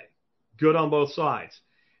fillet, good on both sides.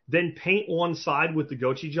 Then paint one side with the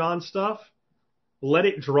gochujang stuff. Let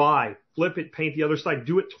it dry. Flip it, paint the other side.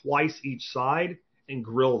 Do it twice each side and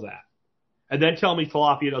grill that. And then tell me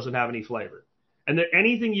tilapia doesn't have any flavor. And then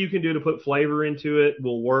anything you can do to put flavor into it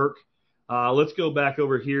will work. Let's go back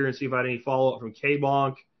over here and see if I had any follow-up from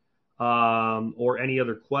K-Bonk or any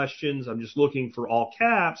other questions. I'm just looking for all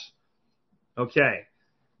caps. Okay.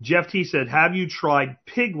 Jeff T said, have you tried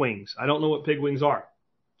pig wings? I don't know what pig wings are.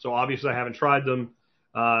 So obviously I haven't tried them.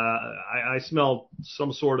 I smell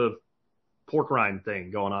some sort of pork rind thing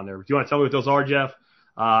going on there. Do you want to tell me what those are, Jeff?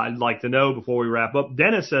 I'd like to know before we wrap up.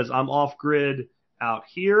 Dennis says, I'm off grid out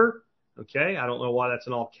here. Okay. I don't know why that's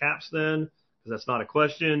in all caps then, because that's not a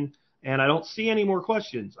question. And I don't see any more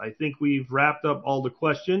questions. I think we've wrapped up all the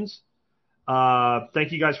questions.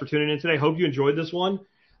 Thank you guys for tuning in today. Hope you enjoyed this one.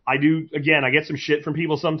 I get some shit from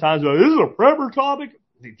people sometimes. Like, this is a prepper topic.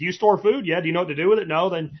 Do you store food? Yeah. Do you know what to do with it? No.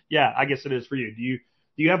 Then yeah, I guess it is for you. Do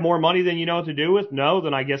you have more money than you know what to do with? No.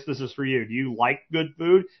 Then I guess this is for you. Do you like good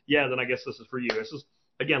food? Yeah. Then I guess this is for you. This is,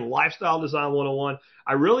 again, Lifestyle Design 101.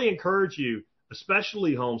 I really encourage you,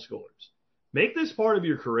 especially homeschoolers, make this part of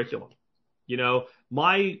your curriculum. You know,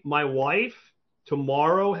 my wife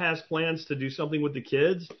tomorrow has plans to do something with the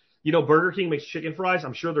kids. You know, Burger King makes chicken fries.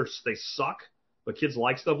 I'm sure they suck, but kids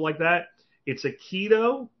like stuff like that. It's a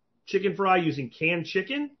keto chicken fry using canned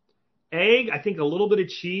chicken, egg, I think a little bit of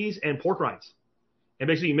cheese, and pork rinds. And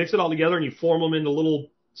basically you mix it all together and you form them into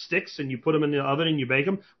little sticks and you put them in the oven and you bake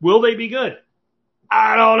them. Will they be good?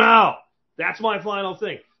 I don't know. That's my final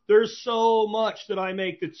thing. There's so much that I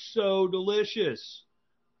make that's so delicious.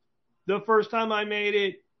 The first time I made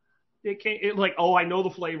it like, oh, I know the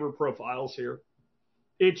flavor profiles here.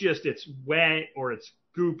 It's wet or it's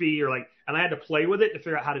goopy and I had to play with it to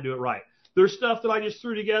figure out how to do it right. There's stuff that I just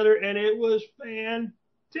threw together and it was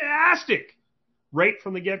fantastic right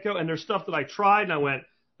from the get-go. And there's stuff that I tried and I went,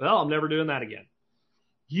 well, I'm never doing that again.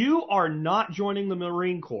 You are not joining the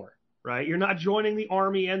Marine Corps, right? You're not joining the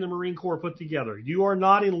Army and the Marine Corps put together. You are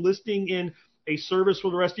not enlisting in a service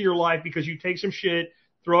for the rest of your life because you take some shit,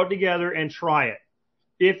 throw it together and try it.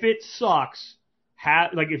 If it sucks,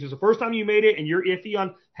 if it's the first time you made it and you're iffy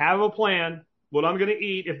on, have a plan, what I'm going to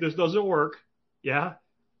eat if this doesn't work, yeah,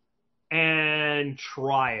 and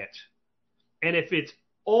try it. And if it's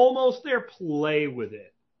almost there, play with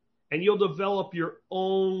it. And you'll develop your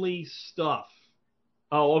only stuff.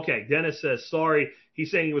 Oh, okay. Dennis says, sorry.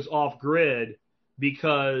 He's saying he was off grid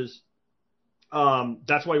because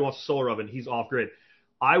that's why he wants a solar oven. He's off grid.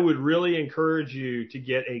 I would really encourage you to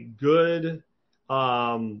get a good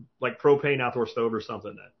propane outdoor stove or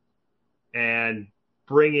something then. And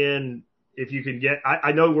bring in, if you can get,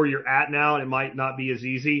 I know where you're at now and it might not be as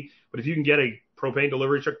easy, but if you can get a propane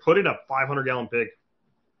delivery truck, put in a 500-gallon pig.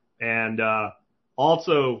 And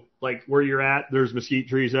also, like where you're at, there's mesquite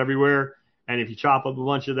trees everywhere. And if you chop up a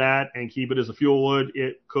bunch of that and keep it as a fuel wood,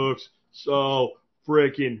 it cooks so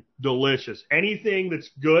freaking delicious. Anything that's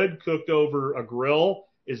good cooked over a grill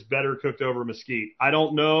is better cooked over mesquite. I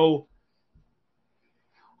don't know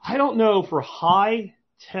for high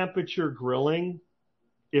temperature grilling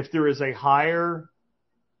if there is a higher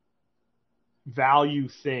value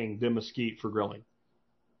thing than mesquite for grilling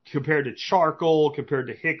compared to charcoal, compared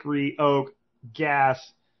to hickory, oak, gas,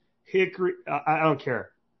 hickory. I don't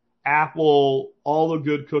care. apple, all the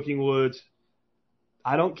good cooking woods.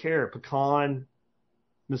 I don't care. Pecan,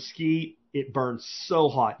 mesquite, it burns so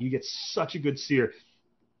hot. You get such a good sear.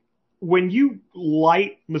 When you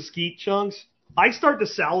light mesquite chunks, I start to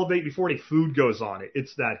salivate before any food goes on it.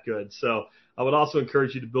 It's that good. So I would also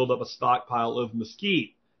encourage you to build up a stockpile of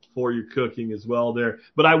mesquite for your cooking as well there.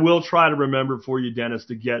 But I will try to remember for you, Dennis,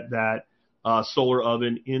 to get that solar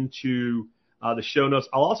oven into the show notes.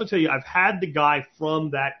 I'll also tell you, I've had the guy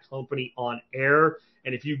from that company on air.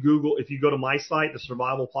 And if you go to my site,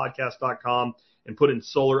 thesurvivalpodcast.com, and put in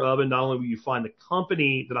solar oven, not only will you find the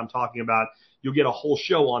company that I'm talking about, you'll get a whole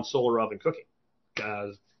show on solar oven cooking.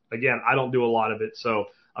 Again, I don't do a lot of it, so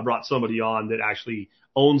I brought somebody on that actually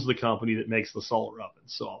owns the company that makes the solar oven.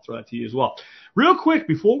 So I'll throw that to you as well. Real quick,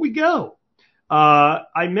 before we go,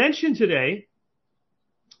 I mentioned today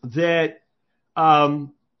that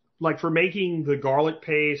like for making the garlic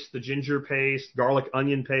paste, the ginger paste, garlic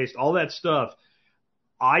onion paste, all that stuff,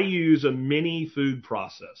 I use a mini food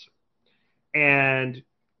processor. And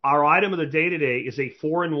our item of the day today is a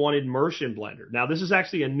 4-in-1 immersion blender. Now, this is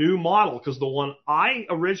actually a new model because the one I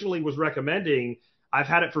originally was recommending, I've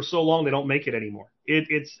had it for so long they don't make it anymore.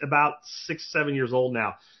 It's about 6-7 years old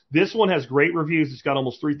now. This one has great reviews. It's got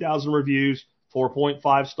almost 3,000 reviews,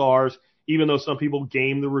 4.5 stars. Even though some people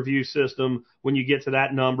game the review system, when you get to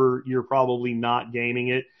that number, you're probably not gaming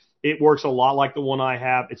it. It works a lot like the one I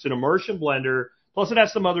have. It's an immersion blender, plus it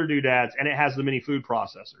has some other doodads, and it has the mini food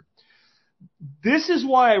processor. This is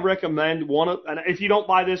why I recommend and if you don't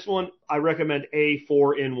buy this one, I recommend a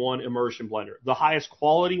 4-in-1 immersion blender. The highest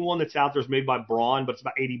quality one that's out there is made by Braun, but it's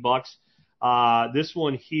about $80. This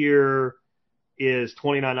one here is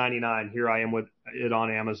 $29.99. Here I am with it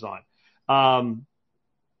on Amazon.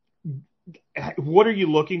 What are you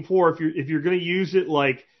looking for? If you're going to use it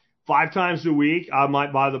like 5 times a week, I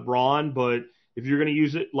might buy the Braun, but if you're going to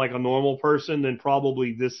use it like a normal person, then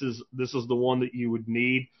probably this is the one that you would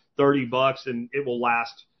need. $30, and it will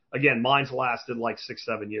last. Again, mine's lasted like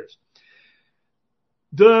 6-7 years.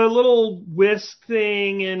 The little whisk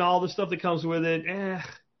thing and all the stuff that comes with it,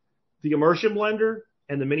 the immersion blender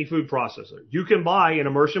and the mini food processor. You can buy an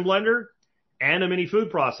immersion blender and a mini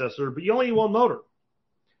food processor, but you only need one motor.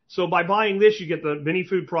 So by buying this, you get the mini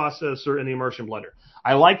food processor and the immersion blender.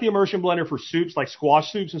 I like the immersion blender for soups, like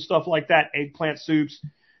squash soups and stuff like that, eggplant soups,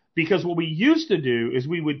 because what we used to do is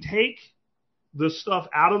we would take the stuff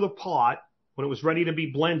out of the pot when it was ready to be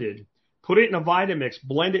blended, put it in a Vitamix,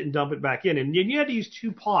 blend it, and dump it back in. And you had to use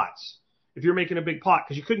 2 pots if you're making a big pot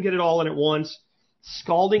because you couldn't get it all in at once.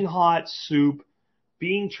 Scalding hot soup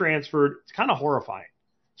being transferred, it's kind of horrifying.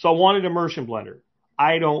 So I wanted an immersion blender.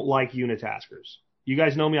 I don't like unitaskers. You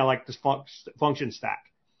guys know me. I like this function stack.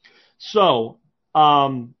 So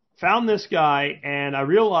found this guy, and I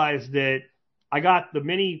realized that I got the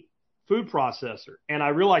mini food processor, and I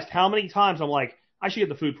realized how many times I'm like, I should get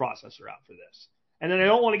the food processor out for this. And then I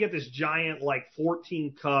don't want to get this giant like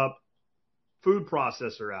 14-cup food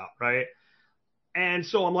processor out, right? And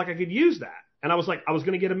so I'm like, I could use that. And I was like, I was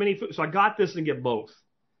going to get a mini food. So I got this and get both.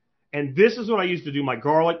 And this is what I used to do, my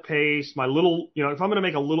garlic paste, my little, if I'm going to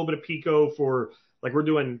make a little bit of pico for, like we're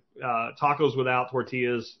doing tacos without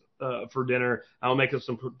tortillas for dinner, I'll make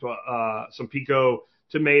some pico,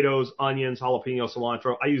 tomatoes, onions, jalapeno,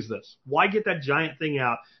 cilantro. I use this. Why get that giant thing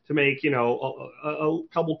out to make, a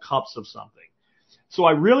couple cups of something? So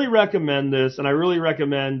I really recommend this, and I really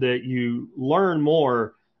recommend that you learn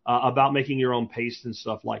more about making your own paste and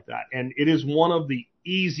stuff like that. And it is one of the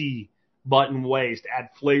easy button ways to add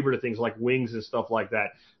flavor to things like wings and stuff like that.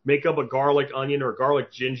 Make up a garlic onion or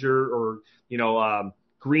garlic ginger or,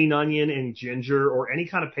 green onion and ginger or any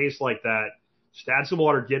kind of paste like that. Just add some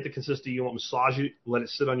water, get the consistency you want, massage it, let it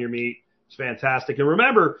sit on your meat. It's fantastic. And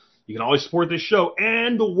remember, you can always support this show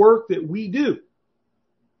and the work that we do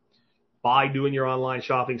by doing your online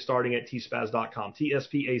shopping starting at tspaz.com,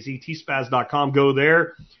 T-S-P-A-Z, tspaz.com. Go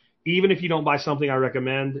there. Even if you don't buy something I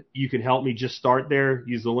recommend, you can help me just start there.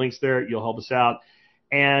 Use the links there. You'll help us out.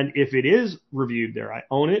 And if it is reviewed there, I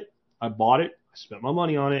own it. I bought it. I spent my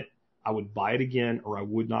money on it. I would buy it again, or I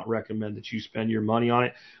would not recommend that you spend your money on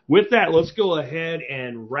it. With that, let's go ahead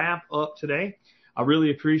and wrap up today. I really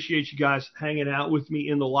appreciate you guys hanging out with me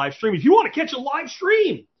in the live stream. If you want to catch a live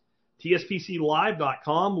stream,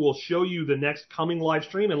 tspclive.com will show you the next coming live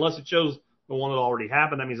stream, unless it shows the one that already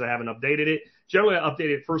happened. That means I haven't updated it. Generally, I update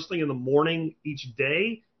it first thing in the morning each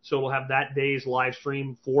day, so we'll have that day's live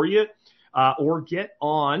stream for you. Or get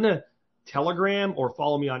on Telegram or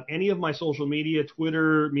follow me on any of my social media,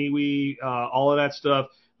 Twitter, MeWe, all of that stuff,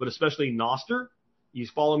 but especially Noster. You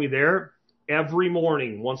follow me there every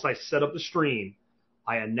morning. Once I set up the stream,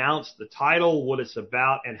 I announced the title, what it's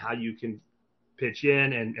about, and how you can pitch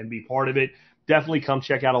in and be part of it. Definitely come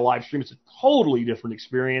check out a live stream. It's a totally different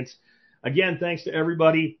experience. Again, thanks to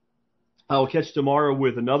everybody. I'll catch you tomorrow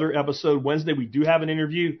with another episode. Wednesday, we do have an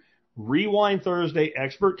interview. Rewind Thursday,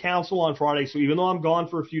 Expert Council on Friday. So even though I'm gone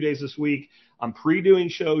for a few days this week, I'm pre-doing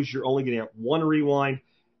shows. You're only going to get one rewind.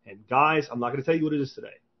 And guys, I'm not going to tell you what it is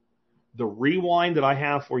today. The rewind that I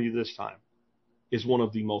have for you this time is one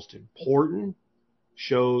of the most important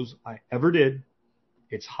shows I ever did.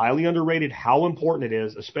 It's highly underrated how important it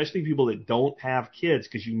is, especially people that don't have kids,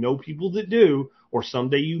 because you know people that do, or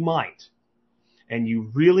someday you might. And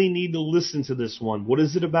you really need to listen to this one. What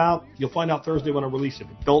is it about? You'll find out Thursday when I release it.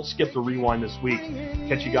 But don't skip the rewind this week.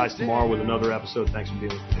 Catch you guys tomorrow with another episode. Thanks for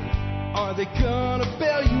being with me. Are they gonna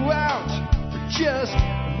bail you out or just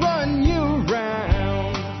run you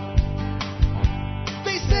around?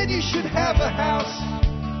 They said you should have a house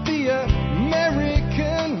the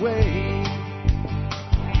American way.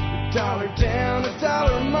 $1 down,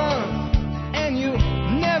 $1 a month, and you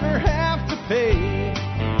never have to pay.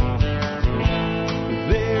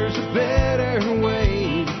 There's a better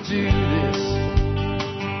way to do this.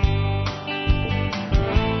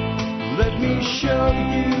 Let me show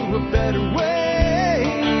you a better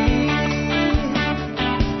way.